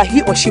whatever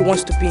he or she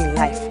wants to be in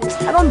life.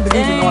 I don't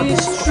believe in all this.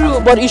 It's true,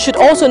 but you should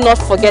also not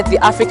forget the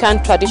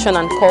African tradition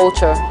and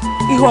culture.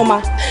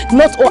 Ihoma,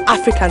 not all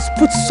Africans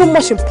put so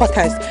much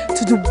importance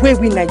to the way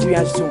we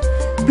Nigerians do.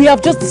 We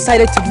have just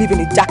decided to live in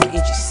the dark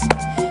ages.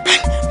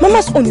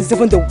 Mama's own is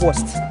even the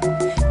worst.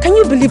 Can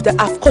you believe that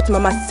I've caught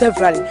Mama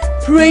severally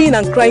praying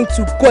and crying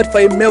to God for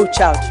a male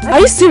child?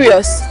 Are you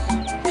serious?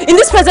 In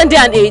this present day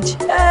and age?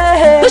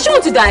 Does she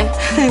want to die?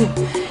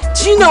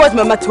 Do you know what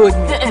Mama told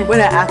me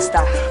when I asked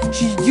her?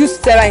 She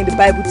used Sarah in the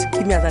Bible to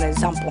give me as an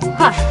example.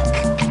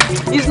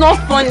 It's not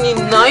funny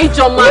now. It's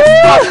your man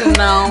talking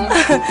now.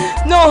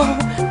 No,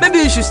 maybe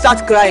you should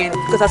start crying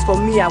because as for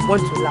me, I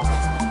want to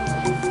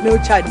laugh. Male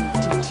child indeed.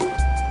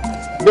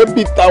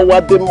 Baby,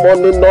 tawa the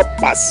money not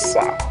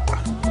passa.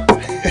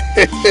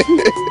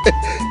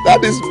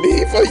 That is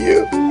me for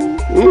you.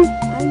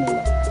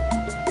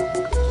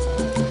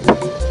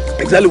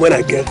 Exactly when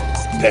I get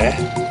there.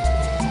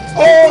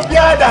 Oh,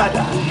 yeah,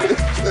 dada.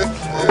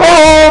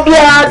 Oh,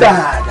 yeah,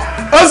 dada.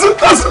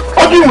 That's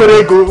Obi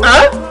Werego.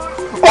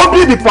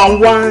 Obi the palm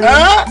wine.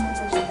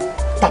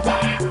 Papa.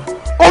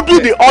 Obi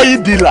the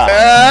oil dealer.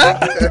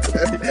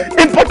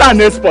 Importer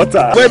and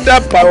exporter. Whether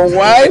palm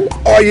wine,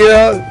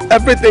 oil,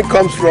 everything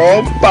comes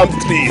from palm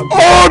tree.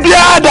 Oh,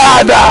 yeah,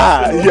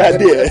 dada. You are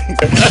there.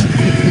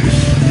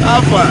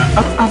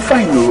 I'm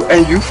fine, though.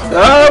 And you?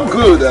 I'm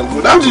good.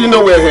 How did you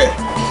know we're here?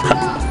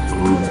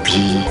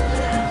 Ruby,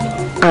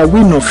 are we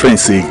not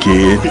friends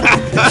again?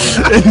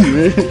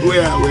 Anyway, we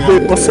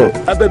are. What's up?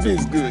 Our baby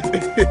is good.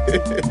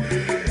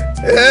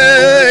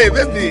 Hey,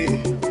 baby.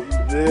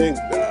 Drink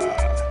that.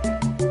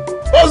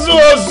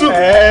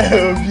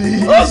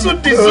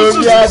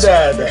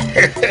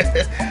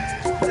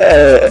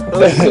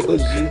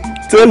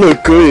 Tell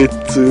Okoye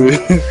to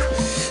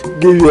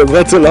give you a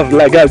bottle of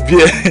lager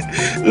beer.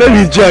 Let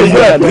me join you.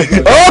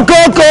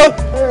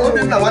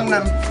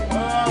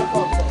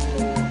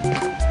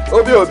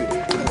 Obi,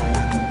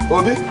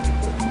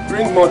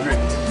 bring more drink.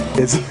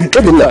 Yes.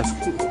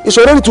 It's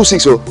already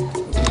 2:06, oh.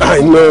 I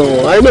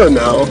know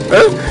now.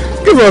 Huh?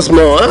 Give us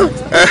more, huh?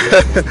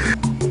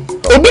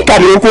 Obi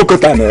can you cook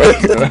it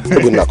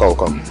now?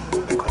 Come.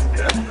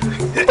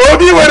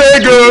 Obi, where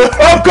you go?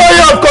 Okoye,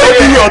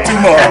 you're too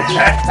much.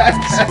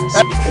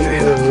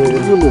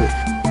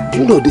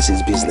 You know this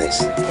is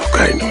business.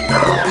 Okay, I know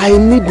now. I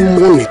need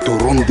money to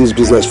run this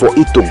business for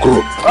it to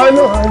grow. I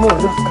know.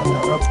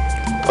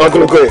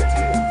 Okay.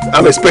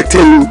 I'm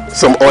expecting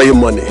some oil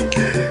money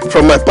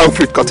from my palm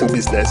fruit cutting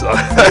business.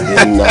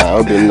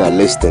 Obinna,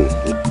 listen.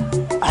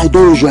 I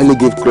don't usually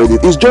give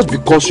credit. It's just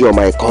because you're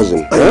my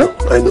cousin. I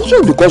know. It's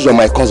just because you're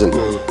my cousin. I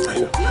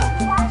know.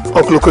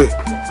 Uncle Okoye,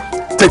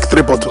 take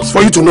 3 bottles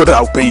for you to know that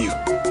I'll pay you.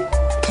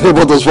 3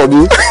 bottles for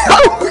me?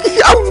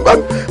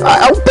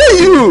 I'll pay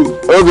you.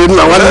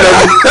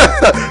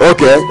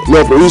 Okay,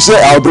 no, but you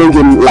say I'll bring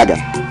him lager.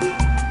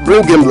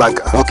 Bring him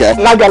lager. Okay.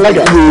 Lager.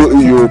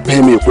 You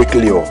pay me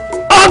quickly, oh.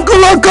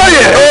 Uncle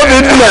Okoye!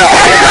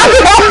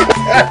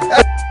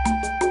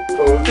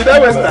 Did I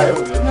waste time?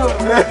 No.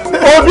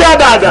 Obi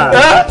Adada!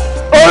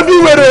 Obi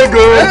where you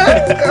go?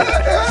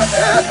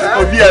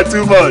 Obi are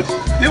too much.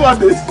 You want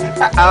this?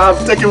 I'm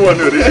taking one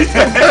already.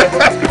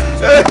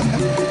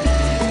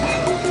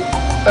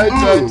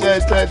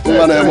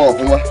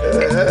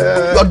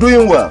 You're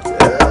doing well.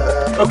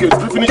 Okay,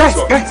 finish this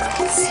one. Guys,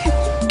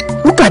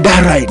 look at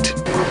that ride.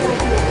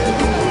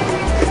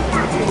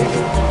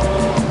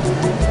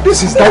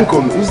 This is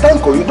Danko. It's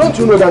Danko. You don't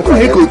know Danko?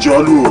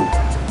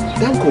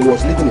 Danko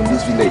was living in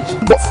this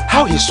village. But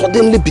how he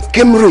suddenly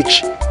became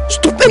rich,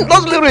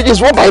 stupendously rich,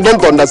 is what I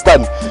don't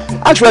understand.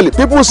 Actually,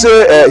 people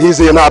say he's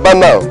in Aba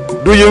now,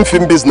 doing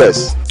film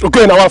business.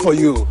 Okay, now what for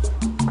you?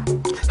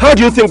 How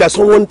do you think that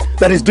someone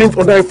that is doing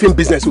ordinary film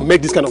business will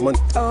make this kind of money?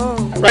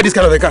 Ride this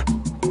kind of a car?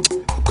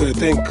 Okay, I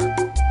think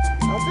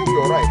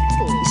you're right.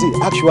 See,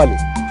 actually,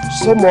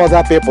 some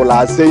other people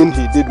are saying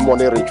he did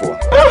money ritual.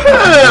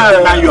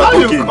 Now you are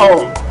talking.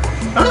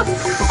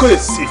 Okay,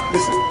 see,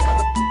 listen.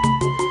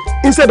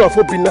 Instead of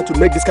hoping not to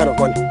make this kind of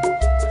money,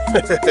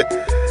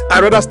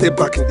 I'd rather stay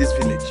back in this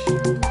village,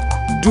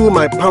 do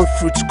my palm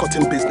fruit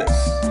cutting business.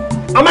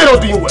 Am I not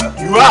doing well?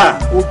 You are.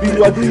 Obi,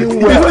 you are doing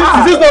well.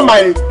 Is this not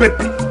my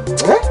baby?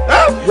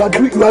 You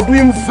are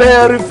doing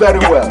very, very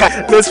well.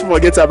 Let's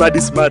forget about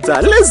this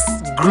matter. Let's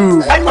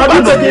groove.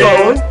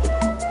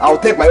 I'll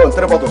take my own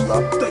 3 bottles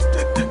now.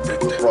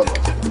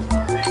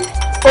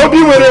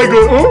 Obi where you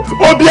go?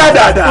 Obi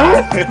Adada.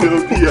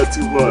 Obi, you're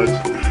too much.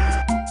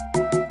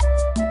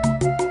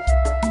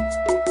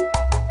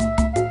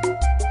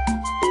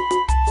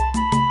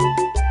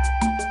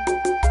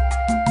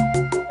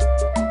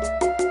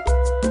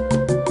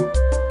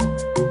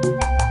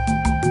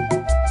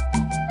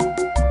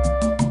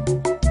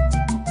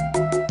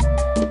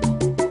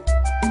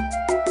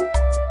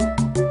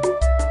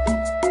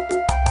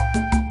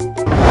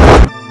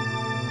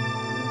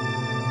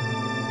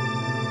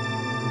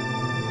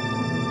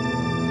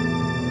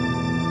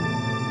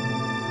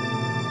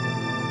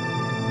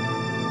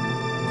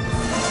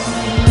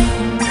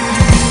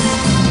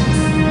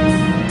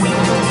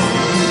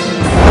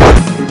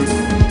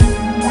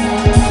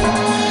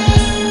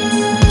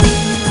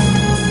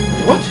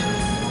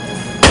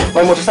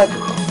 My motorcycle.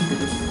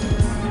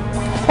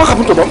 What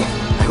happened to them?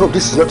 I hope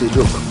this is not a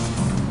joke.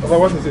 Papa,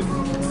 what is it?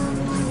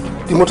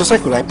 The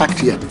motorcycle I parked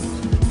here.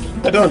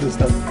 I don't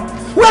understand.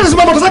 Where is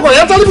my motorcycle?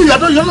 I'm telling you, you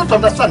don't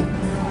understand.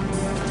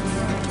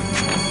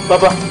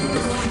 Papa,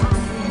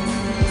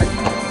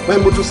 my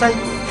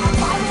motorcycle.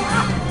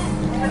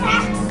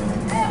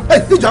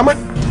 Hey, Jama,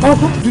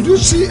 did you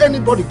see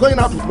anybody going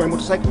out with my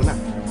motorcycle now?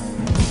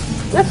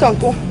 Yes,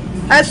 Uncle.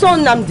 I saw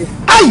Nnamdi.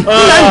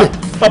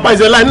 Papa is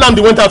a lie.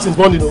 Nnamdi went out since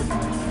morning.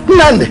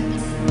 Nnamdi.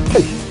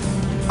 Hey.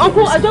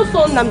 Uncle, I just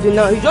saw Nnamdi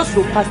now. He just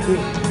rode past me.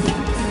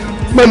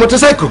 My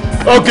motorcycle.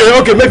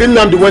 Okay. Maybe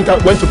Nnamdi went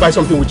to buy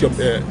something with your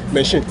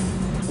machine.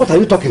 What are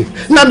you talking?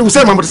 Nnamdi will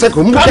sell my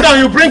motorcycle. Calm down,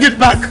 you bring it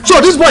back.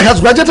 So this boy has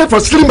graduated for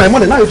stealing my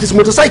money. Now it is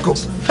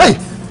motorcycles. Hey.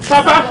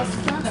 Papa,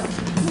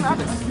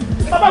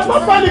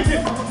 stop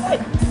panicking.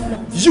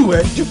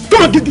 You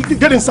come on,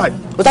 get inside.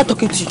 Without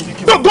talking to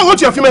you. Go to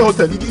your female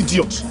hostel,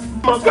 idiot.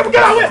 Get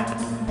away.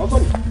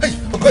 Hey,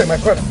 okay, my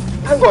brother.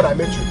 Thank God I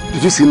met you.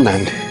 Did you see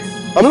Nnamdi?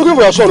 I'm looking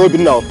for your son,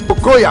 Obinna now.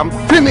 Okoye, I'm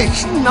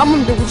finished.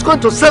 Nnamdi was going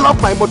to sell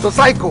off my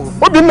motorcycle.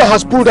 Obinna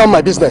has pulled down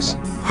my business.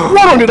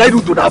 What wrong did I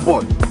do to that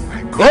boy?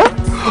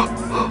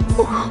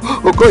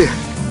 Okoye,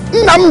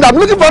 Nnamdi, I'm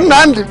looking for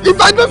Nnamdi.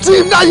 If I don't see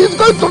him now, he's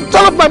going to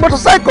sell off my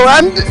motorcycle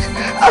and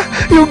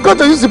you've got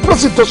to use the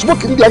proceeds to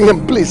smoke in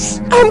the place.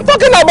 I'm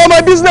talking about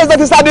my business that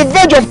is at the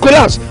verge of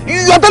collapse.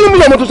 You're telling me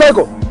your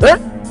motorcycle?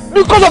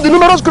 Because of the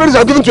numerous credits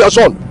I've given to your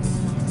son.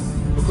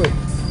 Okay,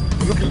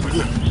 I'm looking for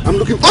you. I'm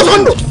looking for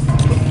Osondu!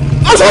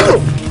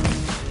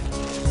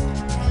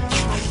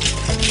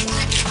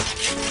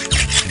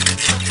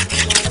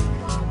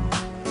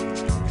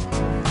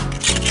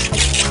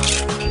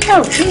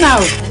 Now,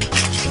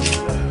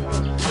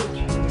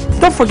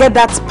 don't forget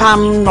that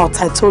palm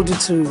nut I told you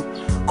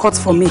to cut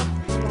for me.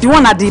 The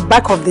one at the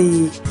back of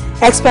the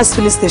express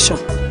filling station.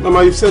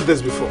 Mama, you've said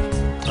this before.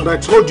 And I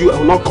told you I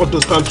will not cut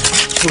those palm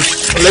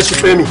fruits unless you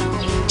pay me.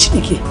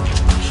 Chineke.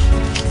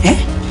 Eh?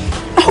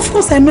 Of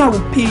course I know I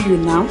will pay you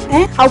now.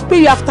 Eh? I'll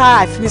pay you after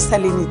I finish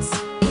selling it.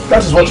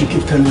 That is what you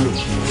keep telling me.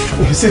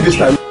 You see this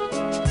time,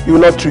 you will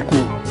not trick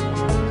me.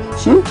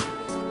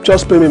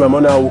 Just pay me my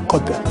money, I will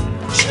cut them.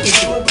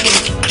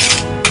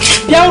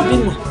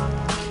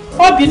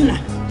 Obinna.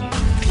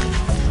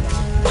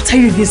 What are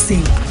you even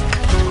saying?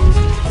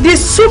 The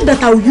soup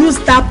that I'll use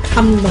that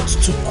palm nut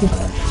to cook.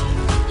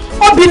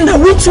 Obinna,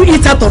 won't you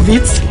eat out of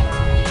it?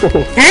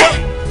 Eh?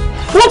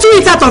 Won't you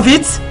eat out of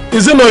it?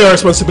 Is it not your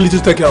responsibility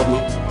to take care of me?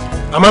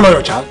 Am I not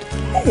your child?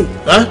 Hey.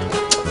 Huh?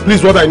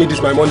 Please, what I need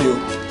is my money.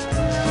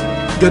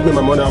 Get me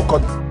my money, I'll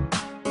cut.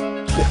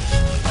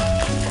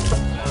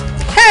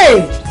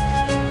 Hey!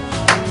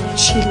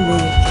 Chile.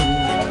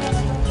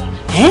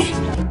 Eh?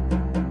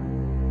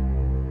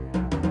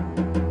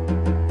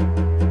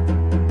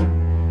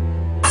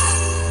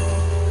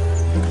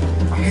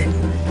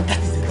 That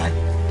is the bike.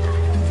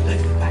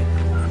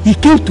 He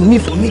came to me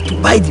for me to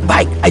buy the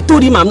bike. I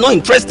told him I'm not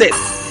interested.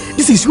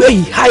 This is where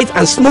he hides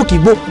and smokes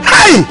Igbo.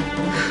 Hey!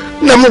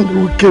 Naman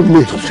will kill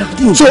me. Stop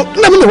shouting. So,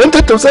 Naman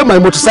wanted to sell my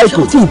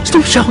motorcycle.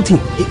 Stop shouting.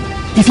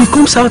 If he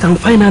comes out and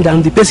finds out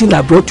I'm the person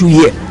that brought you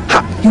here,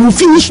 he will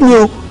finish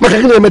me.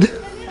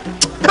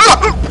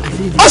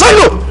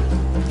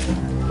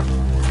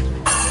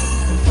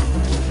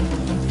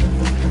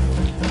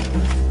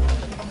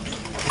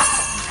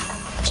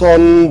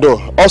 Osondu!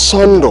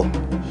 Osondu.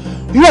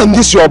 You and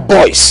this your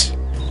boys.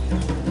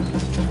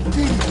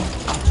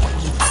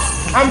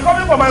 I'm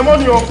coming for my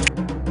money. Oh,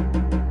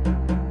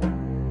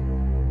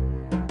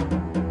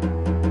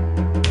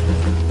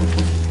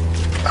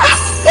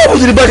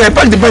 the bike! I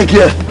parked the bike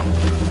here.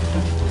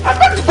 I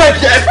parked the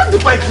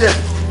bike here.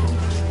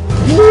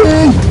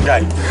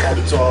 Guy,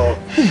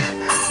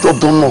 Job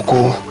don't knock.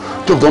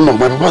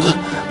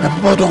 My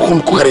papa don't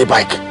come carry a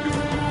bike.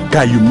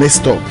 Guy, you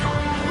messed up.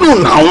 No,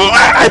 now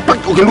I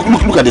packed. Okay,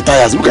 look at the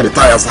tires. Look at the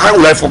tires. How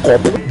will I fuck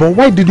up? But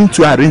why didn't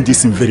you arrange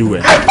this in very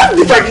well? I packed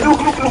the bike.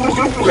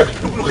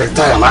 Look at the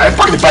tire. I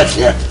packed the bike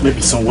here.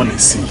 Maybe someone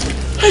is seen.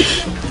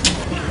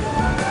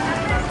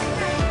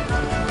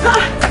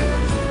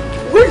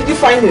 Where did you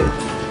find him?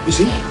 You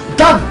see,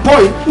 that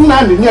boy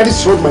nearly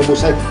sold my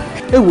motorcycle.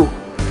 Hey, wo.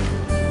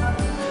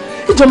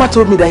 Ijoma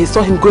told me that he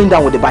saw him going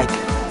down with the bike.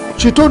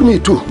 She told me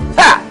too.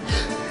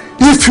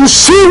 If you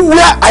see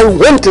where I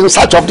went in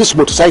search of this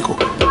motorcycle,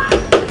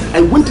 I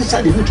went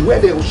inside the hood where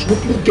they were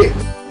smoking gay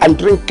and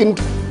drinking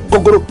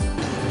gogoro.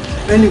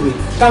 Anyway,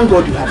 thank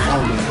God you have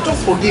found him.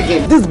 Just forgive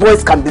him. These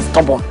boys can be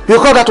stubborn. You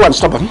call that one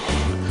stubborn?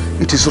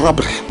 It is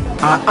robbery.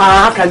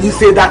 How can you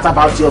say that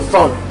about your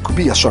son? Could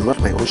be your son, not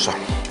my own son.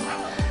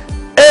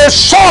 A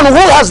son who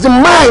has the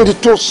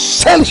mind to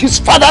sell his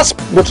father's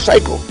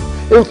motorcycle.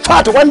 In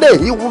fact, one day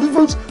he will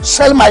even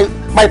sell my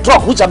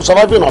truck, which I'm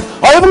surviving on,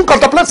 or even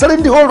contemplate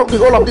selling the whole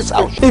of this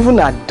house. Even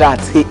at that,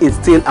 he is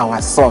still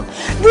our son.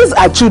 These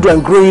are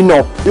children growing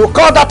up. You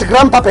call that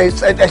grandpapa a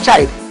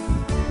child?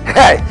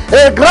 Hey,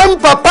 a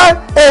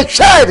grandpapa, a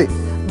child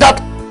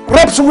that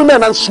rapes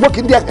women and smoke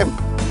in their hemp.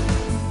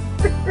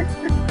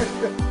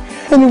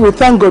 Anyway,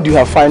 thank God you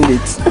have found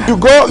it. You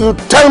go, you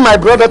tell my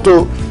brother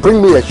to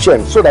bring me a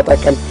chain so that I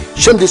can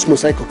chain this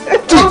motorcycle.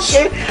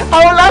 Okay,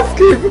 I will ask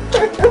him.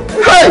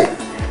 Hey!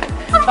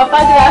 Papa,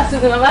 good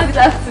afternoon. Mama, good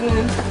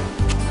afternoon.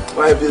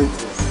 My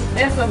beauties.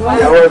 Yes, Papa.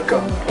 You're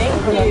welcome.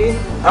 Thank you.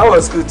 How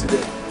was school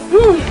today?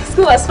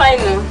 School was fine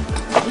now.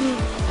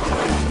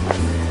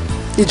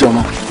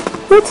 Ijoma,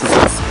 what is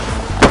it?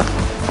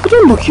 You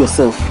don't look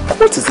yourself.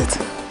 What is it?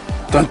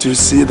 Don't you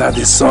see that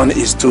the sun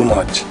is too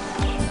much?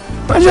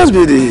 Might just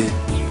be the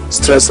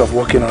stress of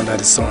working under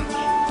the sun.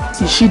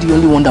 Is she the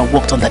only one that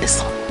worked under the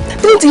sun?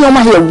 Didn't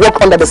Ijoma here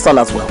work under the sun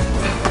as well?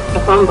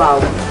 Papa,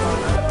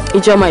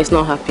 Ijoma is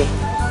not happy.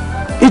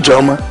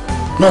 Ijoma?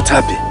 Not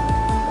happy?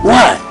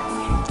 Why?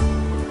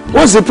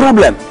 What's the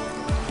problem?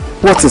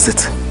 What is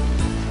it?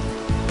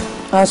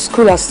 Our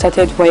school has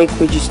started WAEC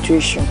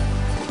registration.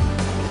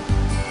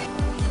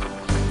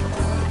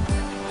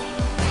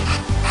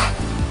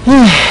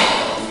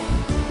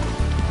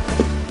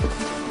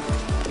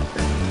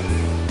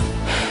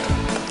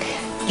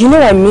 You know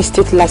I missed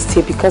it last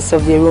year because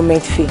of the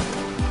enrollment fee.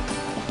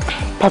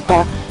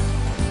 Papa,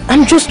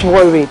 I'm just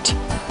worried.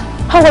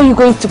 How are you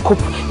going to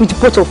cope with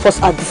both of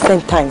us at the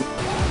same time?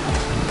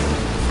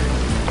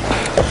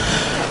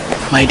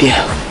 My dear,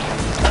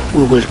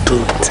 we will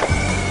do it.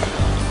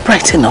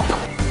 Brighten up.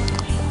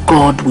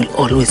 God will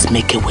always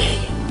make a way.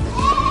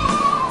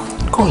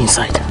 Go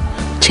inside.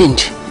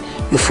 Change.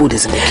 Your food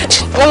is in the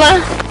kitchen. Mama,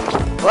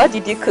 what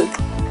did you cook?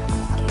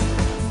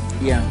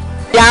 Yam.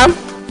 Yam?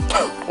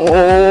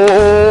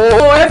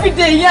 Oh, every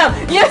day yam.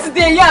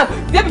 Yesterday yam.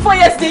 The day before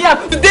yesterday yam.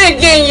 Today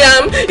again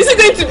yam. Is it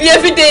going to be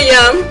every day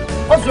yam?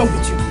 What's wrong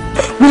with you?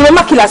 Will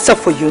Mama kill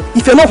herself for you?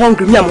 If you're not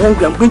hungry, me, I'm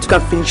hungry. I'm going to go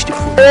and finish the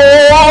food.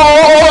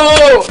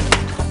 Oh!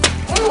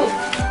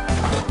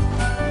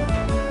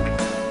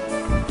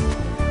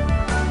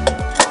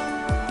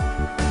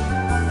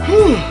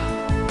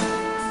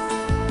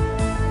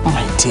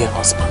 dear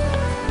husband.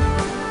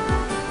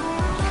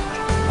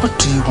 What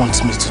do you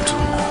want me to do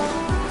now?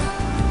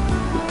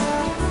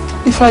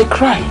 If I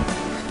cry,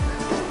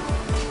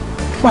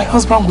 my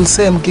husband will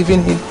say I'm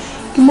giving him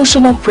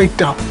emotional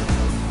breakdown.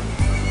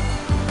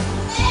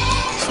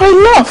 If I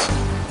laugh,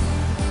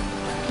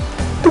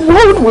 the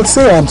world will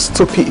say I'm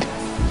stupid.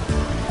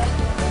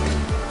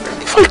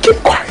 If I keep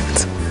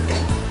quiet,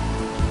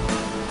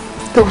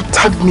 they will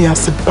tag me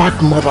as a bad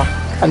mother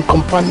and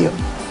companion.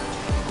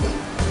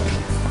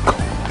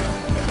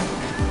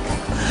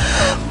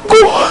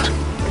 God!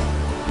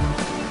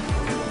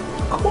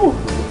 God!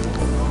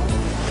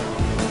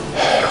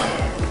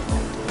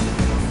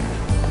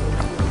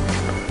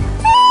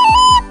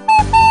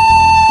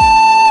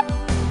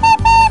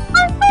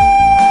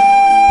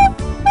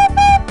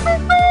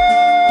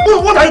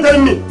 What are you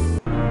telling me?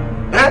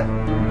 Eh?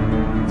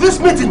 This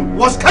meeting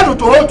was scheduled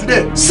to hold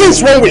today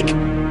since 1 week.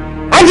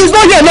 And he's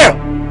not here now.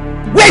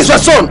 Where is your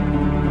son?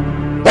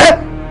 Eh?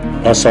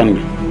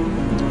 Osondu,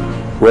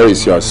 where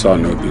is your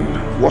son, Obinna?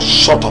 What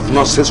sort of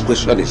nonsense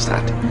question is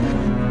that?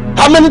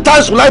 How many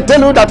times will I tell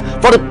you that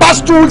for the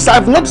past 2 weeks I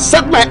have not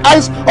set my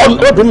eyes on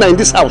Obinna in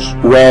this house?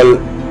 Well,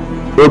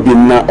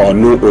 Obinna or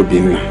no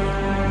Obinna,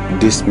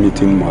 this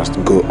meeting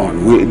must go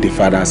on. We, the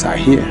fathers, are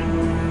here.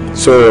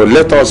 So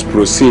let us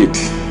proceed.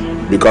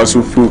 Because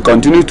if we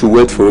continue to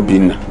wait for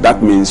Obinna,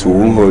 that means we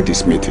won't hold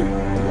this meeting.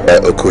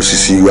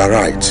 Okosisi, you are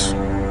right.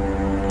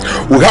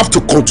 We have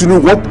to continue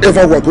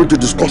whatever we are going to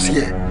discuss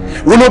here.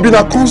 When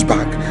Obinna comes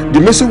back, the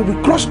message will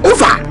be crossed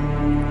over.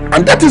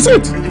 And that is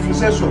it. If you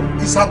say so,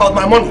 it's about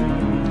my money.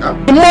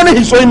 The money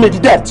he's owing me, the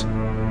debt.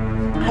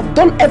 I've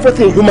done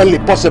everything humanly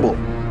possible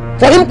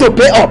for him to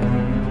pay up.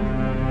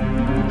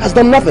 Has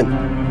done nothing.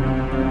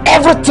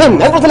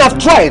 Everything I've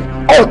tried,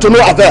 all to no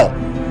avail.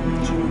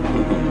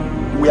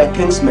 We are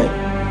kingsmen.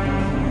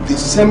 The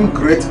same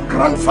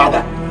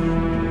great-grandfather.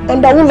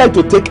 And I won't like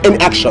to take any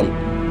action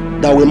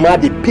that will mar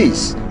the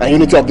peace and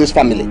unity of this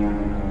family.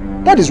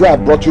 That is why I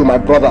brought you, my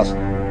brothers.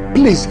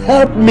 Please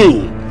help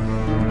me.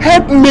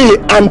 Help me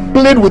and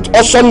plead with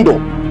Osondu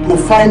to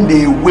find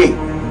a way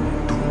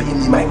to pay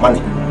me my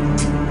money.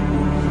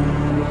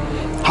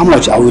 How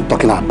much are we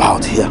talking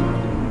about here?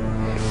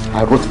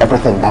 I wrote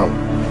everything down.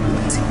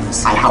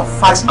 I have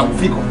facts and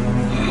figures.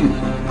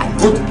 I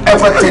wrote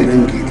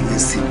everything.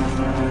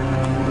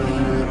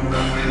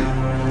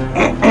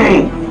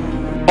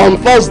 On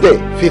Thursday,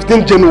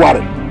 15th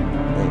January,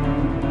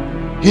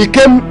 he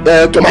came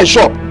to my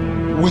shop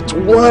with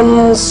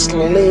one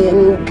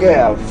slim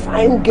girl,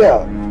 fine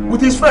girl,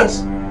 with his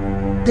friends.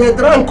 They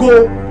drank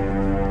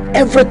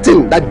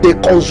everything that they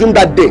consumed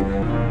that day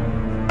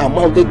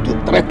amounted to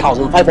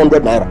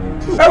 3,500 naira.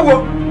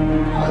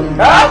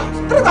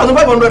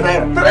 3,500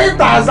 naira.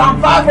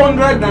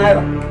 3,500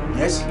 naira.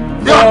 Yes.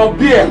 For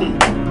beer.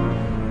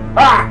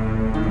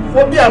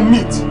 For beer and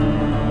meat.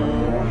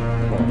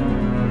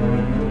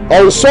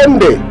 On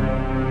Sunday,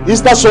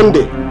 Easter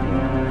Sunday,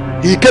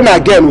 he came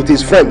again with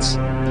his friends.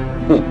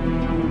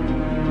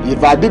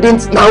 If I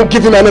didn't now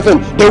give him anything,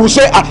 they will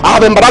say I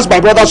have embarrassed my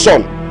brother's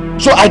son.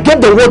 So I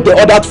gave them what they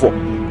ordered for.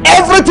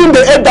 Everything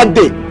they ate that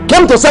day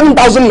came to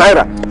 7,000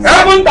 naira.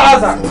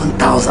 7,000?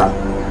 1,000.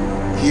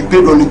 He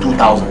paid only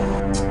 2,000.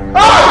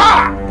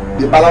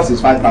 The balance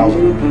is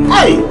 5,000.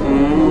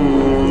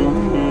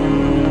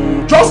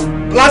 Just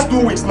last 2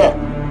 weeks now,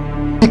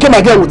 he came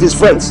again with his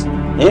friends.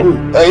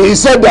 He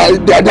said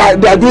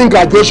they are doing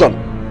graduation.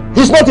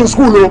 He's not in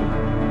school, no.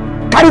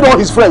 Carried all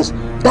his friends.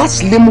 That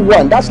slim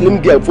one, that slim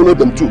girl followed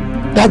them too.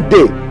 That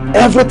day,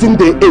 everything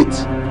they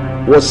ate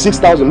was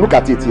 6,000. Look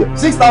at it here.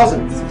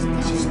 6,000.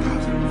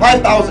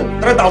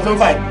 5,000.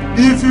 3,500.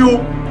 If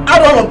you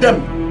add all of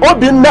them,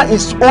 Obinna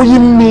is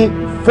owing me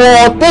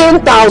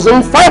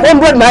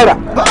 14,500 naira.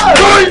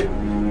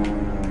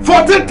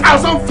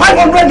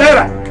 14,500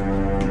 naira.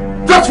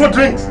 Just for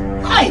drinks.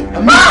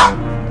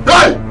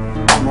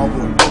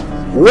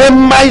 When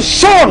my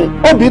son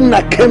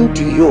Obinna came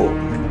to you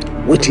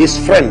with his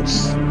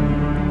friends,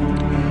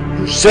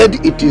 you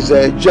said it is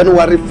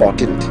January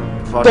 14th.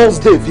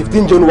 Thursday,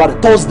 15 January.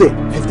 Thursday,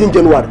 15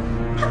 January.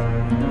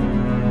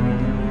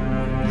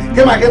 He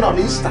came again on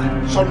Easter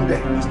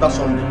Sunday. Easter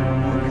Sunday.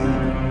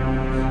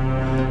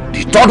 Okay.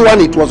 The third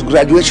one, it was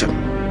graduation.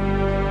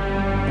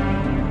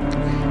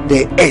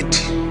 They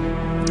ate,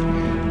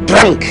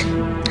 drank,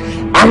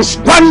 and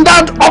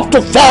squandered up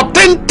to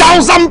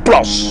 14,000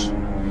 plus.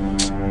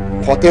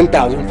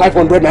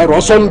 14,500 naira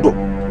Osondu.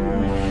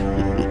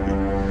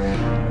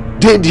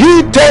 Did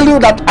he tell you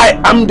that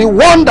I am the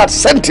one that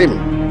sent him?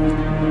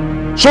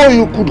 So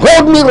you could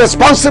hold me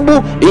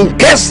responsible in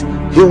case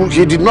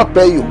he did not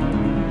pay you.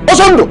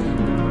 Osondu,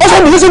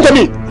 listen to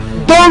me.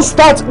 Don't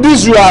start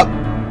this your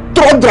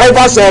truck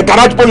drivers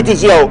garage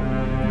politics here.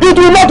 It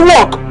will not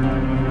work.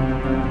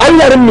 Are you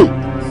hearing me?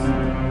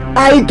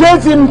 I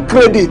gave him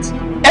credit.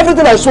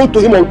 Everything I sold to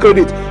him on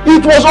credit.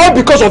 It was all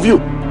because of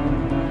you.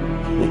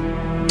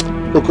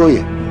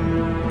 Okoye,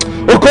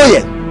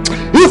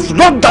 if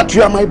not that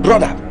you are my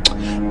brother,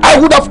 I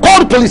would have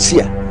called police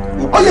here.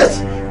 Oh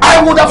yes, I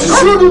would have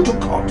followed you to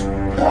court.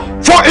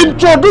 for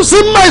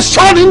introducing my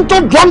son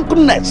into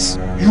drunkenness.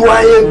 You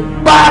are a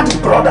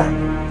bad brother.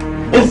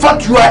 In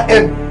fact, you are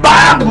a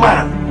bad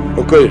man.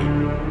 Okay,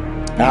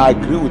 I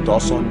agree with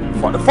Osondu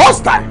for the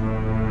first time.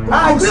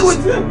 I agree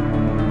with him.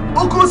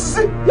 Uncle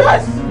Sisi?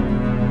 Yes.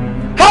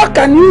 How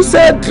can you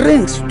sell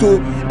drinks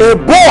to a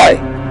boy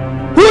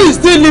who is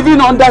still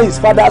living under his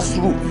father's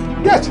roof?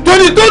 Yes. To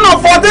the tune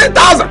of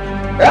 14,000.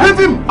 Leave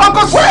him.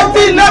 Uncle Sisi.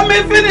 Wait, let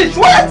me finish.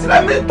 Wait,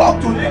 let me talk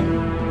to him.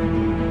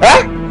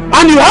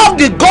 And you have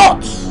the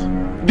guts,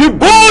 the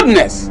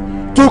boldness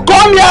to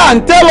come here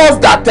and tell us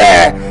that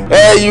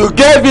you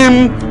gave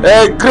him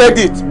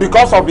credit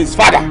because of his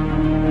father.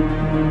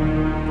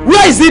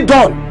 Where is it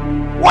done?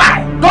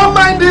 Why? Don't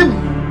mind him.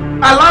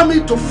 Allow me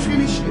to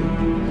finish him.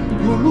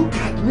 You look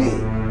at me.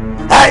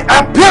 I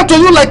appear to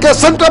you like a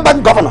central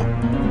bank governor.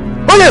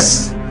 Oh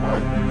yes.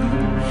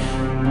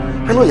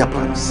 I know your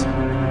plans.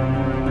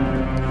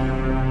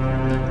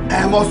 I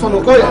am also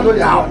not going. I know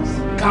your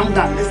plans. Calm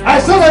down. Listen. I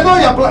said I know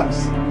your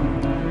plans.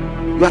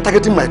 You are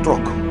targeting my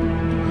truck.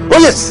 Oh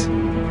yes.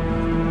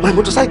 My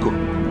motorcycle.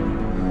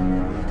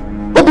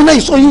 Obina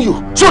is owing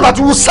you so that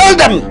you will sell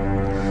them.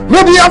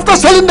 Maybe after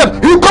selling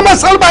them, you come and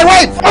sell my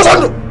wife.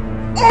 Osondu,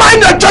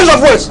 mind your choice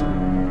of words.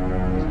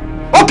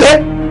 Okay.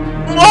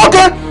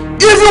 Okay.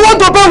 If you want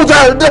to pay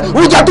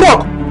with your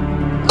truck,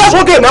 that's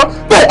okay now.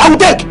 Pay, I will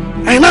take.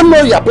 I now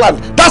know your plans.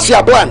 That's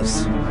your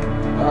plans.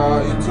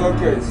 It's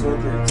okay, it's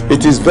okay.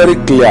 It is very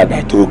clear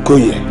that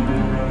Okoye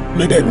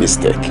made a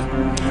mistake.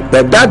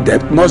 But that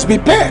debt must be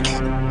paid.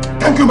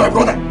 Thank you, my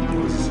brother.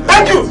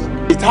 Thank you.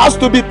 It has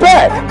to be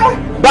paid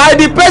by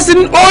the person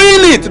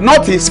owing it,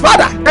 not his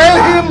father.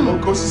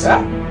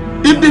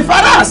 If the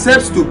father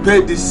accepts to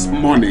pay this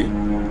money,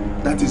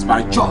 that is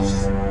by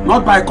choice,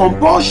 not by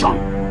compulsion.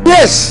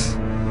 Yes.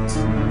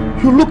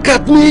 You look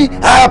at me,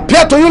 I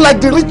appear to you like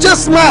the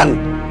richest man.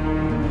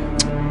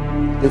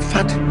 In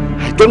fact,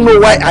 I don't know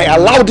why I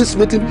allowed this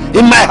meeting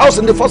in my house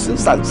in the first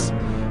instance.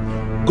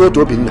 Go to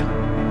Obina.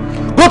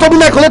 Go to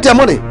Obina and collect your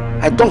money.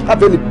 I don't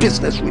have any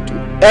business with you.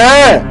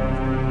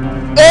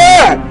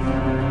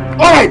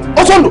 Alright,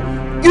 Osondu,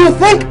 you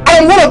think I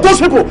am one of those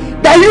people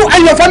that you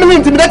and your family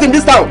intimidate in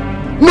this town?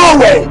 No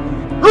way.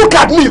 Look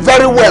at me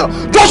very well.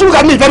 Just look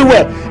at me very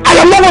well. I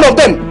am not one of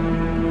them.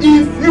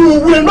 If you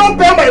will not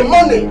pay my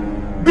money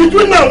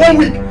between now and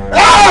 1 week,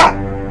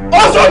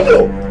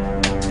 Osondu!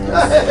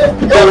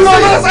 You will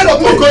not other side of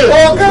me.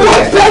 Don't pay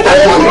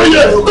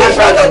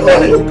that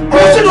money.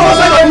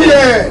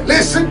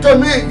 Listen to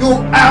me.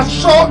 You are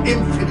so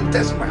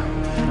infinitesimal.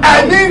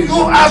 I mean,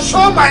 you are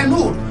so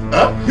minute.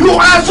 You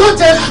are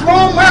such a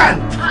small man.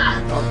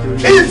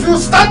 If you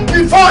stand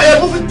before a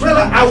movie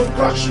trailer, I will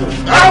crush you.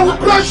 I will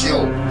crush you.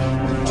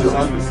 You're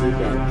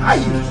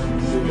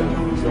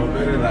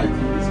very right in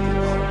this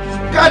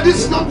case. God,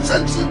 this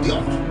nonsense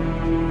idiot.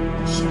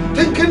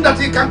 Thinking that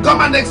he can come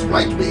and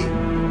exploit me.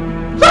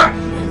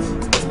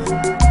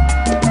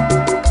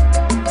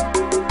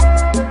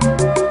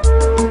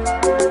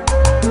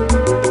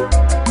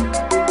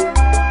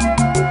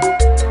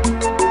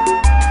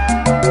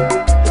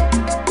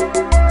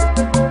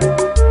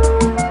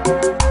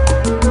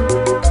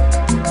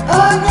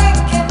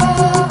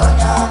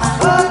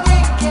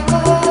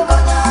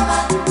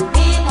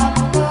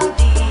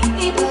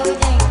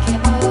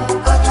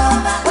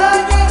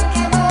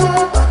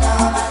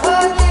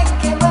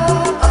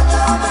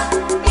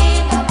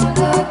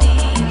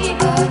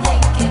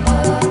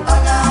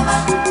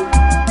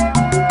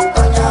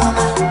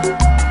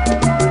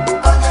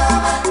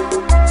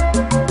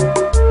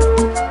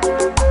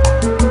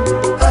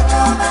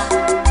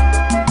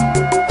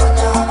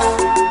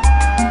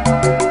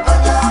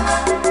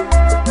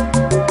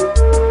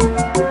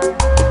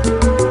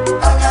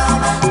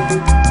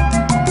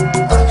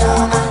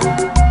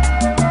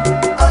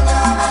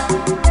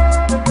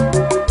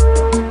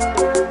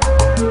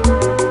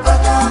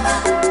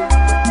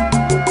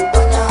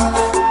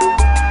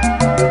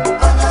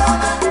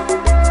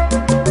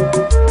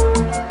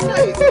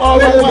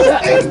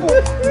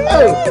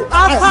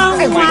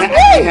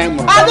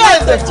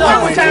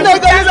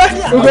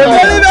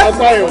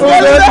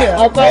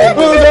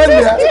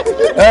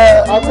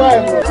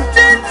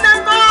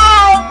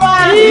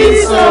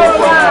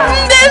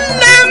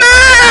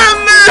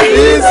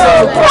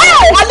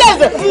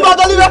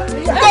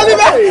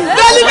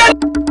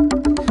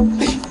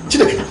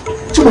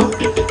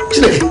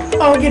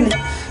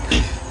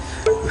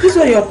 This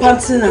way you're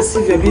panting as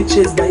if you're being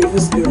chased by evil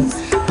spirits.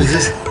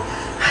 Because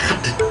I had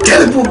a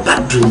terrible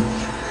bad dream.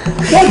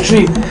 What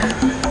dream?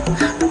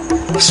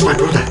 It's my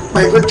brother,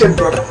 my wretched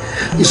brother,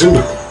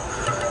 Izundu.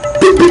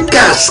 Big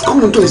cars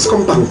come into his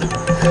compound.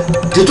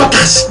 The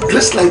daughters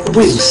dressed like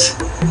wings.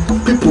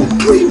 People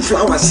throwing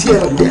flowers here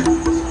and there.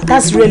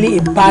 That's really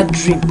a bad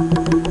dream.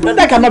 No,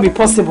 that cannot be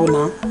possible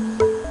now.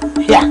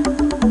 Yeah.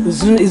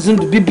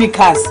 Izundu, big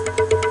cars,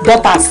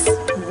 daughters,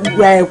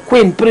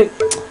 queen,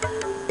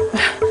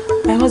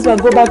 my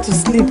husband, go back to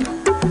sleep.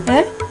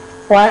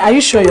 Or are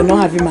you sure you're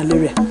not having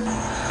malaria?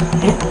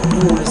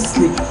 No,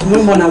 sleep.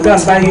 Tomorrow morning I'll go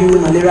and buy you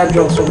malaria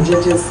drugs from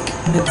JJ's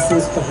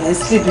medicine store.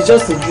 Sleep is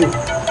just a dream.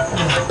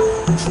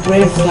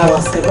 Rain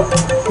flowers.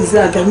 Is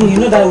that, I mean, you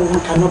know that woman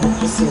cannot be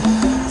possible.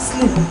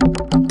 Sleep.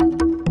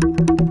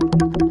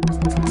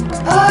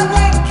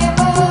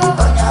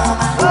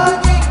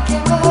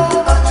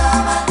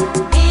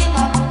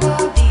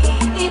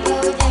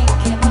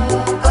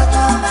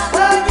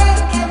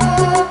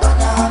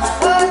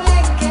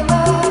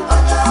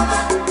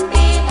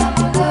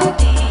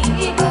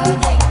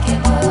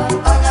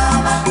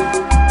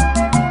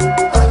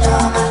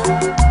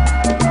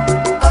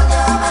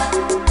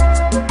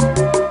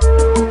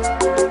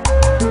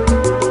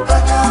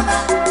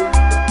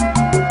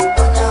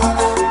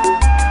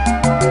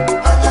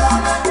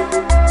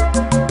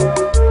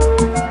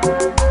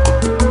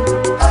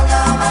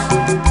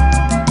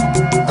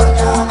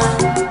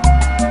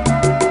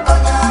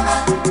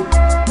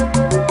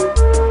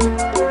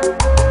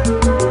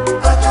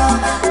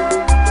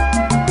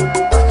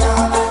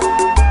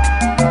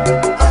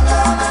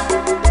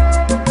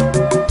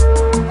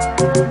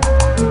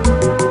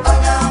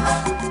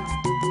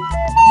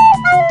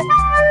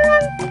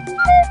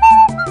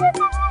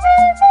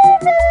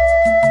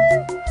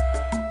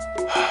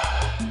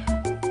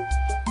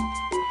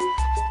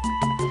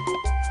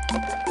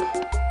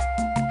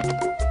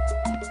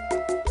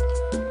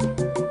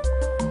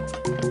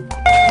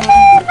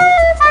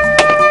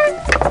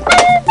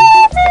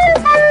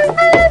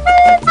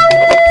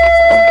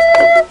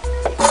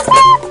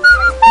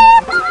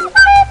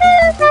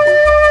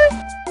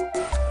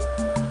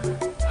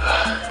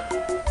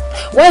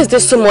 Why is there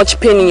so much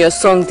pain in your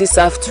song this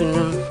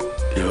afternoon?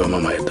 Your mama,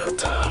 my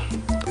daughter.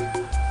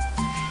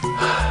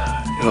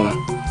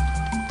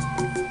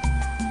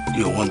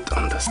 You won't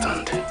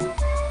understand.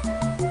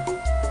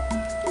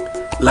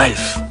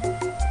 Life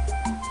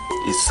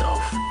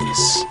itself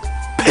is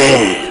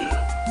pain.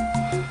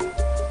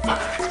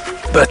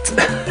 But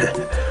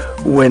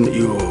when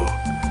you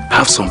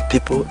have some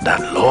people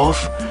that love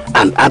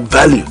and add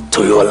value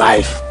to your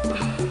life,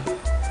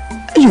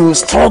 you will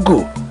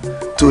struggle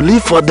to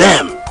live for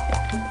them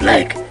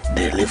like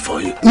they live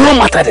for you, no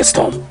matter the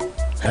storm.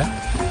 Huh?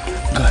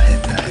 Go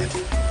ahead, go ahead.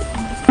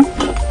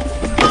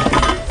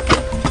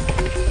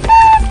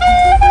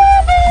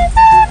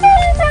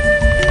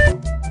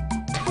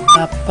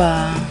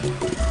 Papa.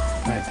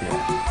 My dear.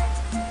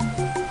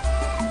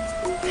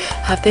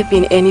 Have there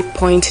been any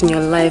point in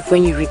your life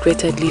when you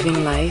regretted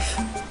living life?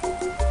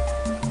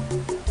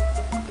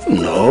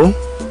 No.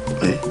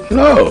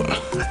 No.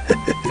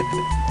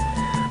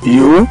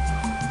 You?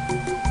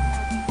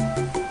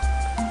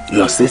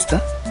 Your sister?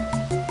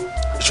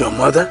 Your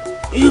mother?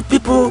 You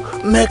people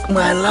make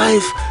my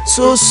life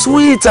so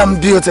sweet and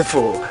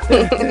beautiful.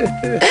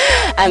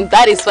 And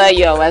that is why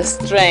you are our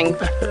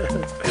strength.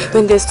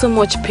 When there's so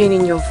much pain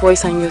in your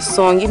voice and your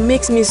song, it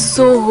makes me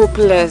so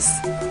hopeless.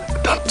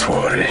 Don't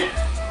worry.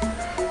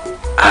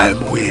 I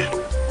will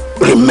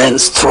remain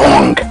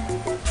strong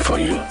for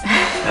you.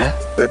 Huh?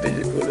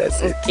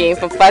 Okay,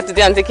 Papa,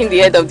 today I'm taking the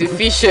head of the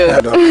fish.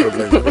 No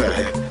problem. Go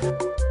ahead.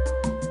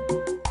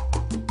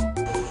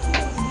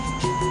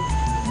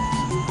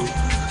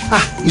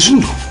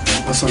 Izundu,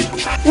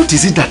 what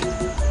is it that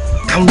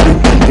can't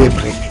they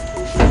bring?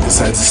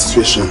 Besides the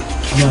situation,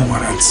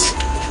 warrants.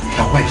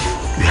 Your wife,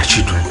 your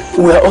children.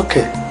 We are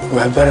okay. We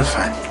are very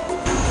fine.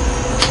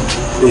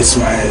 It's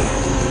my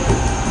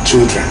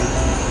children.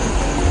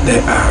 They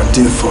are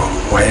due for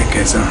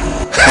WAEC exam.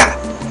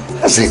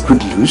 That's a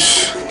good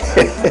news.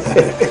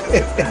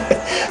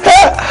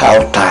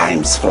 How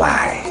times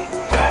fly.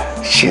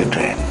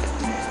 Children.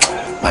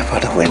 My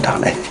father went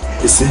on it.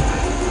 You see,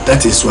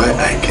 that is why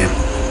I came.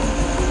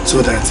 So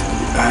that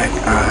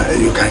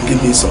you can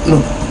give me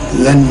some,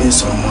 lend me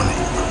some money.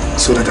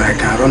 So that I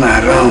can run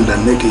around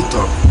and make it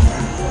up.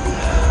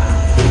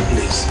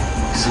 Please.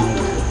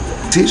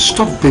 See,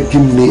 stop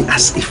begging me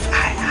as if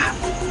I am.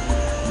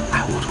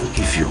 I wouldn't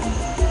give you.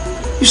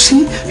 You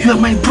see, you are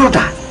my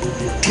brother.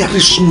 There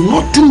is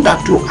nothing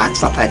that you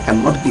ask that I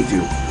cannot give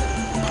you.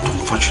 But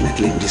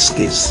unfortunately, in this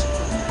case,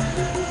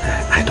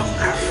 I don't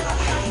have.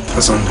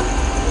 Osondu,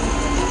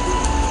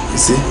 you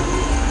see,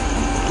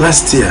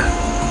 last year,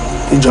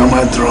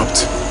 Ijoma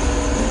dropped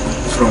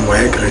from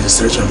WAEC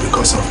registration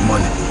because of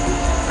money.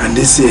 And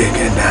this year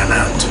again, they are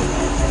now too.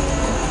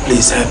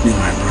 Please help me,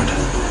 my brother.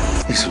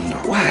 Izundu,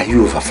 why are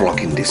you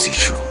overflocking this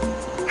issue?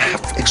 I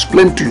have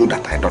explained to you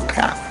that I don't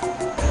have.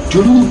 The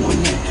only money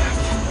I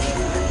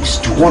have is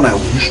the one I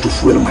will use to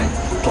fuel my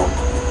top.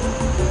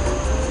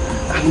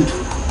 And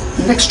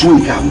next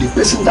week, I'm the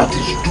person that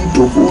is due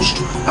to host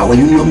our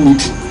union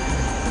meeting.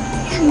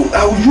 So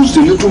I will use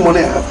the little money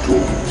I have to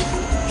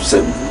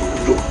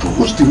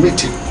host the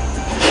meeting.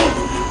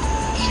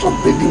 Stop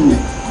begging me.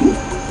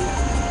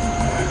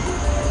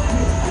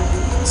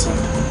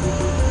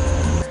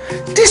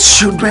 These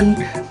children,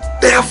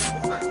 they have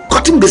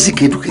gotten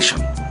basic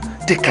education.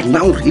 They can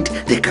now read,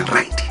 they can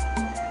write.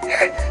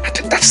 I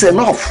think that's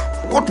enough.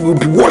 What will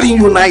be worrying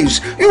you now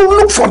is you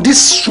look for these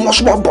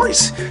small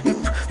boys.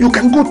 You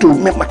can go to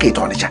market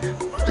Ochanja,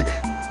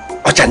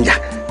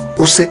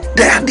 Ose,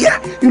 they are there.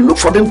 You look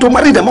for them to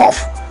marry them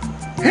off.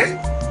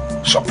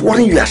 Stop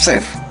worrying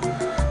yourself.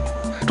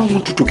 I don't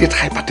want you to get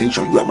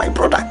hypertension. You are my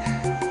brother.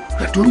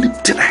 You are the only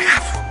thing I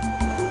have.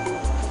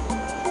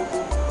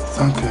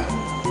 Thank you.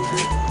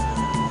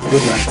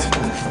 Good night.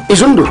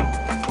 Izundu,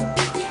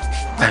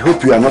 I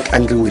hope you are not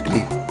angry with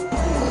me.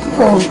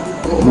 No,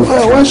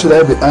 why should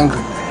I be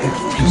angry?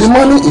 The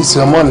money is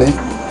your money.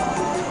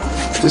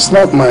 It's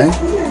not mine.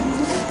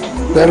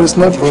 There is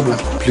no problem.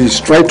 Please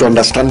try to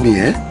understand me,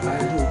 eh?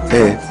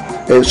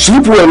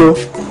 Sleep well,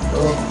 oh.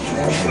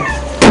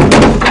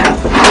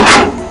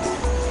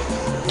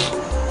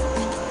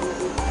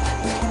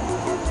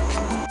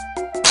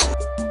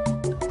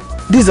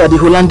 These are the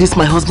Hollandis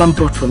my husband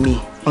brought for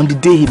me on the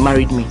day he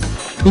married me,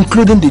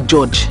 including the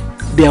judge,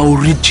 the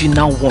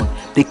original one.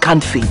 They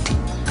can't fade.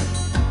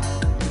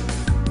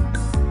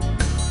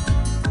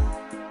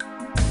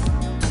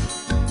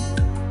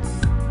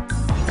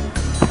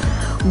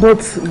 But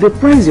the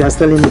price you are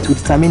selling it will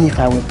determine if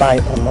I will buy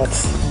or not.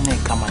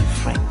 Neka, my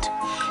friend,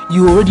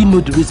 you already know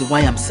the reason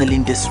why I'm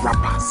selling these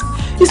wrappers.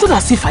 It's not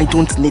as if I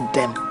don't need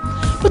them.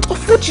 But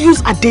of what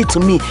use are they to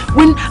me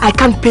when I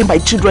can't pay my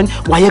children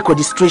WAEC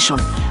registration?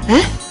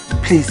 Eh?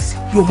 Please,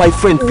 you're my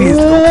friend, please.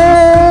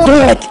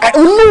 Don't like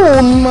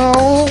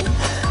no.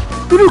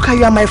 Look,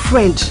 you are my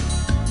friend.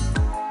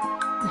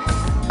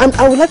 And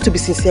I would like to be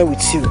sincere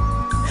with you.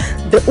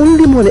 The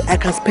only money I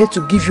can spend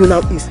to give you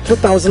now is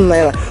 2,000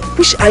 naira,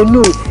 which I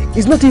know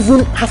is not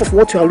even half of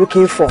what you are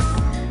looking for.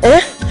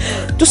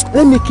 Just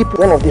let me keep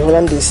one of the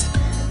Hollandis.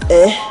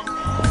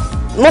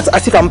 Not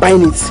as if I'm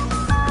buying it.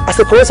 As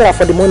a collector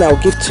for the money I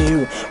will give to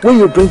you. When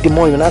you bring the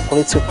money, you now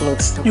collect your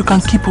clothes. You can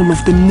keep all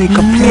of them, Neka,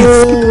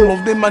 please. Keep all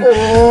of them, man.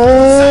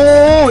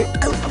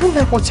 I don't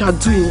like what you are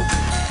doing.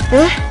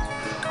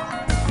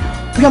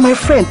 You are my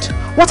friend.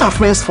 What are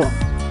friends for?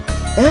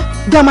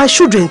 They are my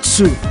children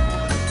too.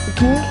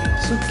 Okay?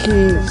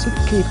 It's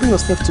okay. Bring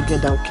yourself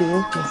together,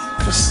 okay?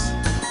 Just...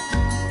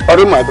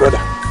 Ori, my brother,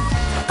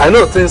 I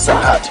know things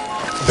are hard,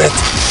 but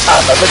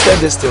I've invested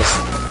these things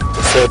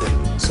to sell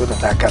them so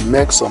that I can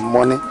make some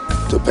money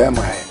to pay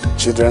my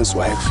children's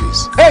wife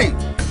fees. Hey!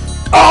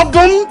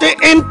 Odum the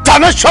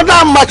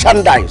international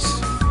merchandise.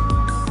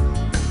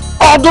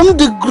 Odum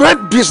the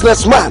great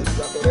businessman.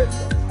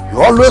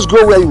 You always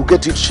go where you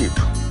get it cheap.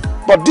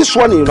 But this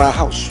one in our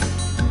house,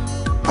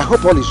 I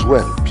hope all is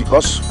well,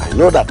 because I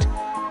know that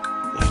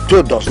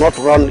it does not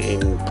run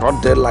in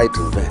broad daylight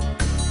in vain.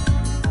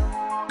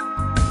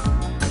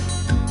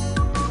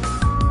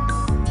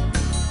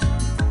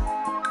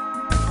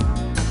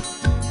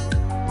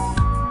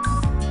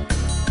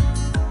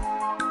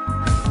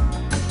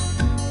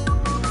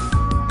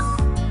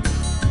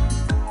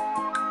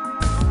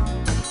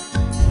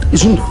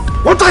 Izundu,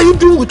 what are you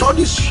doing with all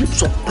these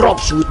heaps of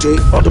crops with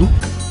Odum?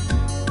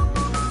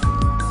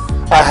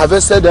 I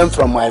harvested them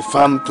from my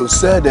farm to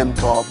sell them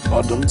to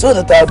Odum so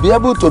that I'll be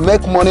able to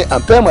make money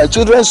and pay my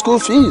children's school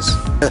fees.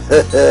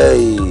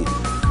 Hey,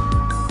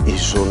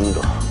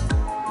 Izundu,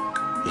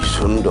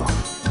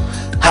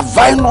 have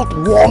I not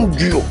warned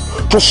you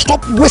to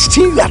stop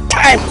wasting your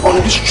time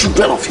on these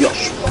children of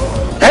yours?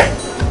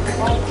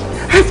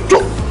 Have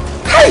to,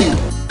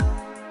 hey!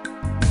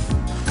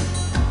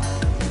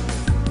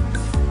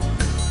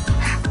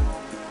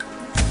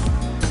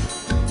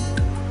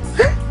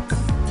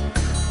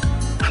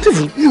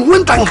 You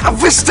went and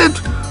harvested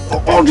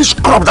all these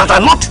crops that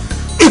are not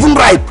even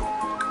ripe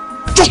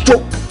just to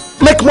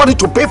make money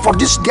to pay for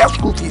this girl's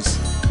school fees.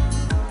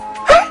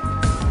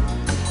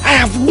 I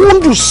have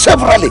warned you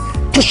severally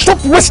to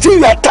stop wasting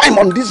your time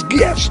on these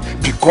girls,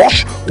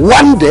 because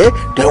one day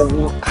they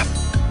will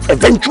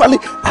eventually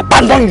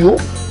abandon you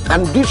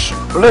and this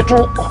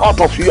little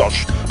heart of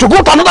yours to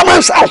go to another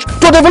man's house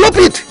to develop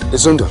it.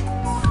 Izundu,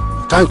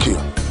 thank you.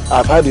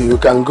 I've heard you. You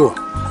can go.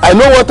 I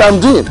know what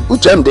I'm doing.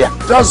 Which I'm there.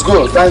 Just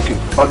go. Thank you.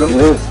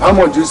 How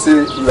much do you say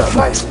you are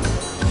buying?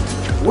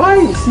 Why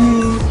is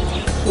he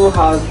so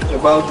hard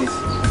about this?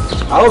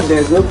 I hope there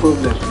is no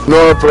problem.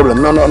 No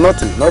problem. No,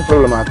 nothing. No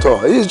problem at all.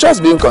 He's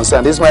just being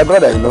concerned. He's my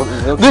brother, you know.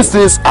 Okay. These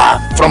things are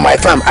from my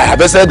farm. I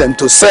harvested them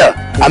to sell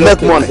and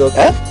make money.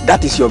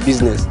 That is your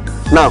business.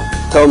 Now,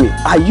 tell me,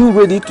 are you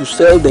ready to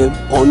sell them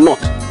or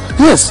not?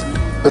 Yes,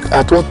 but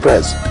at what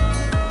price?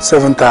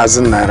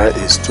 7,000 naira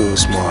is too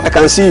small. I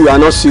can see you are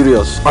not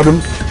serious. Adam,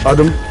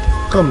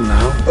 come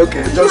now.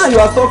 Okay,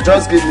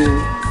 just give me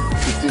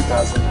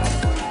 15,000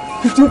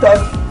 naira.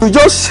 15,000? You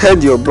just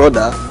heard your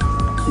brother.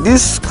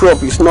 This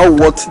crop is not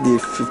worth the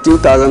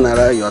 15,000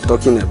 naira you are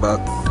talking about.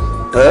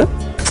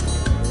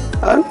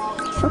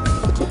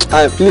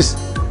 Please,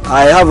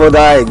 I have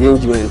other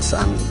engagements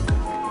and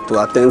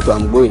to attend to.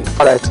 I'm going.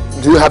 Alright,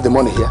 do you have the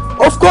money here?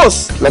 Of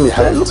course. Let me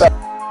have it.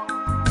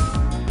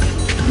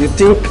 You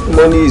think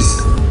money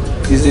is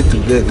easy to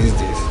get these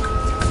days?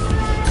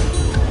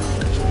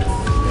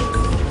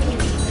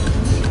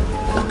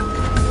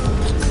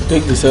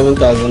 Take the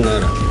 7,000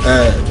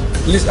 naira.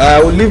 Please, I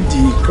will leave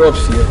the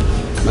crops here.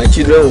 My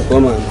children will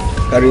come and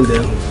carry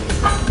them.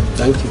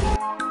 Thank you.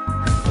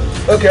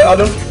 Okay,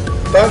 Adam.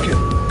 Thank you.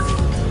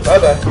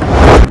 Bye-bye.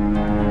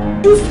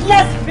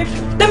 Useless!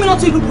 Let me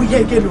not even be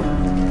here again.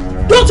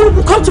 Don't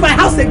you come to my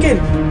house again.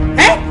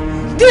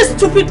 This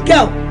stupid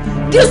girl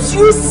This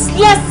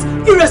useless,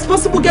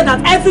 irresponsible girl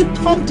that every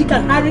Tom, Dick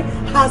and Harry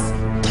has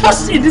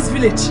touched in this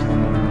village.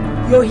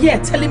 You're here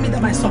telling me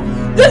that my son,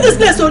 leave this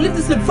place or leave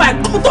this place before I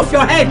cut off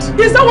your head.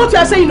 Is that what you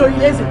are saying,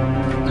 Oyineze?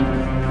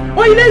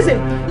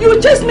 Oyineze, you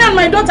chased me and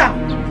my daughter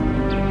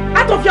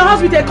out of your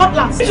house with a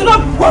cutlass. It should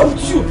not be well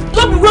with you.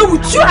 Not be well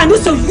with you and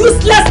this your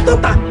useless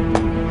daughter.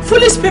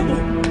 Foolish people.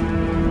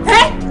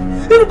 Eh?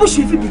 You people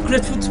should even be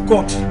grateful to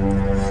God.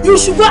 You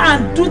should go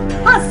and do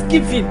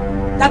thanksgiving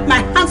that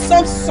my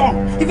handsome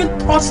son even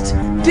touched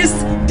this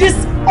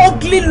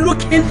ugly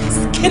looking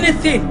skinny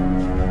thing.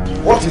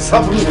 What is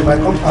happening in my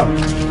compound?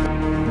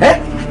 Eh?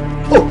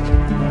 Oh,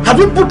 have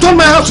you put on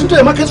my house into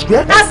a market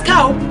square? Ask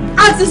how.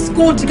 Ask this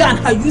gold digger and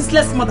her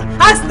useless mother.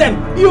 Ask them.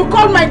 You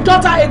called my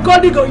daughter a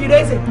gold digger, you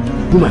raise it.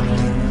 Woman,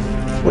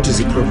 what is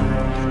the problem?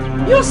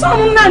 Your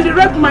son Nandi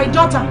raped my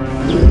daughter.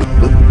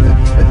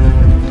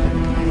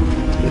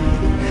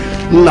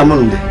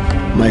 Namunde,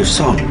 my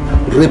son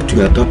raped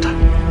your daughter.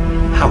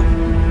 How?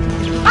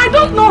 I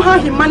don't know how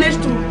he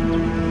managed to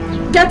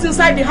get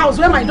inside the house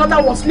where my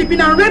daughter was sleeping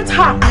and raped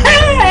her.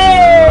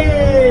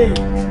 Hey!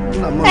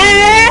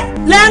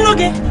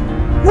 Leonoge,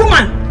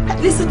 woman,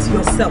 listen to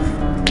yourself.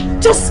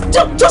 Just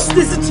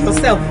listen to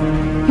yourself.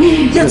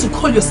 You have to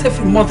call yourself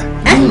a mother.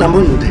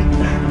 Namunde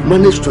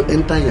managed to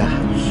enter your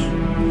house,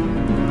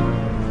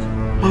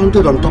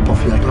 mounted on top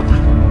of your daughter,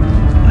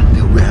 and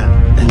they were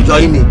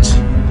enjoying it.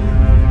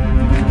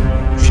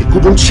 She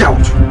couldn't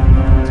shout.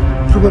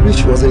 Probably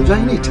she was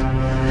enjoying it.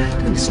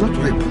 Then it's not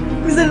rape.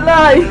 It's a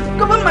lie.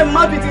 Cover my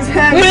mouth with his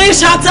hand. Hey,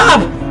 shut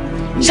up!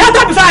 Shut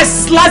up before I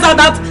slice out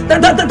that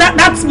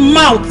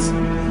mouth.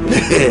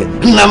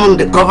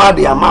 Namunde covered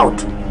your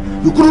mouth.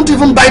 You couldn't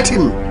even bite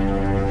him.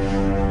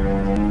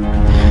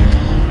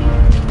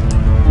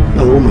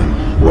 Now, woman,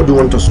 what do you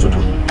want us to do?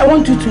 I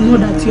want you to know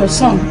that your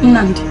son,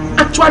 Nandi,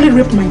 actually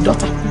raped my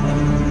daughter.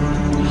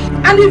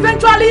 And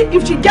eventually,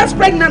 if she gets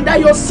pregnant, that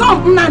your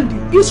son,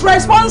 Nandi, is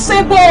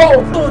responsible.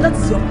 Oh, that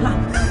is your plan.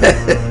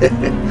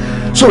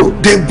 So,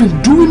 they've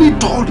been doing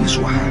it all this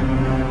while.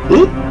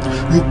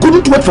 You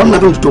couldn't wait for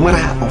Nandi to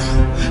marry her off.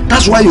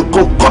 That's why you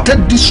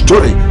concocted this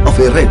story of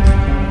a rape.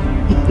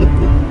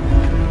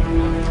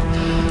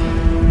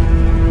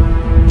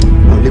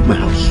 Now leave my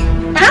house.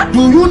 Huh? Do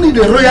you need a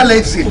royal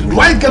exit? Do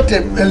I get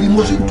a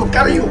limousine to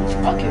carry you?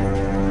 Okay.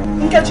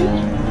 Nkechi,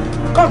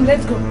 come,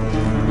 let's go.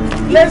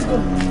 Let's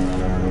go.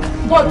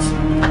 But,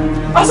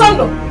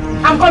 Osondu,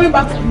 I'm coming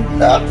back for you.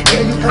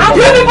 Okay, I'm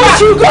coming back.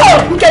 You go.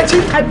 Nkechi,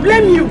 I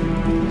blame you.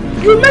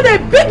 You made a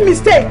big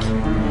mistake.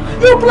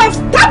 You could have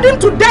stabbed him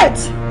to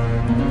death.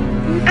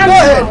 Go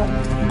ahead.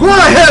 Go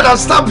ahead and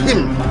stab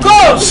him.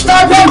 Go.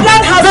 Stab him. Your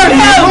blood has Then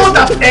you failed. know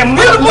that a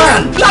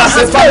madman has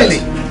a family.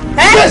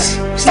 Yes.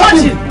 Stab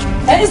him.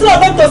 And instead of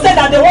them to say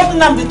that they want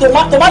Nnamdi to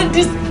marry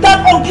that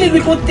ugly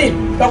little thing,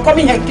 you're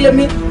coming here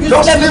claiming you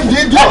just leave the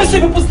idiot. Let me see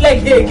people's leg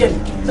here again.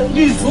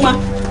 Please, woman.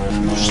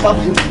 Stab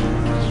him.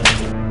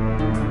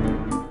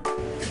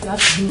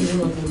 That's one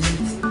of the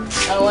meat.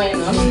 Why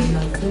not?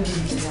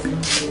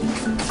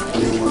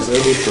 He was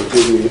able to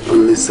give me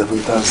only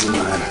 7,000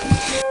 naira.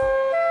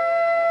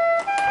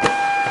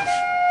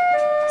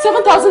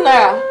 7,000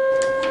 naira?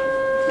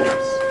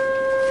 Yes.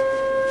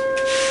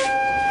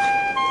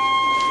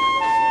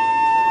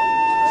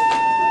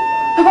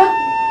 Papa,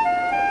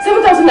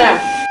 7,000 naira.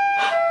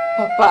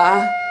 Papa,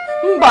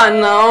 mba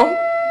now.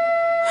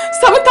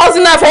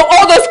 7,000 naira for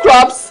all those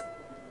crops.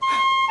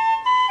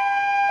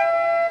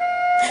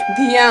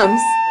 The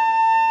yams,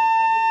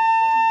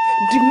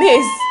 the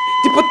maize,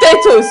 the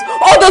potatoes,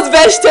 all those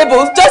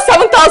vegetables, just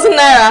 7,000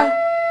 naira.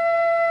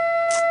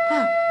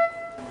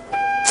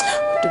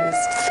 That is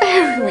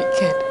very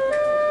wicked.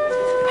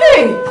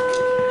 Hey!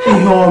 Hey,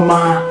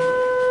 Mama.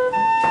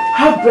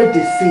 How bread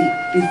they say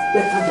is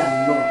better than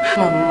none.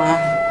 Mama.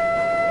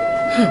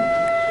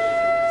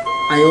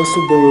 I also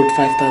borrowed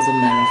 5,000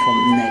 naira from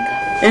Nega.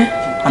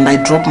 And I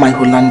dropped my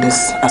Hollanders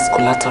as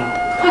collateral.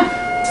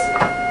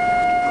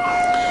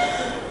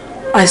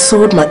 I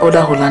sold my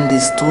other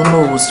Hollanders to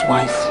Novo's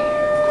wife.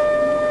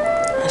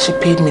 And she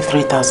paid me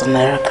 3,000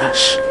 naira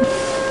cash.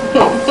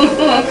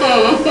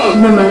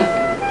 Mama,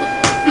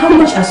 how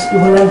much has the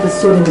Hollanders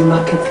sold in the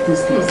market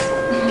these days?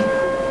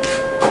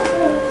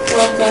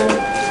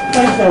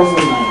 5,000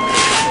 naira.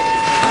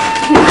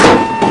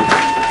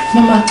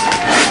 Mama,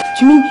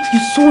 you mean you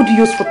sold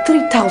yours for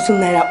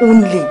 3,000 naira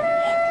only?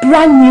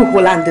 Brand new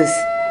Hollanders.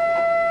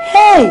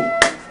 Hey!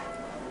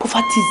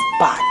 Poverty is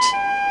bad.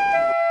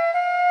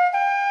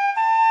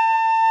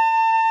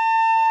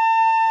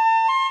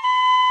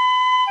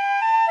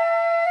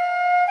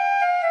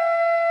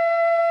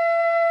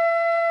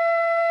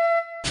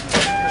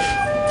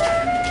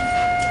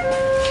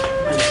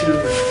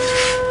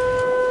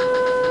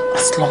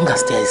 As long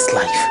as there is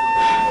life,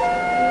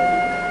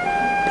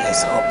 there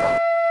is hope.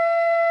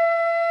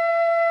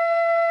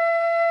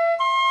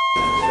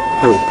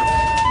 Hope.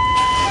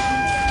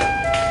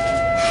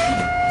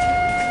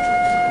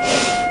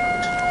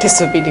 This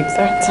will be the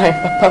third time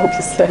Papa will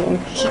be selling a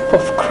heap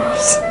of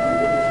crops.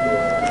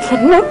 For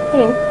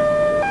nothing.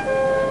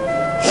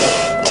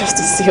 Just have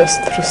to see us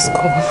through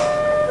school.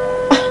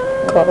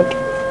 God, where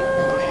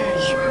are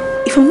you?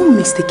 If I'm not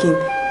mistaken,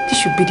 this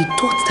should be the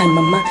 3rd time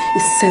Mama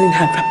is selling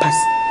her wrappers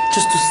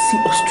just to see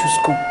us through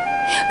school.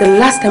 The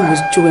last time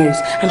was Joel's.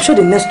 I'm sure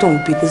the next one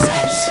will be this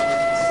house.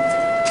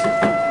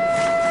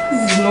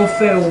 This is not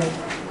fair.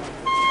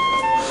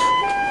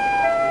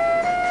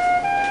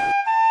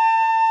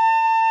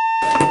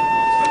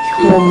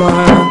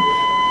 Mama.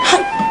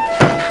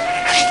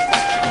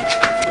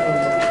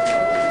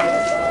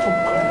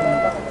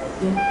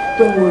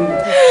 Don't worry.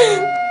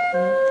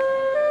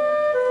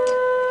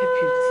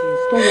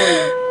 Don't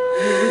worry.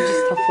 You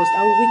register first.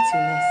 I'll wait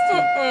till next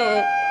year.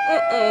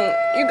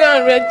 You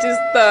can't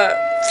register.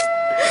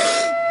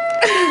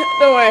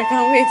 Don't worry, I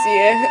can wait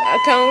here. I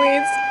can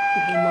wait.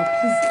 Mama,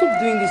 please stop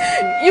doing this.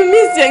 You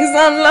missed the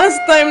exam last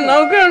time.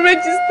 Now go and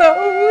register.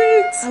 I'll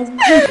wait. I'll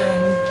wait.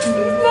 It's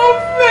not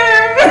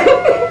fair.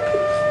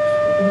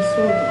 I'm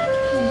sorry.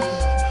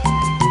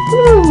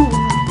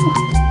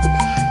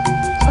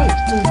 I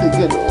do it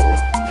again.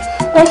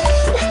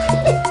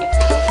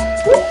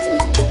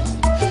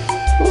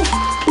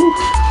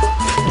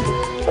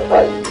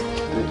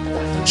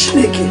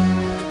 Chineke.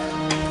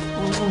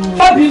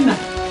 Obinna.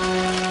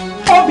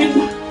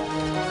 Obinna.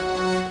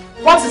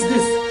 What is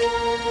this?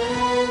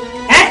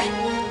 Eh?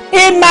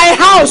 In my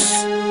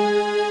house.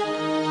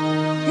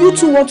 You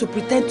two want to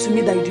pretend to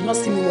me that you did not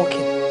see me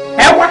walking.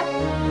 Eh, what?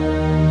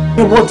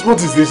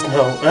 What is this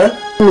now? Eh?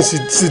 Let me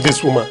see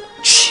this woman.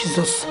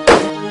 Jesus.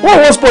 What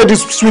was spoil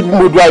this sweet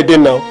mood right there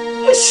now?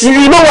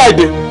 You know why I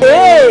did?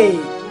 Hey,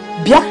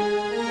 Bia.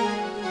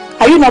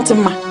 Are you not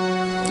Mma?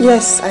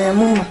 Yes, I am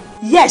Mama.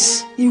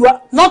 Yes, you are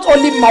not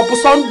only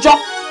Osondu.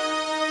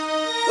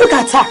 Look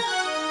at her.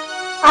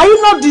 Are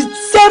you not the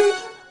same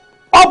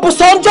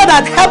Osondu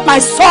that helped my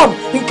son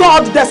incur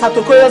all the deaths at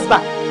Okoyo's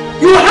back?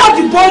 You have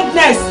the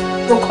boldness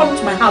to come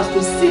to my house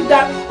to sit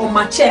down on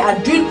my chair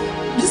and do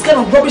this kind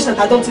of rubbish that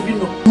I don't even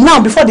know.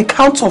 Now, before the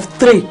count of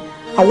 3,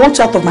 I want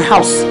you out of my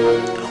house.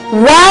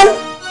 1,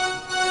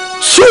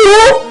 2.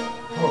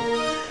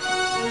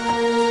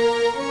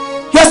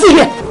 You're still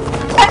here.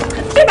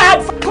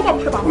 Come on,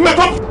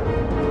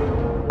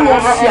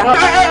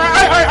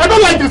 I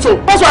don't like this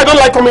home. That's why I don't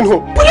like coming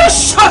home. Will you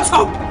shut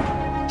up?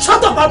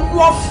 Shut up, I'm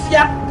not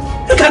fear.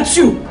 Look at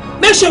you.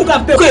 Make sure you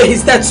can pay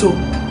his debt too.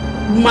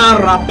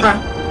 Marapa.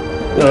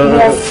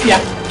 Mafia.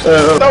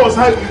 That was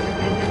how you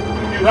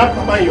rap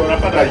Papa and your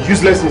rapper that are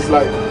useless in his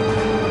life.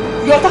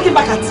 You're talking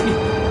back at me.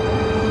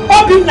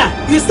 Obinna,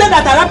 you said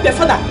that I rap your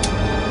father.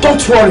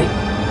 Don't worry.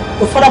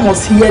 Your father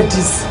must hear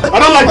this. I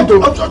don't like it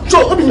though.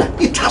 So, Obinna,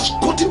 it has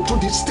gotten to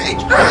this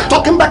stage.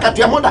 Talking back at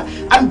your mother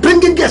and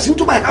bringing guests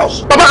into my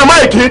house. Papa, am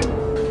I a kid?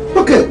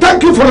 Okay,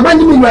 thank you for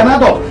reminding me you are an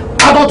adult.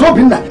 Adult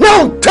Obinna.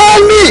 Now tell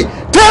me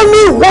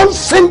one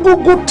single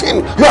good thing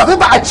you have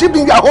ever achieved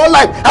in your whole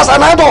life as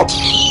an adult.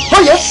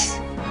 Oh yes.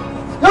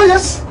 Oh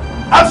yes.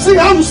 I've seen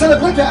how you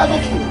celebrate your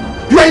adulthood.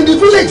 You are in the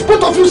village,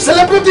 both of you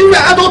celebrating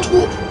your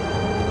adulthood.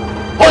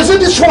 Or is it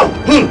this one?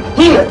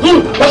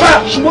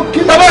 Baba,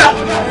 smoking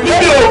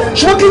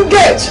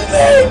gates.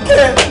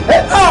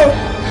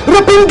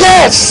 Ripping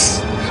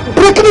gates.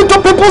 Breaking into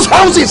people's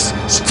houses.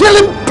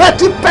 Stealing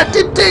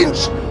petty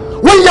things.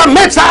 When your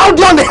mates are out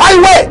there on the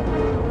highway,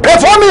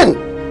 performing,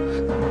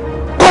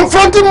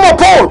 confronting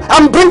Mopol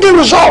and bringing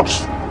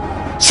results.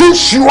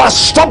 Since you are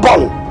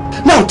stubborn.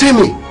 Now tell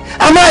me,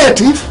 am I a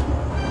thief?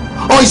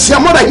 Or is your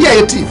mother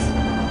here a thief?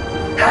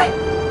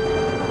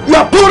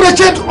 Your poor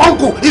wretched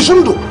uncle,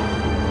 Izundu,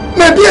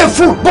 may be a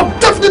fool, but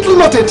definitely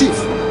not a thief.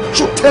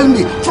 So tell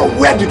me, from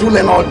where did you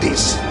learn all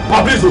this?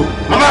 Mama!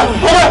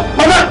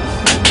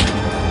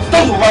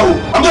 Stop,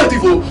 I'm not a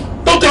thief.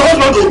 Don't tell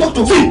husband to talk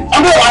to me.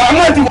 I'm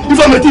not a thief. If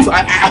I'm a thief,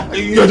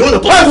 you're the one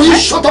that talks. Why will you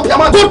shut up your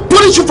mouth? Go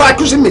punish you for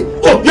accusing me.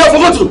 Oh, you have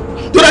forgotten.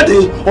 The other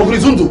day, Uncle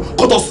Izundu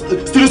caught us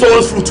stealing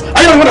someone's fruit. Are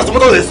you the one that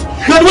supported us?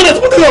 You are the one that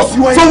supported us.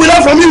 So we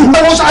learn from you.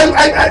 I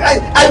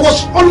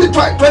was only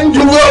trying to...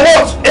 You were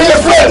what? A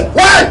friend.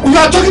 Why?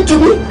 You are talking to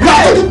me? You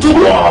are talking to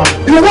me?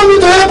 You want me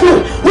to help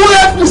you? Who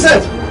helped me,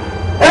 sir?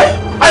 Eh?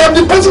 I am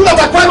the person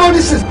that acquired all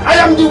this. I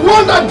am the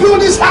one that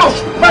built this house.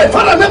 My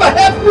father never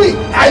helped me.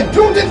 I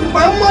built it with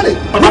my own money.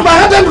 With my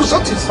hand and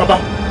resources. Papa,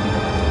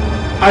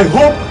 I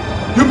hope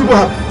you people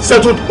have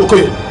settled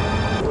Okoye.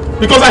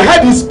 Because I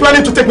heard he's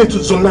planning to take me to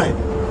Zone 9.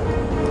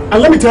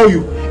 And let me tell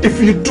you,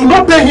 if you do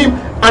not pay him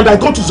and I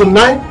go to Zone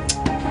 9,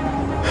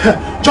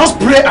 just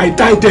pray I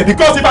die there.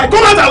 Because if I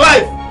come out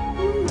alive,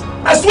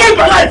 I swear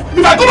my life,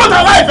 if I come out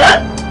alive,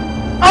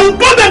 I will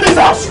burn down this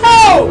house.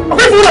 No!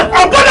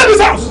 I'll burn down this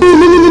house.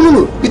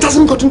 No. It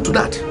hasn't gotten to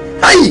that.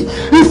 Hey,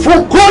 if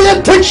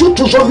Okoye takes you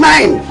to Zone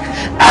 9,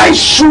 I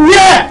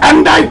swear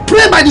and I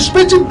pray by the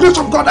special grace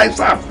of God I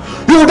serve,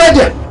 you will die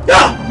there.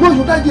 Yeah, no,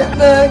 you die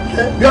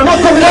there. You are not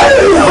coming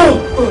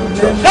out.